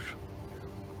sometimes.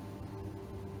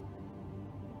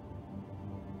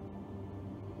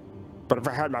 But if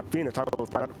I had my Phoenix, I would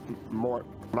fight more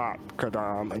a lot, because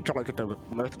until I get the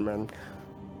Earthman,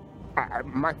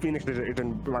 my Phoenix is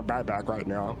in my backpack right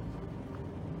now.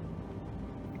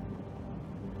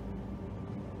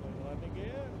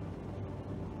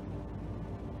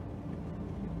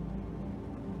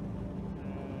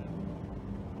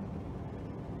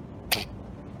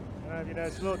 You know,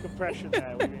 it's a little compression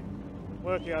there. We've been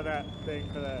working on that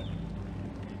thing for the...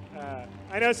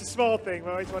 I know it's a small thing, but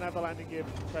I always want to have the landing gear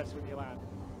compressed when you land.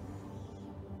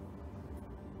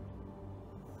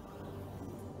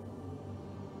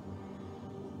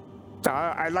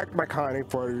 I like my Connie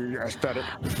for the aesthetic.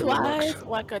 Flies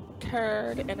like a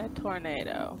turd in a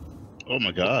tornado. Oh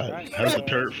my God! How does a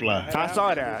turd fly? I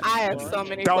saw that. I have so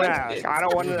many Don't questions. ask. I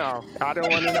don't want to know. I don't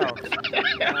want to know.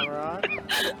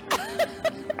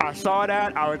 I saw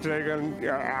that. I was thinking,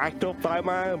 I still fly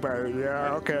mine, but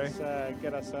yeah, okay. Let's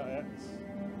get us out.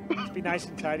 Let's be nice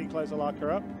and tidy. Close the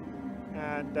locker up,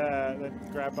 and then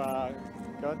grab our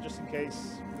gun just in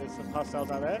case there's some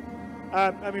hostiles out there.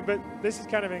 I mean, but this is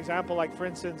kind of an example. Like, for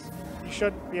instance, you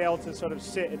shouldn't be able to sort of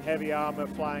sit in heavy armor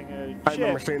flying a ship. I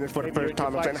remember seeing this for the first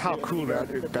time and saying how cool this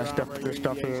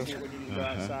stuff is. When you need to go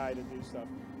outside and do stuff.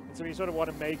 And so you sort of want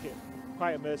to make it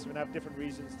quite immersive and have different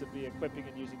reasons to be equipping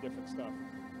and using different stuff.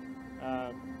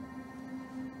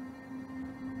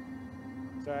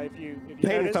 So if you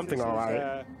notice, something this all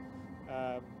is,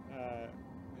 right.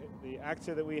 The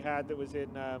actor that we had that was in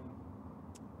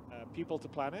People to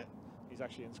Planet. He's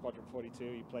actually in Squadron 42.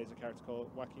 He plays a character called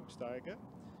Joachim Steiger.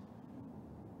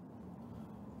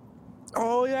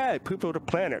 Oh yeah, People to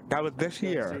Planet. That was this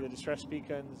year. See the distress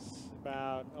beacons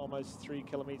about almost 3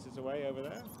 kilometers away over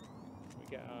there. We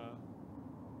get our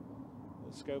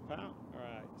little scope out. All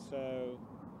right, so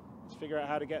let's figure out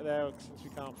how to get there since we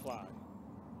can't fly.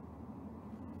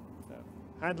 So,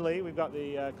 handily, we've got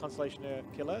the Constellation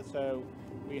Killer, so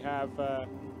we have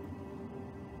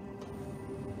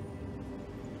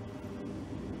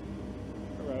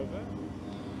rover.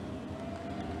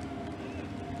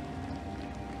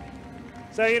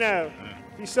 So, you know,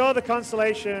 if you saw the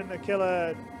Constellation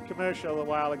Killer commercial a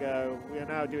while ago, we are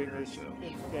now doing this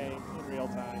in-game, in real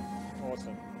time.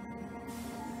 Awesome.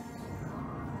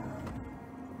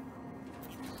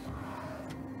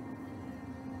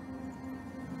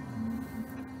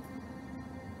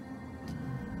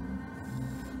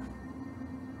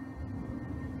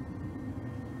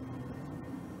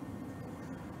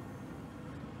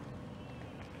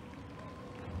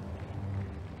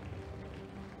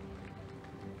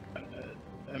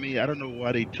 I mean, I don't know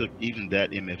why they took even that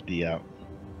MFD out.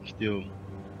 Still.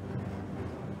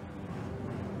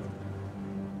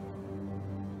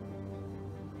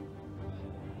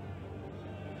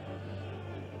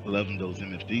 Loving those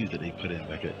MFDs that they put in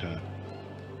back at that time.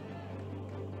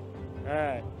 All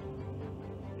right.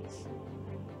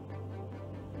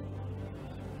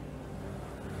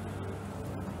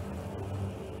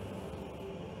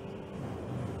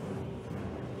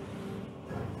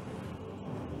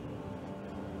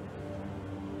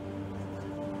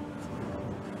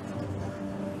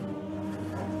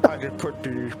 I just put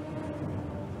the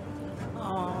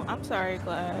sorry,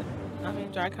 Glad. I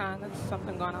mean, DryCon, there's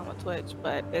something going on with Twitch,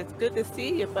 but it's good to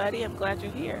see you, buddy. I'm glad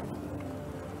you're here.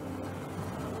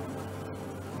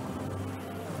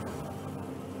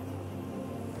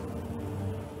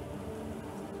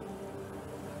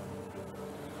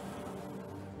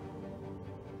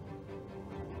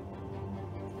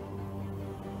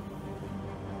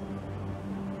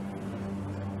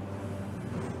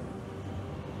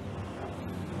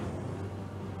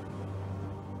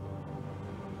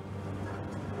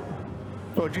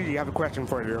 So, Gigi, I have a question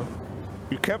for you.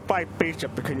 You can't fly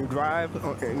spaceship, but can you drive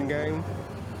in the game?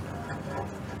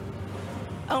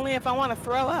 Only if I want to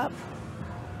throw up.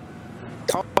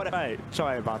 Oh, right.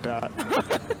 Sorry about that.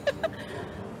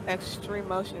 Extreme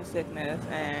motion sickness,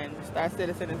 and Star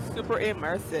Citizen is super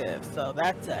immersive, so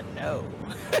that's a no.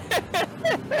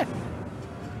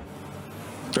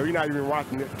 So you're not even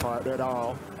watching this part at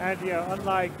all. And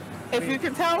unlike if you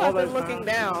can tell, I've been looking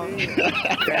down. You don't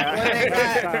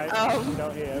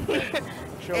hear, but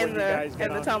sure in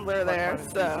the Tumblr there.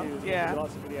 So yeah,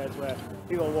 lots of videos where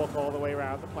people walk all the way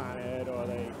around the planet, or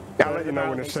they. I'll let you know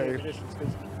when it's safe.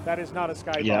 That is not a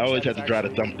skybox. Yeah, I always have to drive the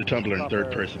Tumblr in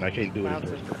third person. I can't do it in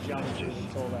first person.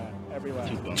 It's all there, everywhere.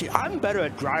 See, I'm better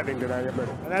at driving than I am at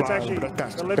And that's flying, actually but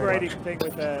that's the liberating thing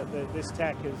with this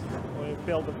tech is when you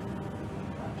build a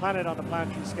planet on a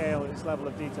planetary scale, its level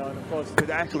of detail, and of course,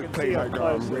 It actually plays like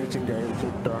racing games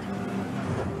and stuff.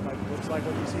 Looks like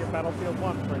what you see at Battlefield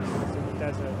 1, for instance, in the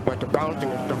desert. But the bouncing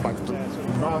and stuff like the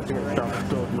bouncing and stuff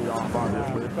throws me off,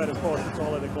 obviously. But of course, it's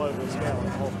all at a global scale, the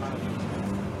whole planet.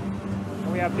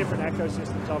 And we have different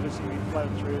ecosystems, obviously, we've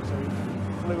flown through. So we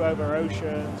flew over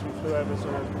oceans, we flew over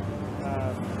sort of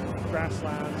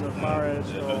grasslands or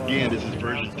forests. Again, this is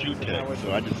version 2 tech,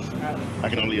 so I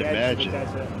can only imagine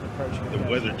the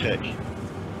weather tech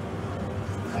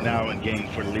now in game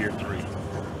for Lear 3.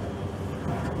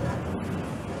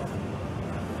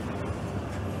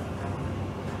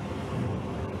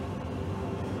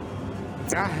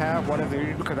 I have one of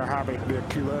these because I have a big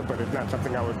killer, but it's not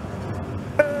something I would.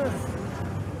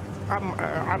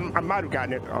 I might have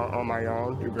gotten it on my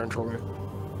own eventually,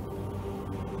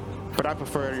 but I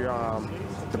prefer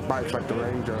the bikes like the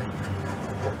Ranger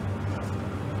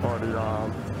or the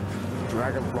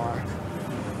Dragonfly.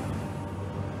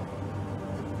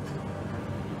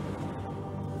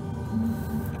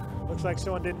 Looks like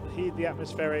someone didn't heed the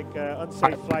atmospheric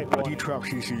unsafe flight I warning. do trust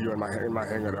CCU in my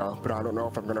hangar though, but I don't know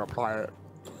if I'm going to apply it.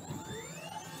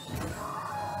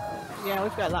 Yeah,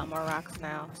 we've got a lot more rocks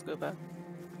now, Scuba.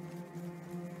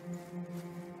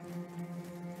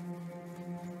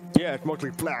 Yeah, it's mostly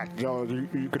flat, so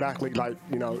you could actually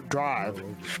drive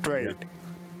straight.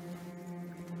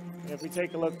 And if we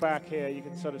take a look back here, you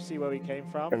can sort of see where we came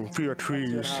from. And through your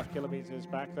trees. 2.5 kilometers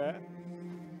back there.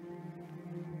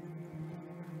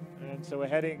 And so we're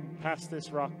heading past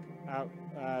this rock out,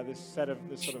 this sort of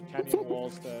canyon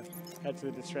walls to head to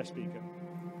the distress beacon.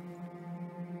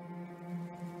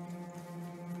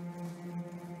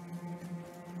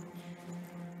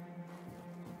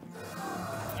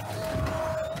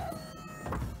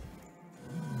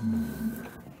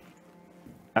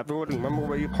 Everyone remember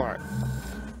where you parked.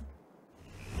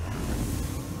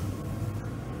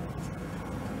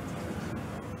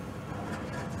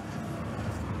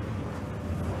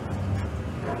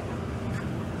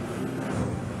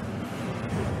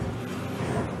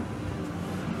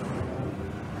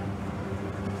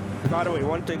 By the way,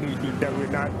 one thing that we're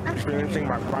not experiencing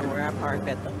by where I parked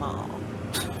at the mall.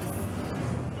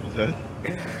 What's that?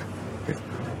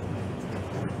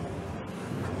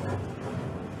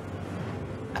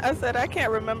 I said I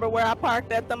can't remember where I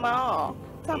parked at the mall.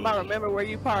 Talking about remember where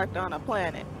you parked on a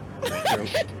planet.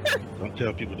 Don't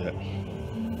tell people that.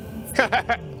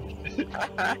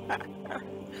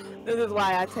 This is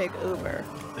why I take Uber.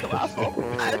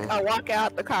 I walk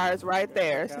out, the car is right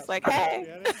there. It's just like, hey.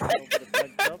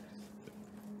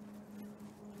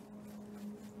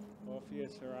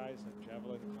 Morpheus Horizon,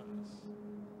 Javelin Pass.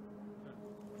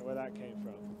 Wonder where that came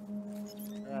from.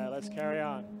 Alright, let's carry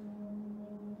on.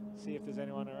 See if there's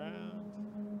anyone around.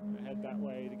 We'll head that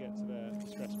way to get to the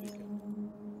distress beacon.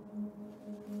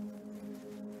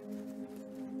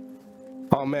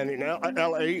 Oh man, in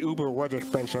LA, Uber was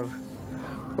expensive.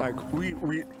 Like we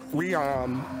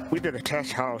did a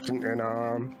test house in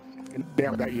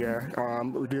that year.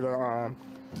 We did a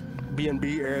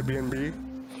Airbnb,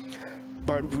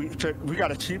 but we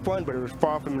got a cheap one, but it was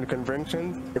far from the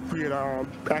convention. If we had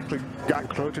actually gotten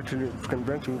closer to the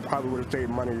convention, we probably would have saved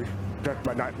money just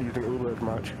by not using Uber as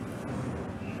much.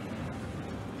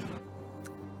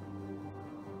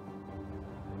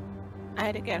 I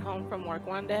had to get home from work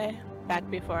one day, back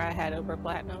before I had Uber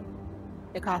Platinum.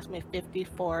 It cost me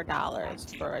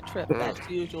 $54 for a trip that's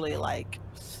usually like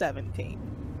 $17.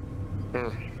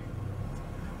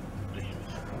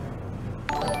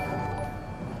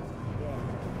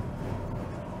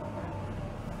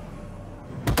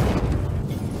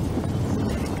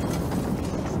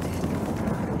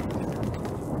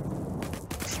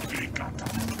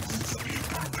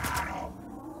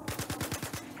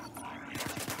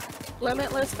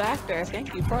 Limitless Factor,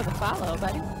 thank you for the follow,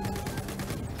 buddy.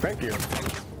 Thank you.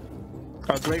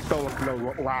 A great don't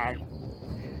know why.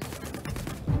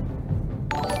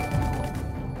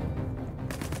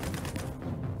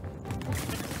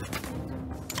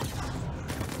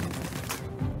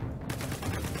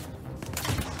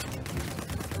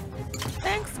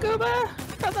 Thanks, Scuba,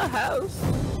 for the host.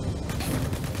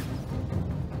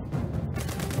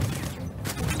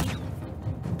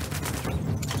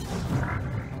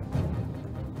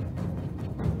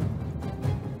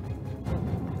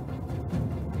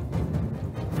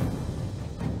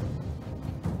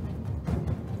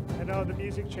 The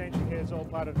music changing here is all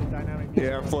part of the dynamic music.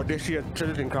 Yeah, for this year's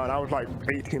CitizenCon, I was like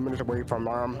 18 minutes away from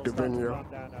the venue.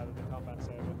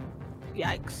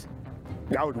 Yikes.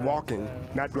 I was walking,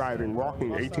 not driving,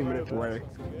 walking 18 minutes away.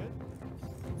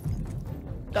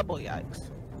 Double yikes.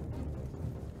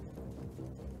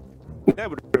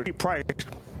 That was a price.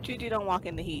 GG don't walk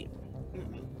in the heat.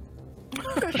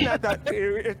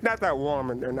 It's not that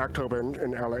warm in October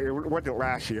in LA. It wasn't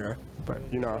last year, but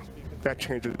you know, that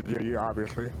changes year to year,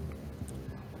 obviously.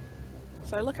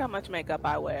 So look how much makeup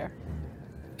I wear.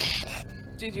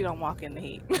 GG don't walk in the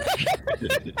heat.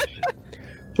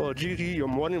 Well, GG, you're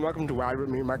more than welcome to ride with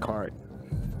me in my cart.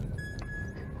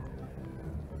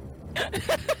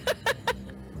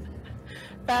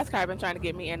 Fast Car been trying to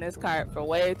get me in this cart for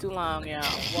way too long, y'all.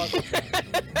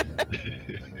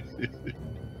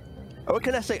 What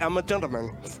can I say? I'm a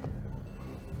gentleman.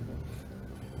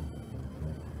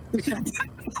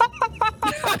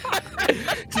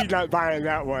 She's not buying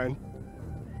that one.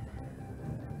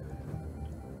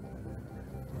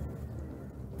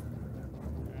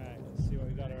 Alright, let's see what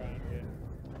we got around here.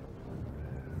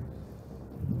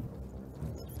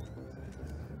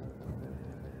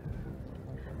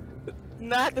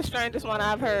 Not the strangest one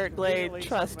I've heard, Glade.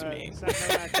 Trust me.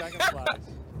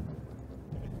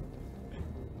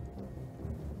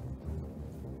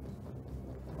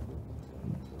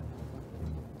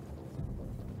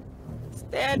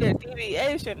 Standard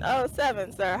deviation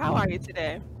 07, sir. How are you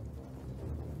today?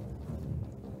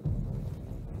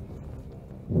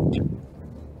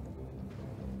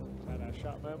 Had our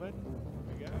shot moment.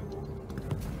 Here we go.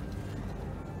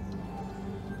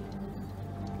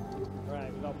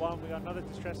 Right, we got one. We got another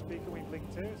distress speaker we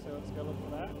linked to, so let's go look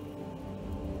for that.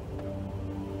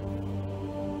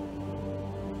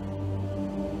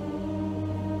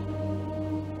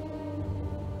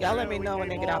 Y'all let me know when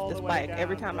they get off this bike.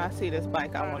 Every time I see this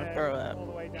bike, I want to throw up.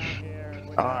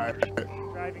 Alright.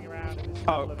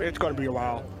 Oh, it's going to be a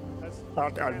while.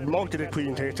 Most of this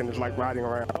presentation is like riding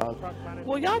around.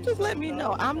 Well, y'all just let me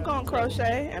know. I'm going to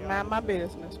crochet and mind my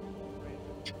business.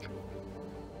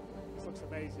 This looks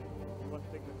amazing. One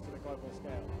thing that's to the global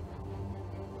scale.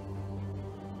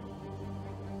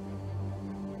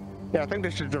 Yeah, I think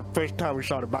this is the first time we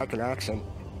saw the bike in action.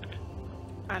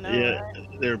 I know. Yeah,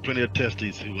 there were plenty of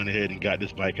testies who went ahead and got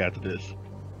this bike after this.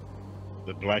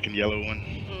 The black and yellow one.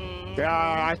 Yeah,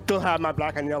 I still have my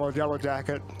black and yellow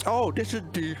jacket. Oh, this is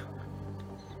the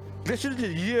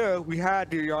year we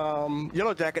had the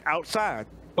yellow jacket outside.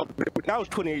 Oh, that was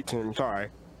 2018. Sorry,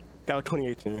 that was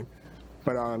 2018.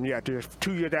 But yeah, just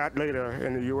 2 years later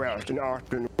in the U.S. in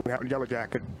Austin, we had the yellow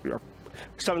jacket,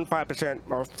 75%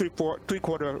 or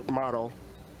three-quarter model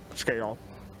scale.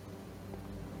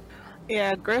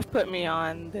 Yeah, Griff put me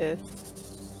on this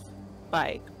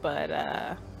bike, but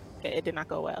it did not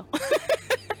go well.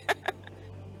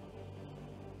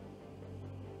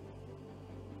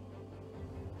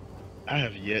 I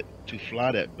have yet to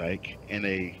fly that bike in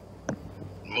a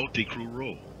multi-crew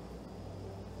role.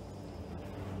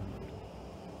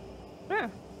 Yeah.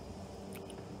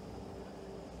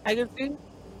 I can see.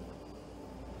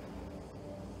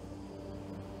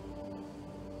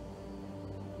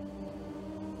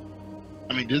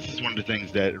 I mean, this is one of the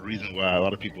things the reason why a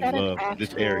lot of people love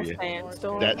this area.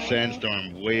 That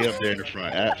sandstorm way up there in the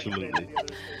front, absolutely.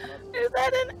 Is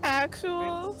that an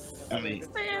actual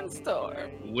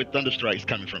sandstorm? With thunderstrikes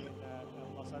coming from it.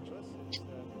 Los Angeles.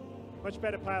 Much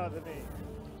better pilot than me.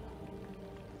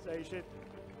 So you should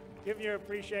give him your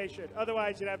appreciation.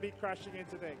 Otherwise, you'd have me crashing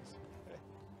into things.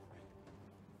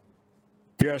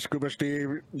 Yeah, Scuba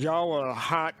Steve, y'all were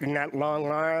hot in that long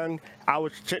line. I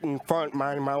was sitting in front,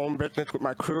 minding my own business with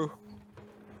my crew.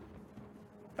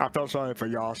 I felt sorry for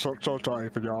y'all. So sorry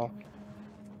for y'all.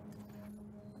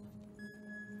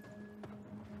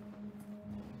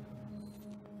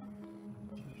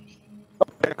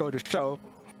 Echo the show.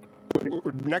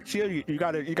 Next year, you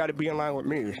gotta be in line with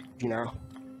me. You know.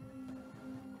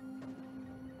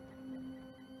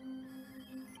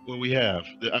 Well, we have.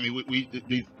 I mean,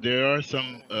 there are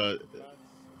some.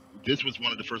 This was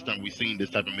one of the first time we've seen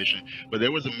this type of mission, but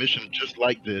there was a mission just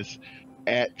like this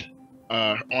at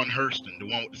on Hurston, the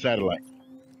one with the satellite,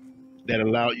 that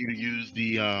allowed you to use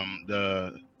the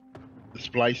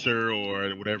splicer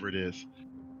or whatever it is.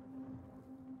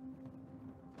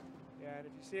 Yeah, and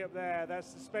if you see up there,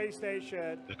 that's the space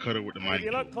station. The cutter with the And mining if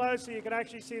you tool. look closer, you can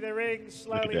actually see the rings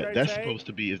Look at slowly that. rotate. That's supposed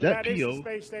to be. Is that That is PO? the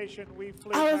space station we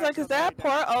flew I was past like, is that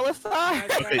Port Olisar?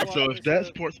 Okay, so if that's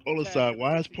Port Olisar,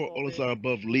 why is Port Olisar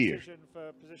above Lear? Precision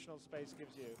for positional space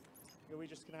gives you. We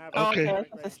just gonna have Oh, Okay. okay,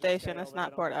 it's a station. It's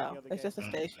not Port O. It's just a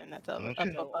station that's up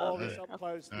Okay. all above. this up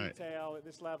close detail at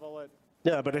this level.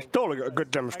 Yeah, but it's still a good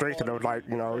demonstration of, like,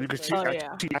 you know, you can see, Oh,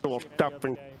 yeah. see actual stuff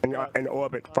in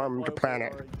orbit from the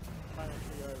planet.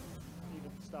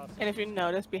 And if you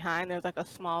notice behind, there's like a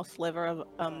small sliver of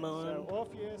a moon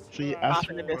See, off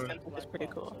in the distance, which is pretty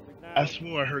cool. I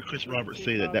swore I heard Chris Roberts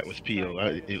say that was PO.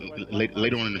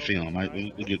 Later on in the film,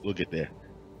 we'll get there.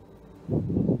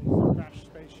 Crash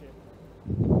spaceship.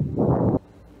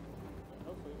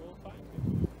 Hopefully we'll find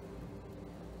it.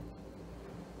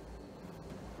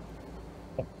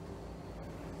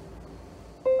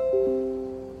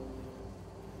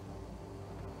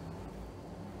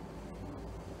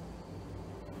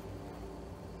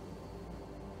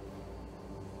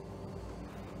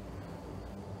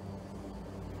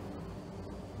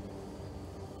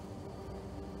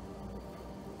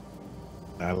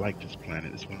 I like this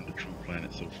planet. It's one of the true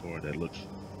planets so far that looks.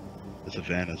 The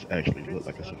savannas actually look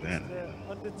like a savanna.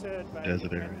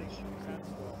 Desert areas.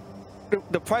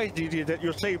 The price is that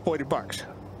you'll save $40.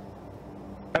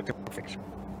 That's a perfect.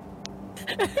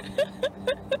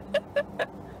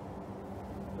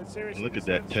 Look at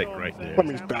that tech right there. I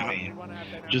mean,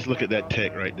 just look at that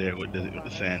tech right there with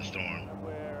the sandstorm.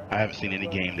 I haven't seen any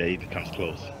game that even comes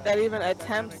close. That even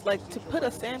attempts like to put a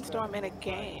sandstorm in a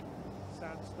game.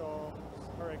 Sandstorms,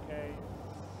 hurricanes,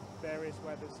 various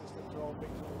weather systems all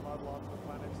being sort of model onto the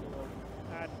planets.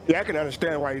 And Yeah, I can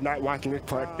understand why you're not watching this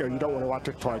part. You don't want to watch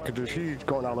this part because he's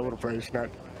going all over the place. Not.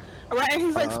 Right, and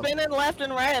he's like spinning left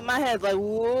and right, and my head's like,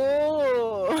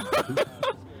 whoa.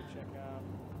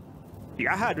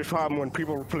 Yeah, I had this problem when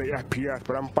people play FPS,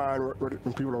 but I'm fine with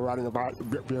when people are riding about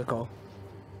the vehicle.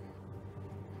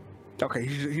 Okay,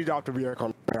 he's off the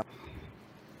vehicle now.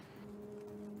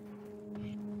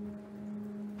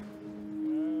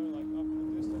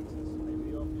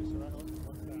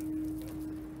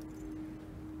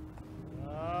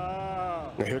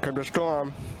 And here comes the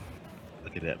storm.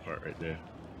 Look at that part right there.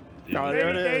 Oh, there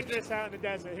it really is. dangerous out in the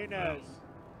desert. Who knows?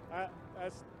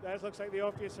 That looks like the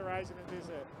Orpheus Horizon in the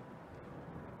desert.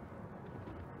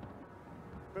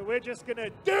 But we're just gonna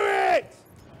do it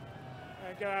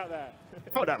and go out there.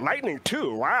 Oh, that lightning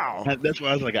too! Wow. That's why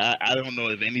I was like, I don't know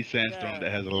if any sandstorm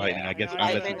that has a lightning. I guess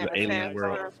unless it's an alien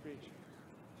world.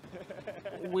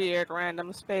 Weird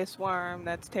random space worm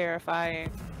that's terrifying.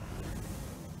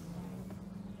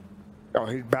 Oh,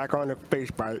 he's back on the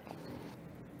face bite.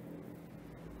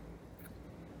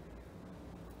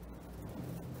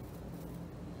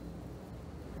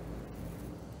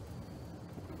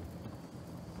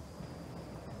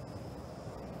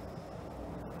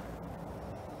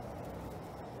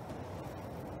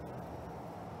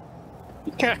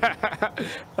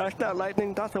 That's not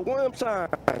lightning, that's a worm sign.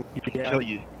 I tell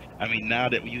you, I mean, now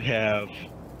that you have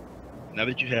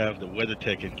the weather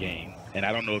tech in game, and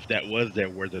I don't know if that was their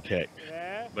weather tech,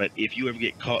 but if you ever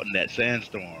get caught in that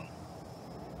sandstorm,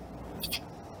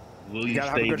 will you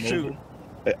stay mobile?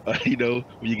 You know,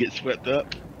 will you get swept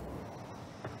up?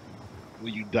 Will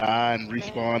you die and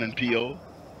respawn in PO?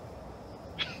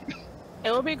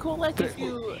 It would be cool, like, if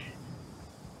you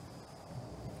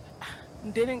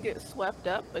didn't get swept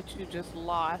up, but you just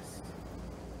lost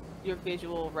your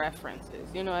visual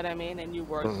references. You know what I mean? And you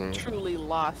were truly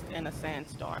lost in a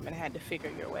sandstorm and had to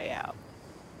figure your way out.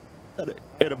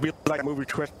 It'll be like a movie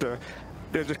Twister.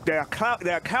 There are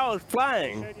cows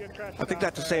flying. I think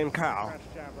that's the same cow.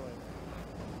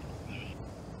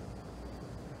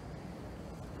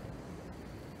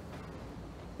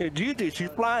 Hey, Gigi, she's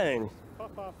flying.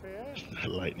 Pop off here.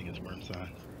 Lightning is worm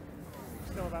signs.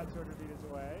 Still about 200 meters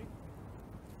away.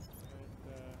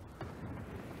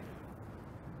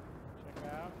 And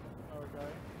check out how we're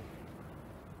going.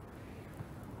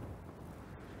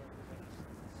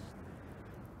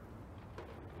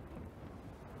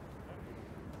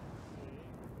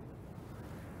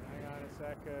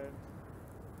 second.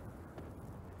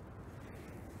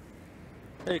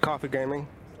 Hey, Coffee Gaming.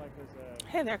 It's like there's a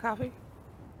Hey there, Coffee.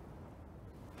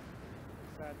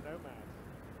 sad nomad.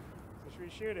 So should we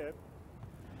shoot it?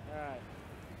 Alright.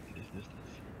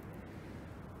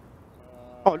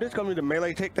 Oh, this gonna be the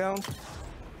melee takedown?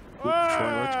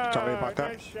 Oops, sorry about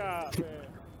that. Nice shot, man.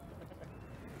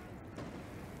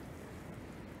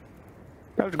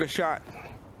 That was a good shot.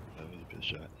 That was a good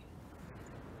shot.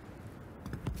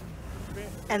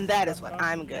 And that is what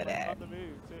I'm good at.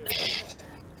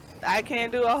 I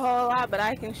can't do a whole lot, but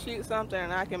I can shoot something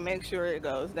and I can make sure it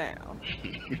goes down.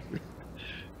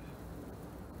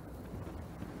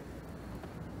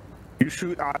 You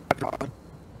shoot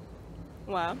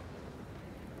Wow.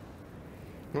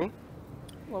 Hmm?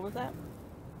 What was that?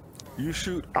 You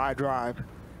shoot, I drive.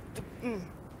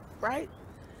 Right?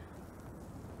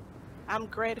 I'm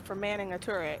great for manning a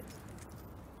turret.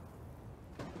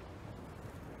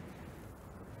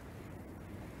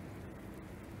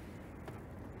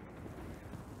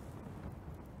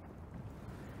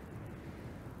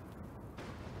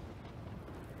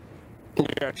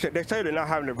 Yeah, they say they're not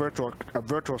having a virtual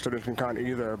Citizen Con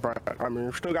either, but I mean,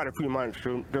 we've still got a few months,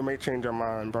 so they may change their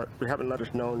mind, but they haven't let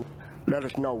us know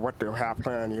what they'll have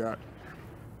planned yet.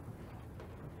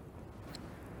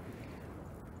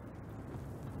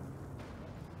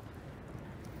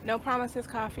 No promises,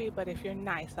 Coffee, but if you're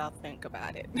nice, I'll think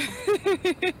about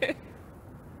it.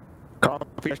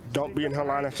 Coffee, don't be in her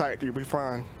line of sight, you'll be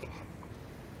fine.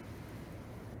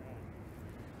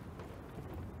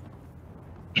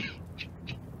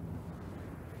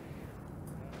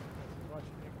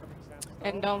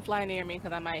 And don't fly near me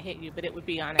because I might hit you, but it would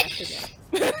be on accident.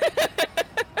 I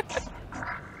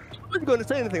wasn't going to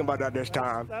say anything about that this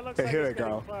time. Hey, here we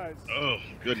go. Oh,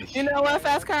 goodness. You know what,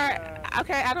 Fast Car?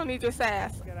 Okay, I don't need your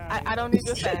sass. I don't need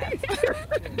your sass.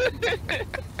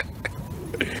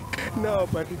 No,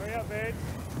 but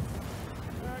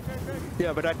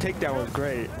yeah, but that takedown was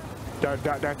great.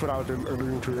 That's what I was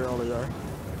alluding to earlier.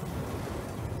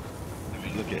 I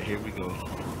mean, look at, here we go.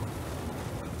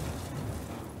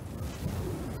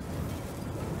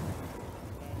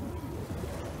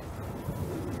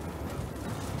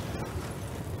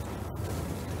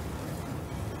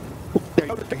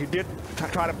 He did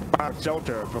try to find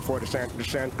shelter before the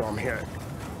sandstorm hit.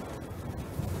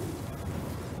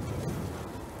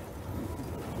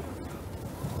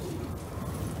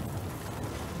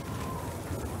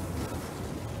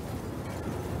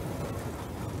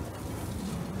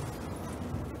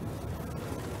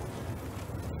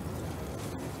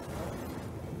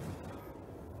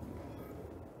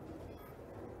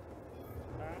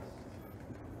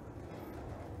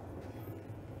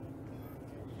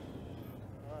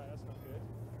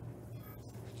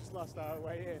 Lost our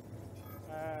way in.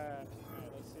 Right,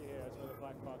 let's see here. That's where the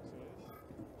black box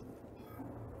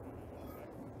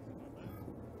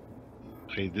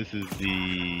is. Okay, this is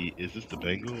the. Is this the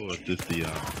Bengal or is this the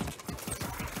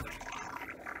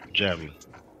Javelin?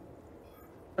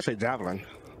 I say Javelin.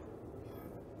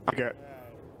 Okay. Right. That's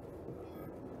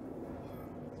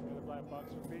where the black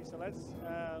box would be. So let's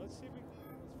see if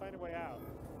let's find a way out.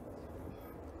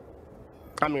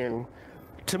 I mean,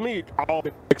 to me, all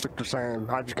the picks look the same.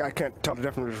 I can't tell the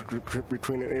difference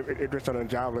between Idris and a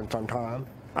Javelin sometimes.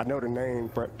 I know the name,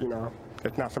 but, you know,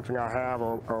 it's not something I have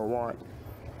or want.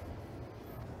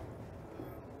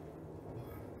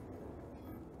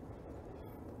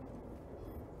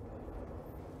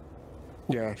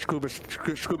 Yeah, Scuba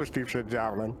Steve said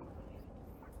Javelin.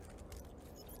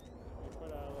 Put a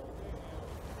little thing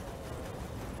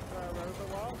in. Our rover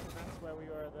wall, and that's where we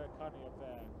were the Connie up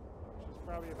there. Which is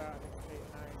probably about, I think,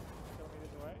 8-9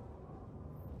 kilometers away.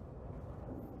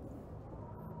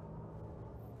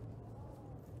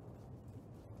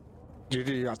 GG,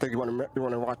 I think you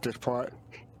want to watch this part.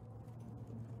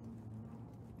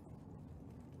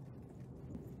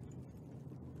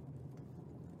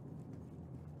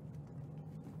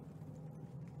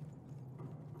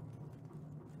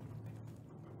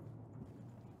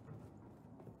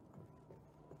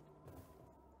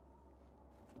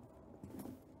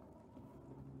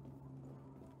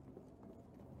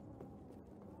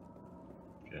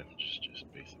 Yeah, just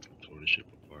basically tore the ship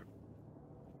apart.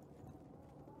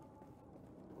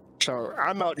 So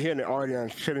I'm out here in the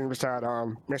audience, sitting beside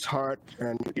Miss Hart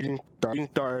and Eden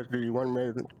Star, the 1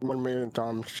 million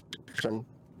section.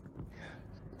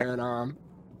 And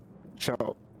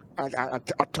so I'll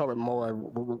tell it more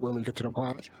when we get to the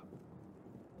part.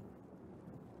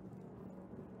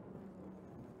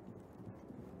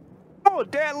 Oh,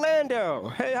 Dad Lando!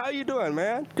 Hey, how you doing,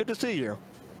 man? Good to see you.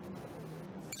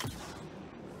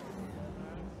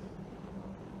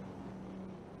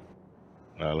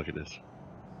 Wow, look at this.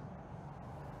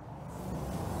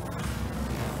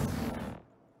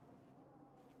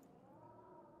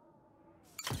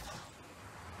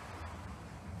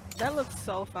 That looks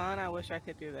so fun. I wish I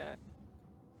could do that.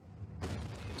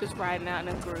 Just riding out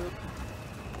in a group.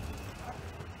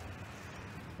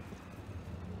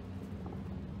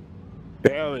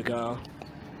 There we go.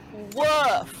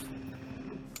 Woof!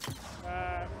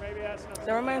 Maybe that's not.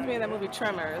 That reminds me of that movie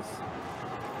Tremors.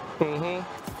 Mm-hmm.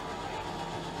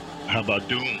 How about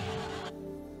Doom?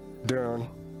 Doom.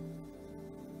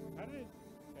 Okay,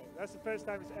 that's the first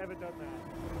time it's ever done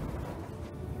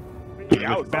that.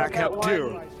 Yeah, I would back that up one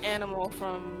too. animal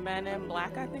from Men in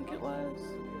Black, I think it was.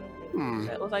 Hmm.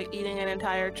 That was like eating an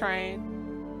entire train.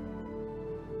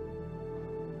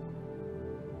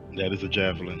 That is a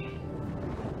javelin.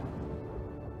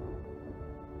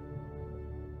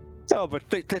 Oh, but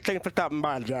thanks for stopping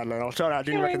by, Javelin. I'm sorry I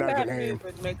didn't Hearing recognize that your name.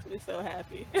 music makes me so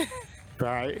happy.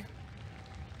 Right.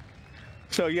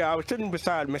 So yeah, I was sitting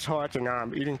beside Miss Hart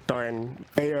and eating Star and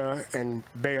Bear and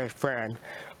Bear's friend.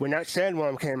 When that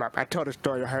sandworm came up, I told the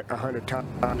story 100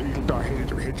 times. Eating Star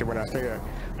hates it when I say it.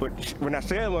 But when that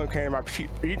sandworm came up,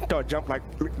 Eating Star jumped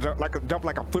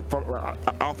like a foot from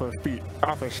off her feet,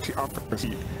 off her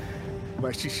seat.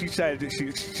 But she said that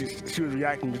she was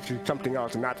reacting to something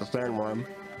else and not the sandworm.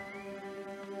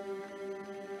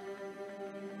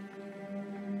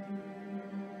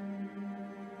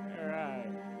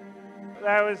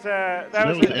 That was a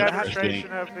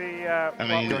demonstration of the I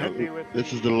mean, what we can do with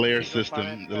this is the layer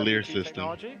system, the layer system.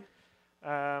 technology.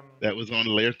 That was on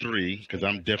layer 3 because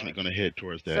I'm definitely going to head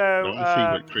towards that. So, I want to see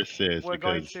what Chris says we're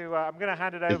going because to. I'm going to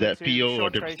hand it is over that to PO or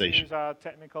Sean different Tracy, station? who's our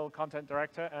technical content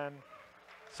director, and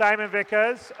Simon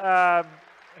Vickers,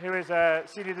 who is a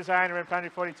senior designer in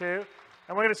Planet 42.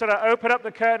 And we're going to sort of open up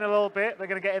the curtain a little bit. They're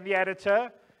going to get in the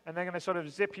editor, and they're going to sort of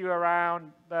zip you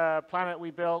around the planet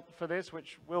we built for this,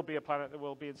 which will be a planet that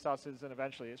will be in Star Citizen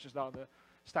eventually. It's just not in the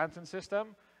Stanton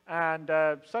system. And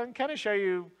so I can kind of show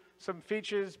you some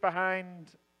features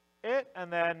behind it,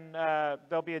 and then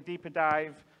there'll be a deeper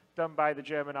dive done by the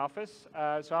German office.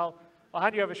 So I'll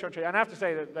hand you over, Sean Tracy. And I have to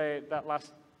say that that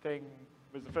last thing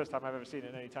was the first time I've ever seen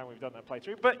it any time we've done that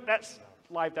playthrough, but that's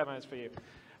live demos for you.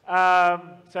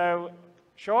 So,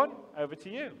 Sean, over to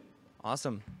you.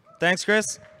 Awesome. Thanks,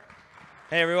 Chris.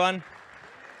 Hey, everyone.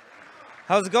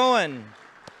 How's it going?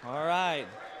 All right.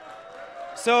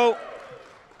 So,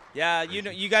 yeah,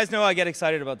 you guys know I get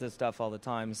excited about this stuff all the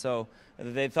time. So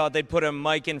they thought they'd put a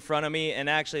mic in front of me, and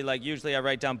actually, like, usually I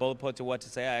write down bullet points of what to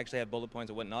say. I actually have bullet points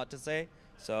of what not to say.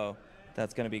 So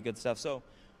that's going to be good stuff. So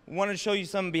I wanted to show you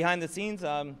some behind the scenes.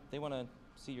 They want to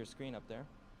see your screen up there.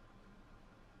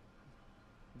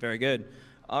 Very good.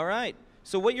 All right.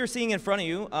 So what you're seeing in front of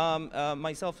you,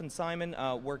 myself and Simon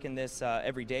work in this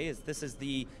every day. This is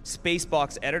the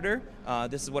Spacebox editor.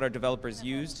 This is what our developers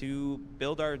use to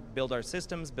build our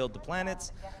systems, build the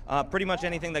planets. Pretty much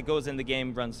anything that goes in the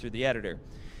game runs through the editor.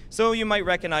 So you might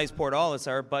recognize Port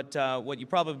Olisar, but what you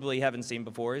probably haven't seen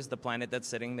before is the planet that's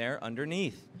sitting there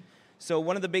underneath. So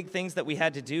one of the big things that we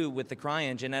had to do with the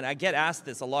CryEngine, and I get asked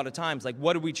this a lot of times, like,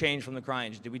 what did we change from the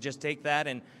CryEngine? Did we just take that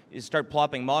and start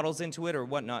plopping models into it or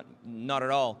whatnot? Not at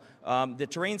all. The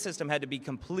terrain system had to be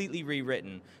completely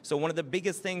rewritten. So one of the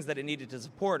biggest things that it needed to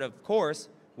support, of course,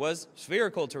 was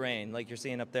spherical terrain, like you're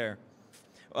seeing up there.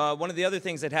 One of the other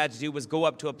things it had to do was go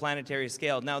up to a planetary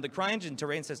scale. Now, the CryEngine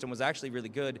terrain system was actually really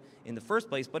good in the first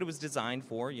place, but it was designed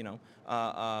for, you know,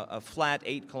 a flat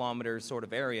 8-kilometer sort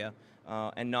of area.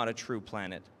 And not a true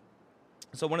planet.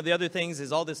 So one of the other things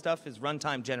is all this stuff is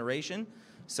runtime generation.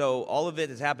 So all of it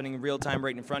is happening in real time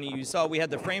right in front of you. You saw we had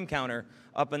the frame counter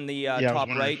up in the top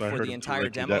right for the entire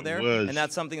demo there. And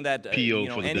that's something that you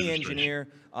know, any engineer,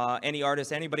 any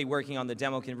artist, anybody working on the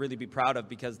demo can really be proud of,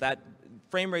 because that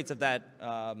frame rates of that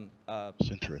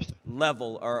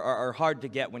level are hard to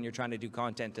get when you're trying to do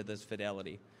content to this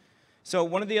fidelity. So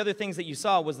one of the other things that you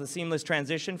saw was the seamless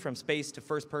transition from space to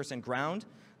first-person ground.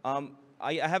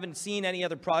 I haven't seen any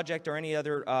other project or any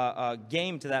other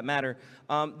game, to that matter,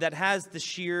 that has the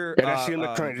sheer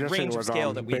range of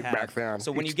scale that we have.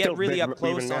 So when you get really up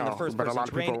close on the first-person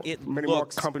terrain, it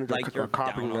looks like you're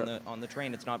down on the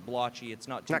train. It's not blotchy. It's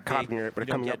not too big. Copying it, but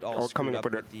coming up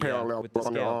with a parallel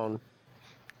on their own.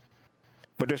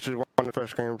 But this is one of the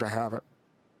first games to have it.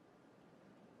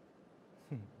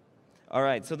 All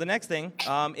right, so the next thing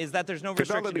is that there's no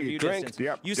restriction to view distance.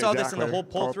 You saw this in the whole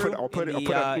pull-through in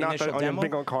the initial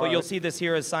demo, but you'll see this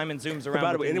here as Simon zooms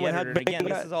around with the editor. And again,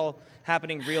 this is all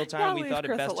happening real time. We thought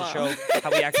it best to show how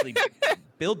we actually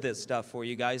build this stuff for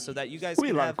you guys, so that you guys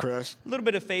can have a little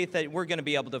bit of faith that we're going to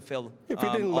be able to fill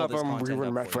all this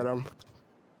content up for you.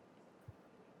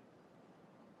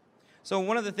 So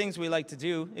one of the things we like to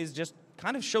do is just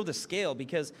kind of show the scale,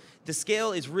 because the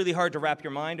scale is really hard to wrap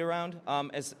your mind around.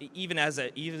 Even as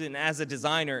a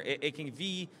designer, it can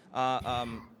be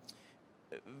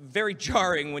very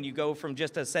jarring when you go from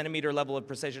just a centimeter level of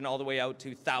precision all the way out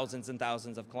to thousands and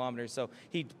thousands of kilometers. So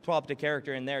he plopped a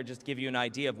character in there just to give you an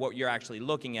idea of what you're actually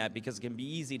looking at, because it can be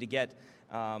easy to get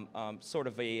sort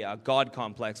of a God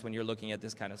complex when you're looking at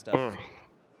this kind of stuff.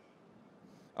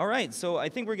 All right, so I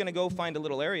think we're going to go find a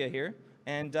little area here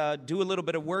and do a little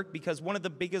bit of work, because one of the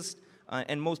biggest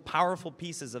and most powerful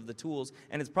pieces of the tools,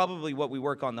 and it's probably what we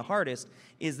work on the hardest,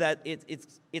 is that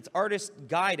it's artist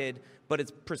guided, but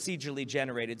it's procedurally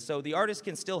generated. So the artist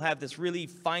can still have this really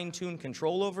fine-tuned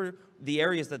control over the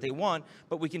areas that they want,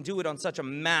 but we can do it on such a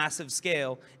massive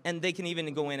scale, and they can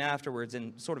even go in afterwards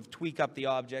and sort of tweak up the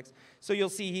objects. So you'll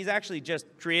see he's actually just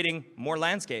creating more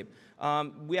landscape.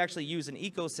 We actually use an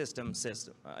ecosystem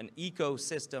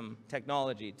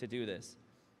technology to do this.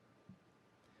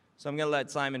 So I'm going to let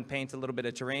Simon paint a little bit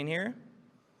of terrain here.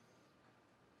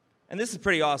 And this is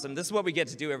pretty awesome. This is what we get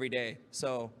to do every day.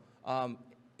 So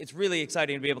it's really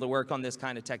exciting to be able to work on this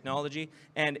kind of technology.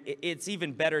 And it's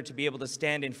even better to be able to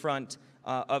stand in front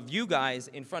of you guys,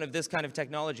 in front of this kind of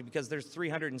technology, because there's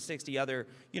 360 other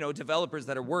developers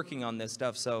that are working on this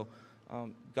stuff. So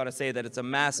got to say that it's a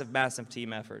massive, massive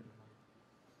team effort.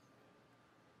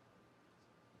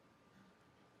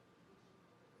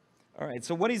 All right,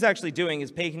 so what he's actually doing is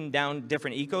taking down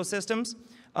different ecosystems.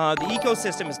 The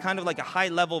ecosystem is kind of like a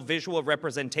high-level visual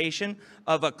representation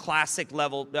of a classic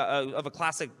level, of a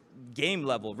classic game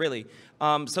level, really.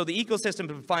 So the ecosystem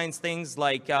defines things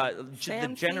like the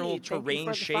general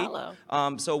terrain shape.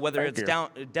 So whether it's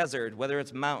desert, whether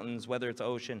it's mountains, whether it's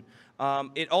ocean.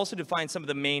 It also defines some of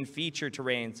the main feature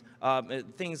terrains,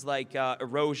 things like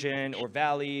erosion or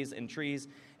valleys and trees.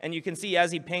 And you can see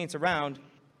as he paints around,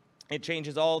 it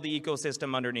changes all the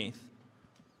ecosystem underneath.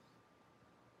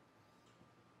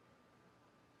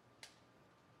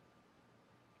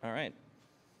 All right.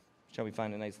 Shall we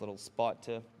find a nice little spot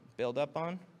to build up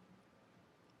on?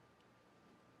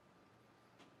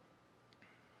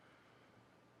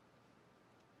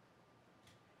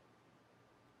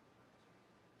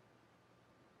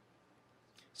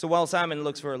 So while Simon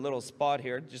looks for a little spot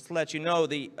here, just to let you know,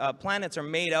 the planets are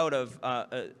made out of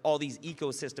all these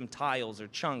ecosystem tiles or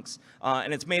chunks,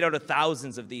 and it's made out of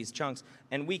thousands of these chunks,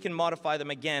 and we can modify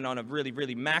them again on a really,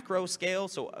 really macro scale,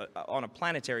 so on a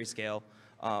planetary scale,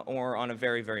 or on a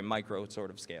very, very micro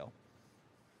sort of scale.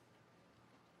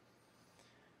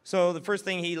 So the first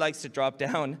thing he likes to drop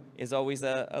down is always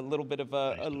a little bit of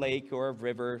a lake or a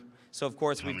river. So of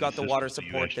course we've got the water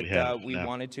support that we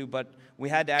wanted to, but we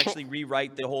had to actually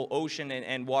rewrite the whole ocean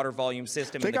and water volume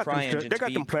system in the CryEngine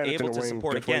to be able to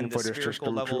support, again, the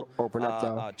spherical level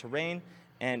terrain.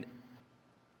 And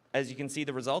as you can see,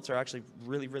 the results are actually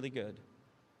really, really good.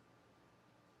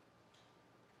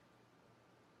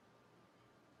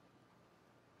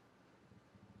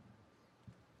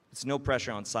 It's no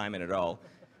pressure on Simon at all.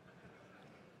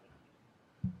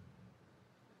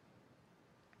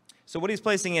 So what he's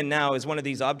placing in now is one of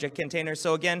these object containers.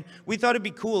 So again, we thought it'd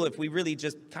be cool if we really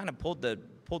just kind of pulled the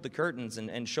curtains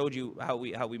and showed you how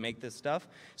we make this stuff.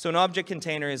 So an object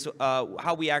container is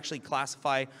how we actually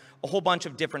classify a whole bunch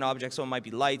of different objects. So it might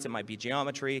be lights, it might be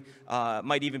geometry, it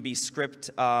might even be script.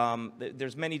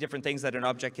 There's many different things that an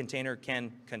object container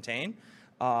can contain.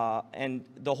 And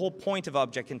the whole point of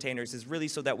object containers is really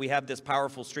so that we have this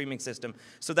powerful streaming system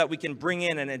so that we can bring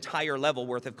in an entire level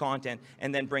worth of content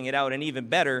and then bring it out. And even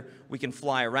better, we can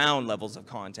fly around levels of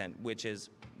content, which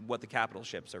is what the capital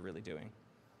ships are really doing.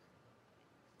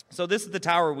 So this is the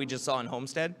tower we just saw in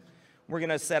Homestead. We're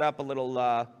going to set up a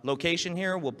little location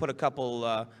here. We'll put a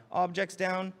couple objects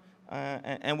down,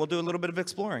 and we'll do a little bit of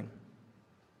exploring.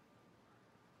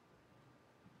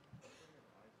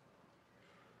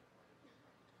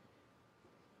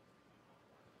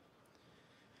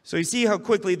 So you see how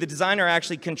quickly the designer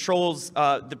actually controls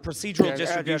the procedural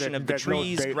distribution of the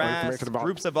trees, grass,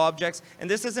 groups of objects. And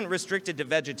this isn't restricted to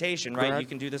vegetation, right? You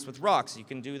can do this with rocks. You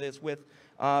can do this with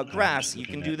grass. You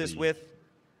can do this with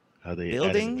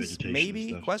buildings,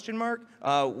 maybe, question mark.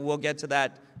 We'll get to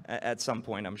that at some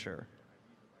point, I'm sure.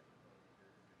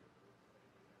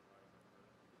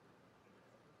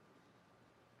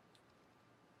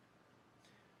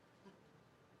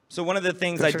 So one of the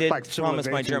things I did promise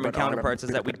my German counterparts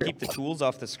is that we'd keep the tools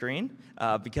off the screen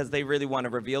because they really want to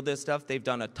reveal this stuff. They've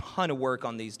done a ton of work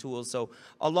on these tools. So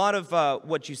a lot of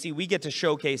what you see, we get to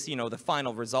showcase, the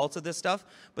final results of this stuff,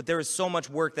 but there is so much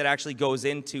work that actually goes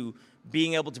into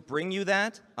being able to bring you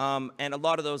that, and a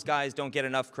lot of those guys don't get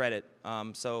enough credit.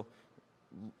 So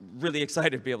really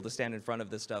excited to be able to stand in front of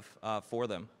this stuff for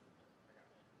them.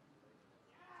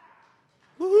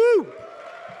 Woohoo!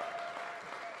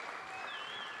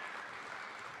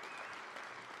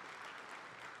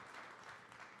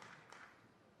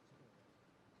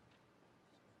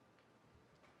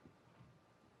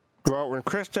 Well, when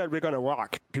Chris said we're going to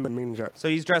walk, he means that. So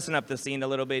he's dressing up the scene a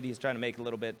little bit. He's trying to make it a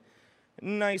little bit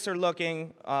nicer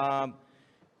looking.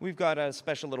 We've got a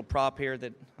special little prop here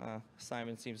that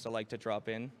Simon seems to like to drop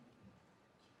in.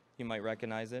 You might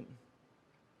recognize it.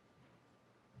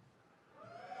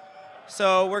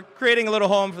 So we're creating a little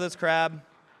home for this crab.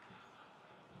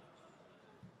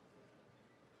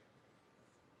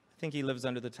 I think he lives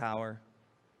under the tower.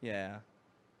 Yeah.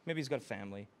 Maybe he's got a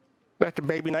family. That's a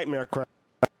baby nightmare crab.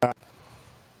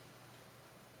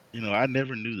 You know, I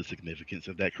never knew the significance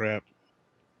of that crab.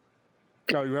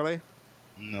 Oh, really?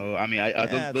 No, I mean,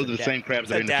 Yeah, those are the same crabs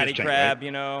that are in the daddy fish tank, crab, right?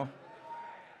 you know.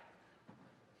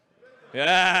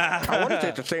 Yeah. I wonder if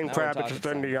it's the same Now we're crab talking that's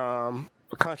in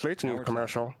the Constellation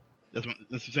commercial. That's what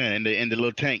I'm saying. In the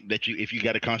little tank that if you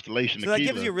got a Constellation, So that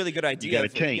gives you a really good idea. You got a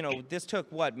of, tank. You know, this took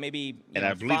what, maybe And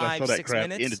I believe I saw that 5-6 crab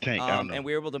minutes, in the tank. I don't know. and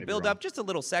we were able to Maybe build wrong. up just a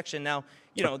little section. Now,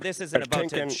 you know, this isn't A about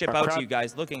tank to and ship a out crab- to you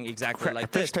guys looking exactly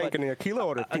like Fish this. tank But in the Aquila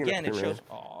or the again, it Phoenix, you shows. mean?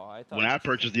 Oh, I thought When I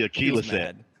purchased the he Aquila was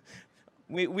set, mad.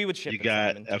 We would ship you it,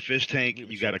 got Simon. a fish tank,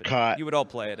 you got a ship it. cot, You would all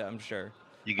play it, I'm sure.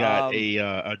 you got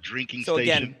a drinking So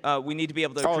station. again, we need to be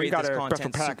able to Oh, you create got this a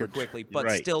content special super package. quickly, but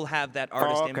Right. still have that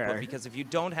artist input. okay. Because if you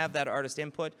don't have that artist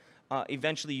input,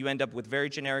 eventually you end up with very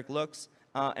generic looks,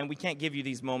 and we can't give you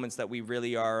these moments that we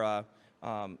really are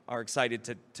excited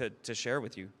to share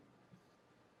with you.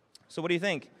 So what do you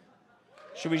think?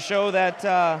 Should we show that?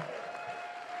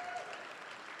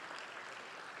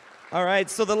 All right,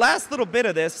 so the last little bit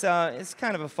of this is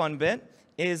kind of a fun bit.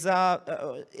 Is in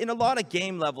a lot of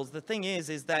game levels, the thing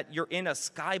is that you're in a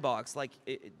skybox. Like,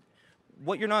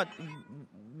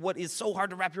 what is so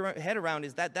hard to wrap your head around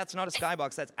is that that's not a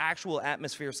skybox. That's actual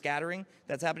atmosphere scattering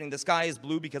that's happening. The sky is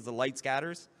blue because the light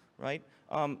scatters, right?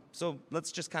 So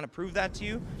let's just kind of prove that to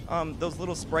you. Those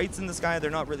little sprites in the sky,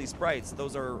 they're not really sprites.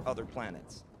 Those are other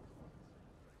planets.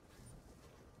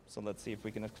 So let's see if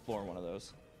we can explore one of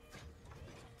those.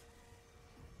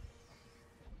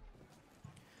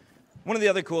 One of the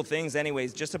other cool things,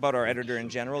 anyways, just about our editor in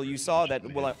general, you saw that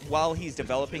while he's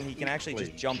developing, he can actually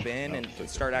just jump in and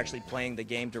start actually playing the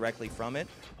game directly from it.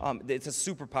 It's a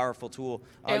super powerful tool.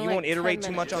 You like won't 10 iterate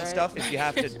too much minutes, on right? stuff if you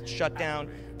have to shut down,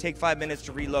 take 5 minutes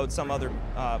to reload some other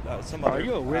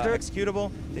you a wizard?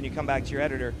 executable, then you come back to your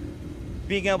editor.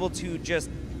 Being able to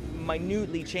just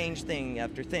minutely change thing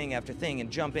after thing after thing and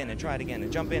jump in and try it again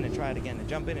and jump in and try it again and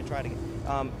jump in and try it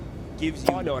again. Gives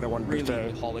you I know what I wanted to really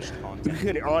say. polished You content.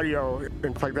 hear the audio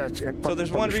and like that. So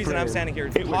there's one reason I'm standing here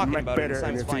talking about it, and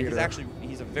Simon's Simon's fine.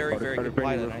 He's a very, very good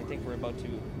pilot, and I think we're about to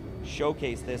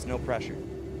showcase this, no pressure.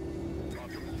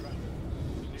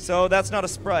 So that's not a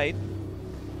sprite.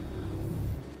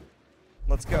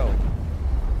 Let's go.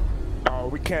 Oh,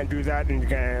 we can't do that in the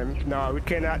game. No, we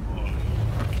cannot.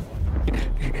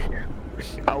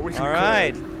 I wish we All could.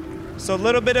 right. So a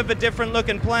little bit of a different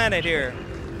looking planet here.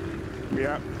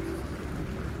 Yeah.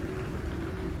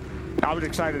 I was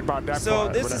excited about that. So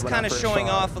part this when I- is when I kind of first showing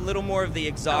saw it. off a little more of the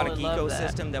exotic would love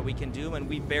that. ecosystem that we can do, and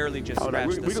we barely just Oh, no,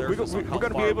 scratched the surface. we're on how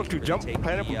gonna be far able we to can jump take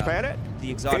planet from the, planet The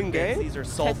exotic in-game? bits. These are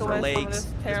Take sulfur away some of lakes. this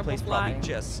This terrible place probably flying.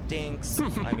 just stinks.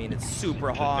 I mean, it's super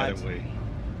Took hot. that away.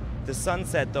 The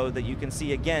sunset, though, that you can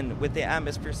see again with the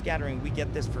atmosphere scattering, we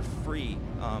get this for free.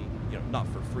 You know, not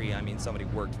for free. I mean, somebody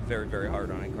worked very, very hard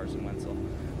on it, Carson Wenzel.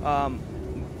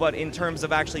 But in terms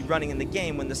of actually running in the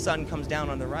game, when the sun comes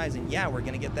down on the horizon, yeah, we're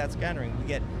going to get that scattering. We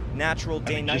get natural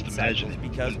day-night just imagine cycles it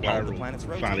because when all the Pyro planets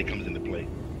rotate. finally comes into play.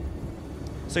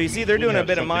 So you see, they're We doing a have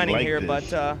bit of something mining like here, this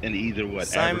but in either what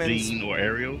Simon's Aberdeen or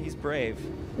Ariel. he's brave.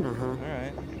 Mm-hmm. All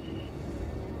right.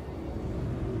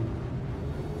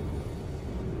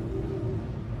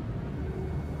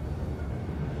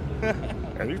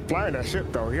 And he's flying that ship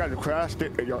though. He hasn't crashed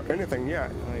it or anything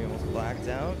yet. Oh, he almost blacked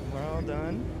out. We're all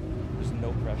done. There's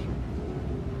no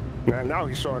pressure. Now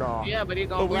he's showing off. Yeah, but he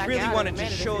But gonna we black really out in wanted a to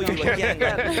minute if show he you don't again,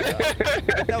 get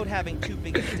like, without having too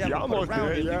big a You demo put almost around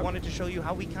did, it, yeah. we wanted to show you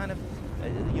how we kind of,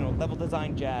 you know, level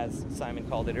design jazz, Simon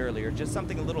called it earlier. Just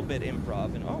something a little bit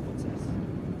improv. And oh, what's this?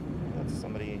 That's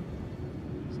somebody's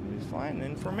flying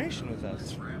information with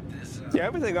us. Yeah,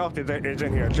 everything else is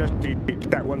in here. Just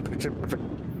that one specific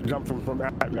jump from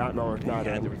that. No, it's not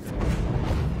Yeah, in. there we go.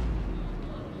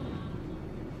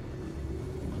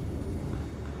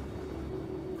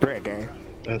 Great game.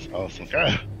 That's awesome.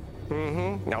 Ah.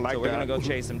 Mm-hmm. I like So we're that. gonna go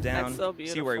chase him down, That's so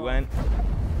see where he beautiful. went.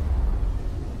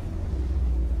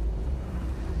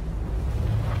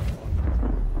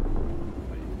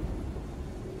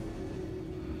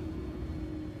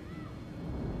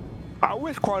 I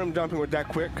wish quantum jumping was that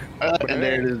quick. And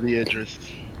there it is, the interest.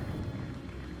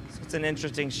 So it's an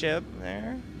interesting ship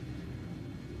there.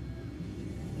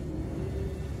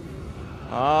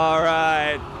 All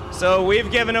right. So we've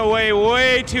given away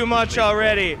way too much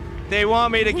already. They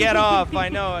want me to get off. I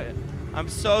know it. I'm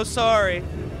so sorry.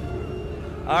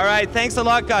 All right. Thanks a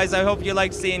lot, guys. I hope you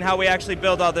liked seeing how we actually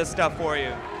build all this stuff for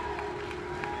you.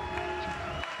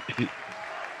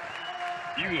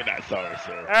 You were not sorry,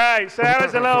 sir. All right, so that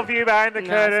was a little view behind the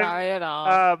curtain. Not sorry at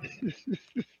all.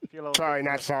 Sorry,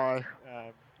 not sorry.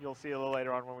 You'll see a little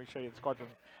later on when we show you the Squadron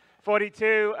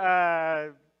 42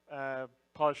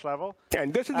 polish level.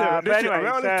 And this is but anyway,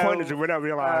 around this point is when I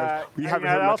realized we haven't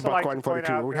heard much about Quantum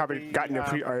 42. We haven't gotten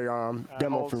a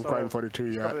demo from Quantum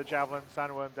 42 yet. The Javelin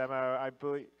Sandworm demo, I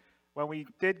believe, when we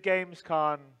did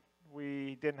Gamescom,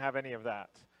 we didn't have any of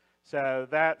that. So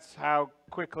that's how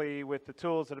quickly, with the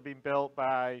tools that have been built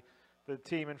by the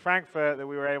team in Frankfurt, that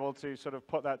we were able to sort of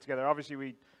put that together. Obviously,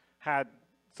 we had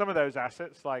some of those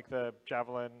assets, like the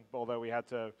Javelin, although we had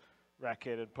to wreck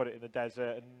it and put it in the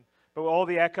desert. But all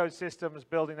the ecosystems,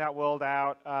 building that world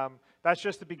out, that's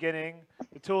just the beginning.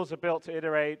 The tools are built to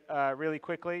iterate really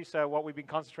quickly. So what we've been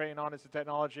concentrating on is the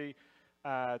technology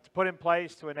to put in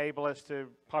place to enable us to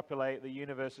populate the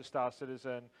universe of Star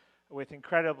Citizen with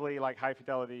incredibly high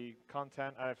fidelity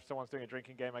content. If someone's doing a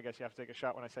drinking game, I guess you have to take a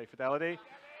shot when I say fidelity.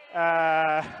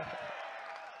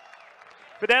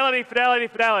 Fidelity.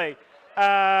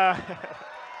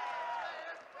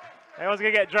 Everyone's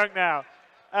gonna get drunk now.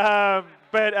 No,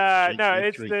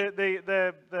 it's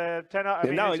the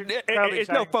technology. No, it's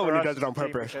no fun when he does it on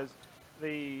purpose. Because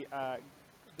the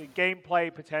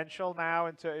gameplay potential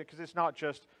now, because it's not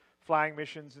just flying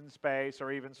missions in space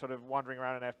or even sort of wandering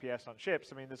around an FPS on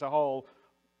ships. I mean, there's a whole,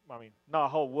 not a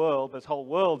whole world, there's whole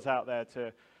worlds out there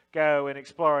to go and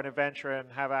explore and adventure and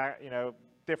have,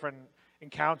 different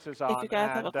encounters on. If you guys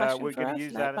have a question we're for going us, to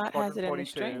use that in Nightbot has it in the 42.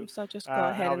 stream, so just go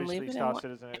ahead and leave it Star and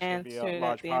Citizen is answer going to be a it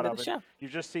large at the part end of the show.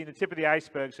 You've just seen the tip of the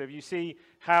iceberg. So if you see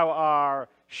how our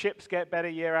ships get better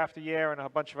year after year and a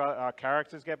bunch of our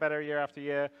characters get better year after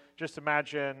year, just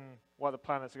imagine what the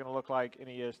planets are going to look like in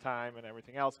a year's time and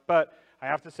everything else. But I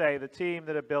have to say, the team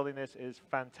that are building this is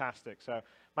fantastic. So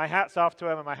my hat's off to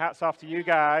them, and my hat's off to you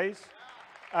guys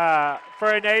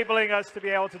for enabling us to be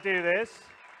able to do this.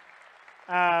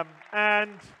 And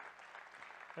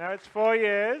now it's 4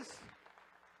 years.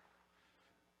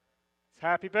 It's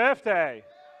happy birthday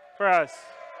for us.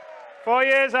 4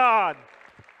 years on.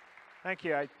 Thank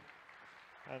you.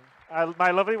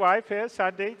 My lovely wife here,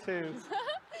 Sandy, too.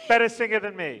 Better singer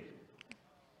than me.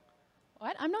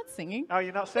 What? I'm not singing. Oh,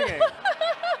 you're not singing?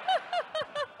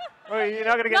 Well, you're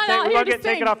not going to get we won't get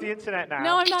taken off the internet now.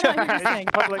 No, I'm not out here to sing.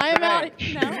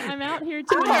 I'm out here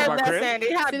to announce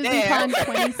CitizenCon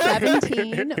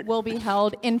 2017 will be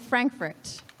held in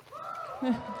Frankfurt.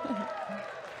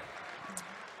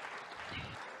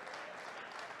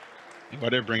 Why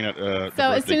they're bringing out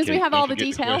so as soon as we have all the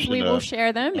details, we will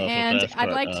share them. And I'd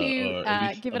like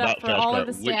to give it up for all of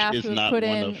the staff who have put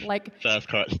in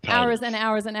hours and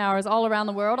hours and hours all around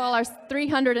the world, all our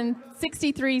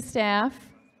 363 staff.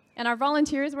 And our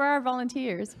volunteers, where are our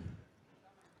volunteers?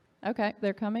 Okay,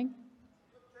 they're coming.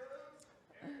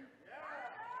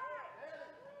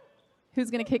 Who's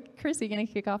going to kick? Chris, are you going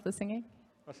to kick off the singing?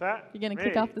 What's that? You're going to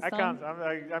kick off the song?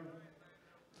 I can't.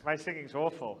 My singing's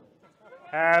awful.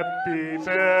 Happy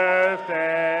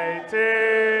birthday to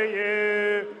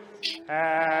you.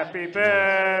 Happy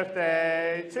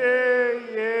birthday to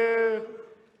you.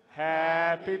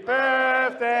 Happy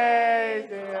birthday,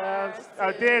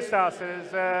 dear Star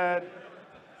Citizen.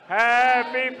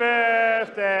 Happy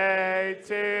birthday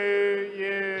to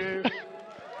you.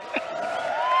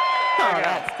 Oh,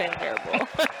 that's terrible.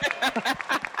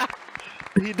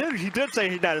 He did say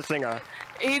he's not a singer.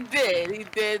 He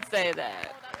did say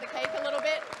that. The cake a little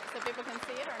bit so people can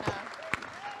see it or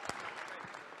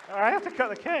no? I have to cut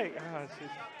the cake. Oh,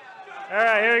 all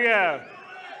right, here we go.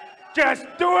 Just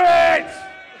do it!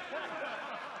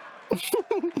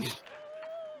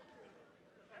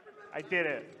 I did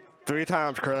it. 3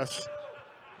 times, Chris.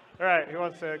 All right, who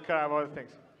wants to cut out other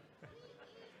things?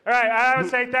 All right, I want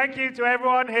to say thank you to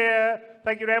everyone here.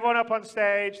 Thank you to everyone up on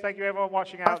stage. Thank you to everyone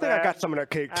watching out there. I think I got some of that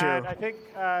cake, too. And I think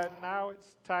now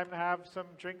it's time to have some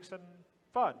drinks and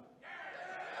fun.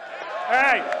 All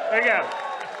right, there you go.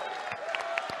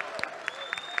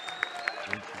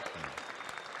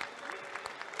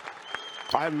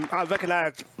 I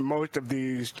recognize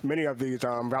many of these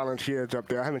volunteers up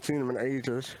there. I haven't seen them in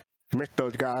ages. Missed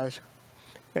those guys.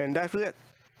 And that's it.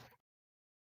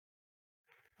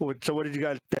 So what did you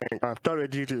guys think? Start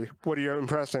with GT. What are your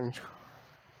impressions?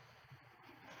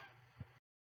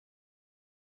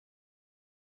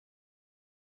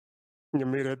 You're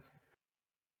muted.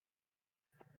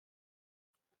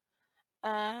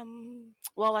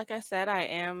 Well, like I said, I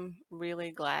am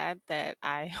really glad that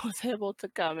I was able to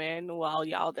come in while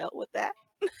y'all dealt with that.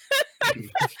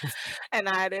 And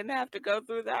I didn't have to go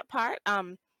through that part.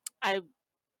 I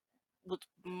was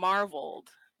marveled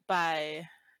by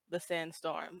the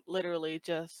sandstorm. Literally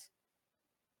just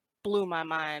blew my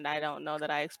mind. I don't know that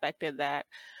I expected that.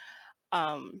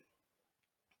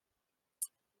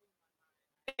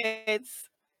 It's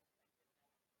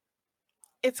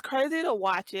crazy to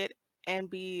watch it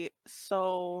and be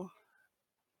so,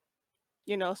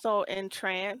 so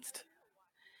entranced.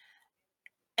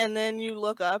 And then you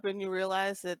look up and you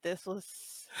realize that this was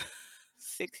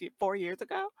 4 years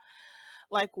ago.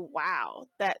 Like, wow,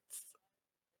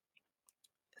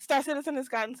 Star Citizen has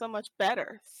gotten so much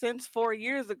better since 4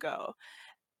 years ago.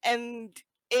 And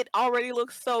it already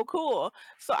looks so cool.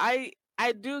 So I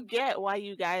do get why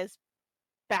you guys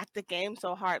back the game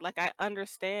so hard. Like, I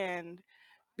understand,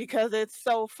 because it's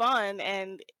so fun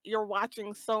and you're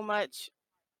watching so much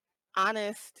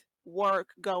honest work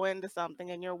go into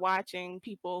something, and you're watching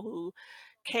people who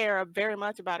care very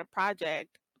much about a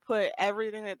project put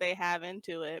everything that they have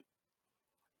into it,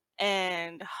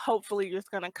 and hopefully you're just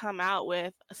going to come out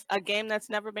with a game that's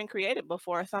never been created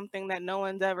before, something that no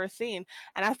one's ever seen.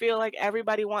 And I feel like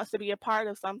everybody wants to be a part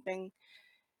of something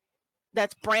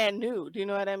that's brand new. Do you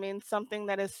know what I mean? Something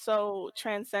that is so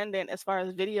transcendent as far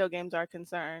as video games are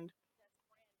concerned.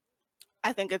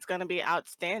 I think it's going to be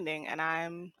outstanding, and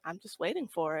I'm just waiting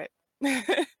for it.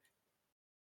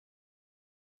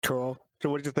 Cool. So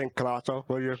what did you think, Colossal?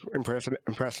 What are your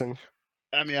impressions?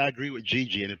 I mean, I agree with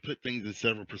Gigi, and it put things in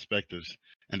several perspectives.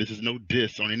 And this is no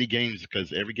diss on any games,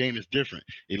 because every game is different.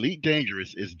 Elite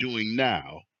Dangerous is doing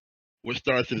now what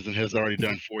Star Citizen has already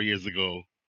done 4 years ago,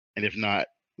 and if not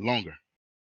longer,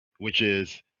 which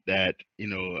is that,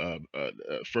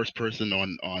 first person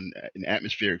on an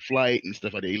atmospheric flight and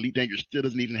stuff like that. Elite Dangerous still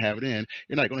doesn't even have it in.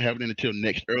 You're not going to have it in until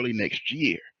early next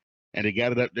year. And they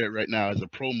got it up there right now as a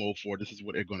promo for this is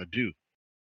what they're going to do.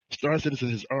 Star Citizen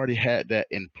has already had that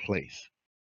in place.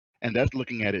 And that's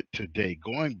looking at it today.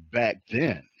 Going back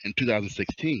then in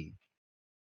 2016,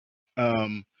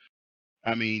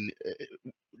 I mean,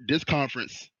 this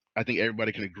conference, I think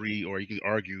everybody can agree, or you can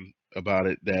argue about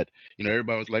it, that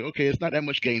everybody was like, okay, it's not that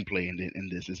much gameplay in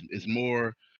this. It's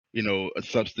more, a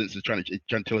substance, is trying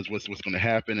to tell us what's going to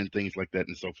happen and things like that,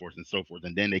 and so forth and so forth.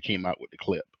 And then they came out with the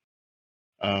clip.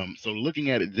 So looking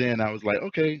at it then, I was like,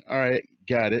 okay, all right,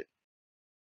 got it.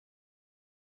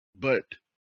 But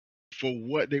for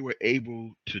what they were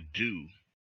able to do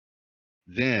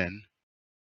then,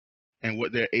 and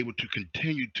what they're able to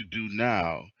continue to do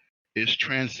now, is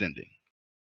transcending.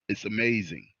 It's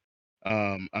amazing.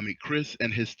 I mean, Chris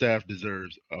and his staff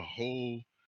deserves a whole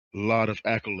lot of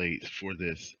accolades for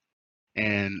this.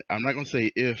 And I'm not going to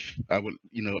say if I would,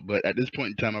 but at this point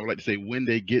in time, I would like to say when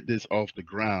they get this off the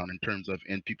ground in terms of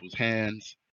in people's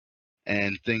hands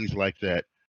and things like that,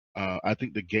 I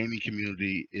think the gaming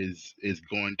community is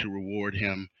going to reward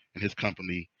him and his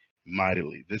company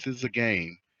mightily. This is a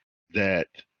game that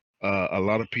a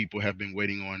lot of people have been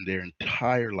waiting on their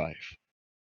entire life.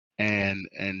 And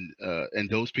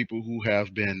those people who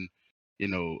have been,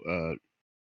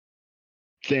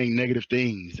 saying negative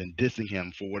things and dissing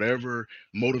him for whatever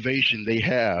motivation they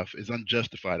have is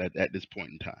unjustified at this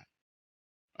point in time.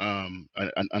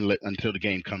 Until the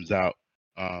game comes out,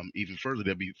 even further,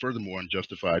 they'll be furthermore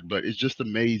unjustified. But it's just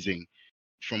amazing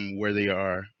from where they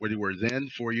were then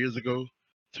 4 years ago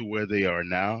to where they are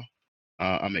now.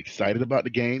 I'm excited about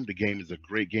the game. The game is a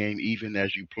great game, even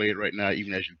as you play it right now,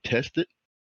 even as you test it,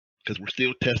 because we're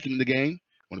still testing the game.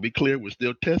 I want to be clear, we're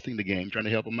still testing the game, trying to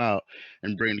help them out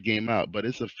and bring the game out. But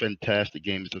it's a fantastic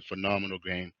game. It's a phenomenal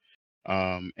game.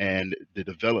 And the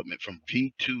development from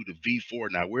V2 to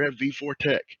V4. Now, we're at V4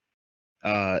 tech.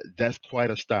 That's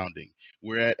quite astounding.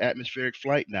 We're at atmospheric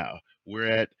flight now. We're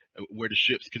at where the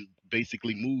ships can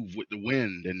basically move with the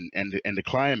wind and the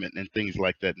climate and things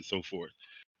like that and so forth.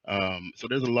 So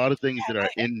there's a lot of things that are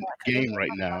in game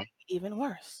right now. Even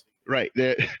worse. Right.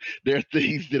 There are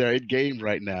things that are in game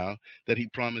right now that he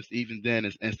promised even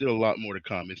then, and still a lot more to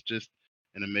come. It's just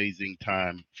an amazing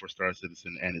time for Star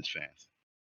Citizen and its fans.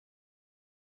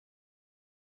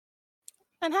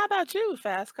 And how about you,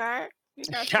 Fast Card? You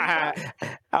got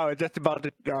I was just about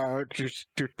to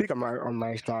speak on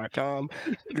my side.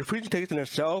 The presentation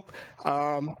itself,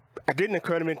 it didn't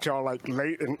occur to me until like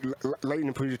late in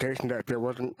the presentation that there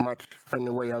wasn't much in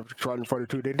the way of Squadron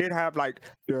 42. They did have like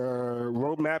the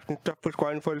roadmaps and stuff for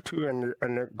Squadron 42 and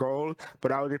the goals,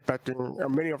 but I was expecting,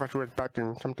 many of us were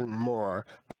expecting something more,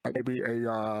 like maybe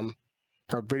a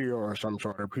a video or some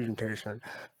sort of presentation.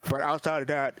 But outside of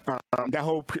that, that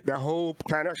whole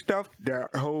planet stuff, the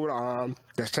whole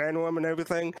the sandworm and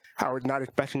everything, I was not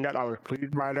expecting that. I was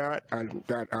pleased by that, and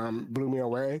that blew me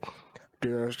away.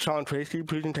 The Sean Tracy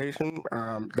presentation,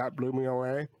 that blew me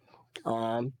away.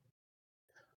 And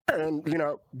you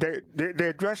know, they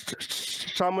addressed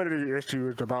some of the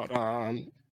issues about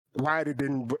why they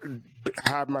didn't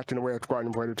have much in the way of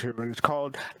Squadron 42. And it's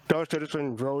called Star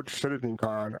Citizen Road Citizen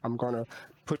Con. I'm gonna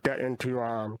put that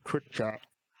into Twitch chat.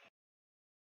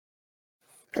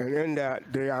 And in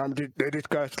that, they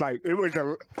discussed, like, it was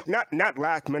a not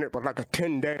last minute, but like a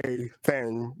 10-day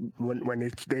thing when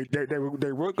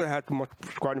they were gonna have too much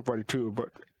Squadron 42, but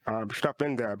stuff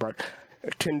in there, but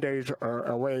 10 days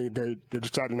away, they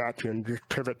decided not to and just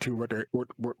pivot to what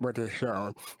they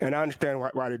shown. And I understand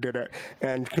why they did it.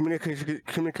 And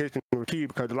communication was key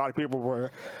because a lot of people were,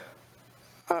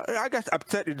 I guess,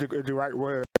 upset is the right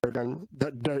word, and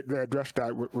they addressed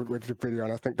that with the video.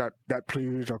 And I think that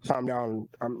pleased or calmed down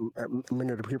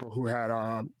many of the people who had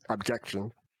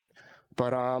objections.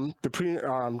 But the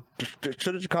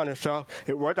CitizenCon itself,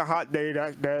 it was a hot day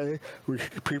that day.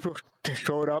 People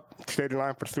showed up, stayed in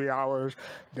line for 3 hours.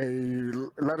 They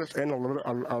let us in a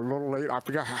little late. I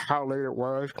forgot how late it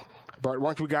was. But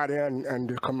once we got in and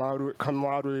the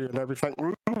camaraderie and everything,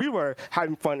 we were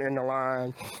having fun in the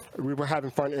line. We were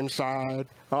having fun inside.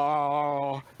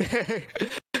 Oh,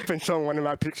 been showing one of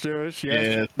my pictures.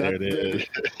 Yes, there it is.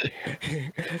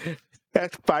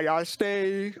 That's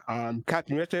Fayaste,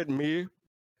 Captain Richard, me,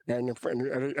 and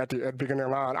at the beginning of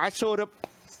the line. I showed up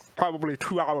probably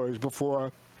 2 hours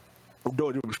before the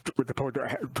door was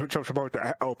supposed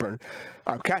to open.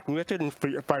 Captain Richard and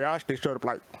Fayaste showed up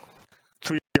like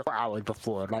 3 or 4 hours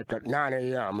before, like at 9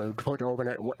 a.m. It was supposed to open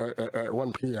at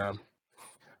 1 p.m.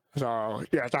 So,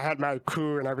 yes, I had my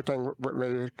crew and everything with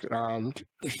me,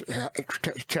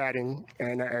 chatting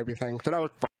and everything. So that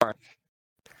was fun.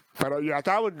 But yes,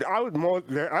 I was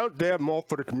there more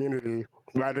for the community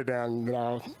rather than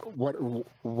what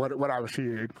I was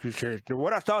seeing.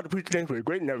 What I saw at the presentation was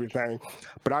great and everything,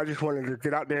 but I just wanted to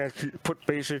get out there and put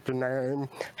faces to name,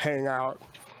 hang out,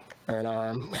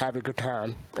 and have a good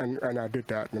time, and I did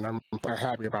that, and I'm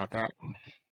happy about that.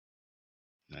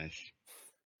 Nice.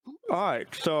 All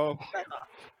right, so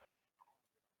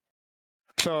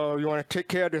you want to take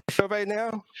care of the survey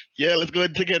now? Yeah, let's go ahead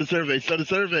and take care of the survey. So the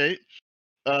survey.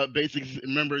 Basically,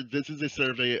 remember, this is a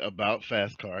survey about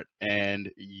FastCart, and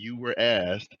you were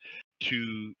asked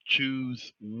to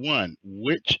choose one,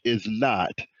 which is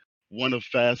not one of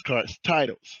FastCart's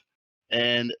titles.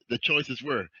 And the choices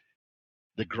were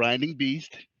The Grinding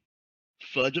Beast,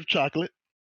 Fudge of Chocolate,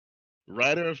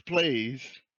 Rider of Plays,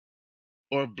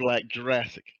 or Black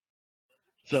Jurassic.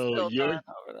 So over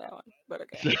that one, but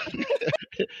okay.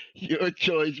 Your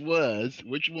choice was,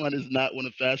 which one is not one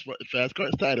of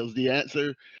FastCart's titles? The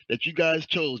answer that you guys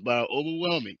chose by an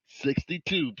overwhelming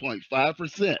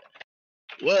 62.5%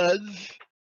 was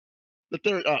the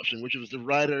third option, which was the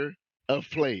Rider of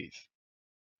Plays.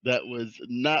 That was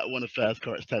not one of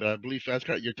FastCart's titles. I believe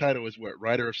FastCart, your title is what?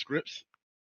 Writer of Scripts?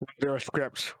 Writer of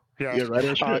Scripts. Yes. Yeah, Writer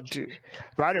of Scripts.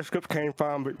 Writer of Scripts came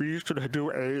from, but we used to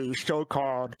do a show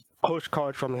called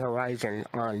Postcards from the Horizon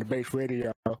on the base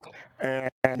radio,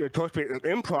 and it was supposed to be an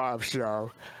improv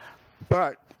show,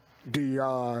 but it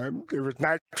was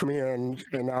nice for me and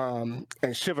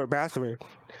Shiva Bathory.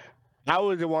 I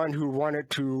was the one who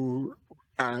wanted to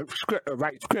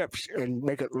write scripts and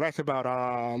make it less about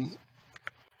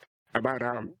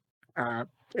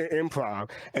improv,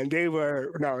 and they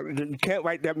were, no, you can't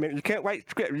write that many, you can't write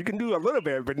script, you can do a little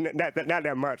bit, but not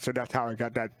that much. So that's how I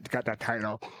got that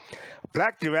title.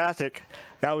 Black Jurassic,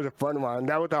 that was a fun one.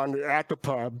 That was on the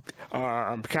ActorPub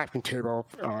captain table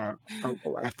a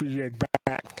few years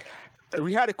back.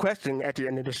 We had a question at the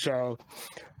end of the show.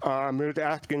 It was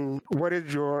asking, what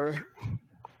is your,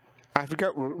 I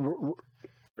forget, what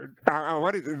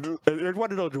is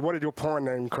your porn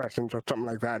name questions or something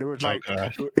like that. It was like,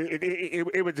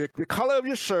 it was the color of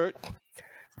your shirt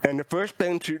and the first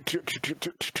thing to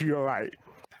your right.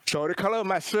 So the color of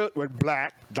my shirt was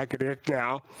black, like it is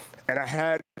now, and I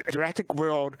had Jurassic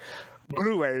World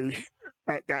Blu-ray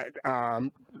in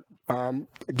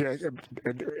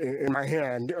my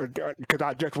hand because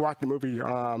I just watched the movie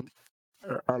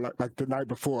like the night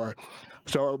before.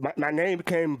 So my name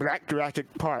became Black Jurassic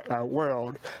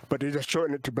World, but they just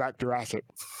shortened it to Black Jurassic.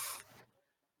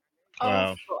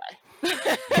 Wow. Oh,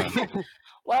 boy.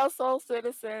 Well, Soul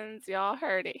Citizens, y'all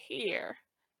heard it here.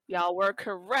 Y'all were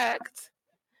correct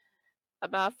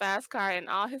about FastCart and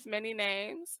all his many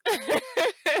names.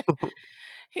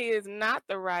 He is not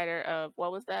the writer of,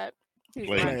 what was that? He's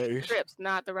Plays. writing scripts,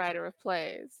 not the writer of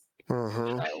plays.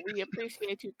 Mm-hmm. So we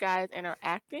appreciate you guys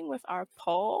interacting with our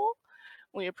poll.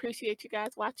 We appreciate you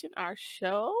guys watching our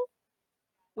show.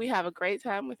 We have a great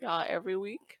time with y'all every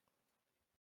week.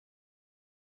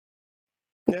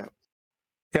 Yeah.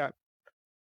 Yeah.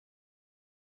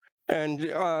 And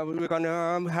we're going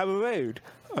to have a raid.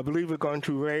 I believe we're going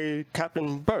to raid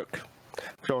Captain Burke.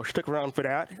 So stick around for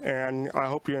that. And I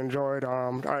hope you enjoyed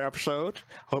our episode.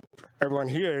 Hope everyone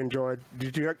here enjoyed.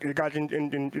 Did you guys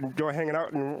enjoy hanging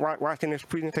out and watching this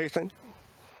presentation?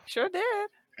 Sure did.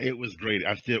 It was great.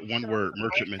 I said one word,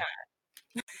 merchantman.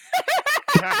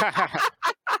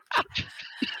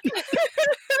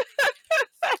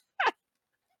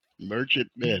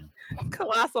 Merchantman.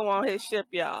 Colossal on his ship,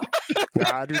 y'all.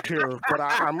 Yeah, I do too. But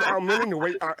I'm willing to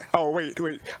wait.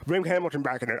 Wait. Bring Hamilton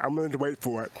back in it. I'm willing to wait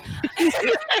for it.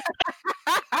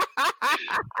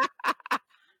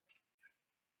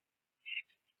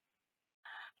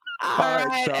 All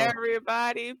right,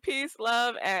 everybody. Peace,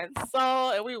 love, and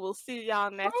soul. And we will see y'all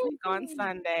next week on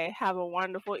Sunday. Have a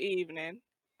wonderful evening.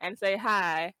 And say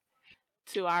hi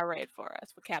to our raid for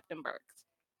us, for Captain Burke.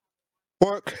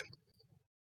 Burke.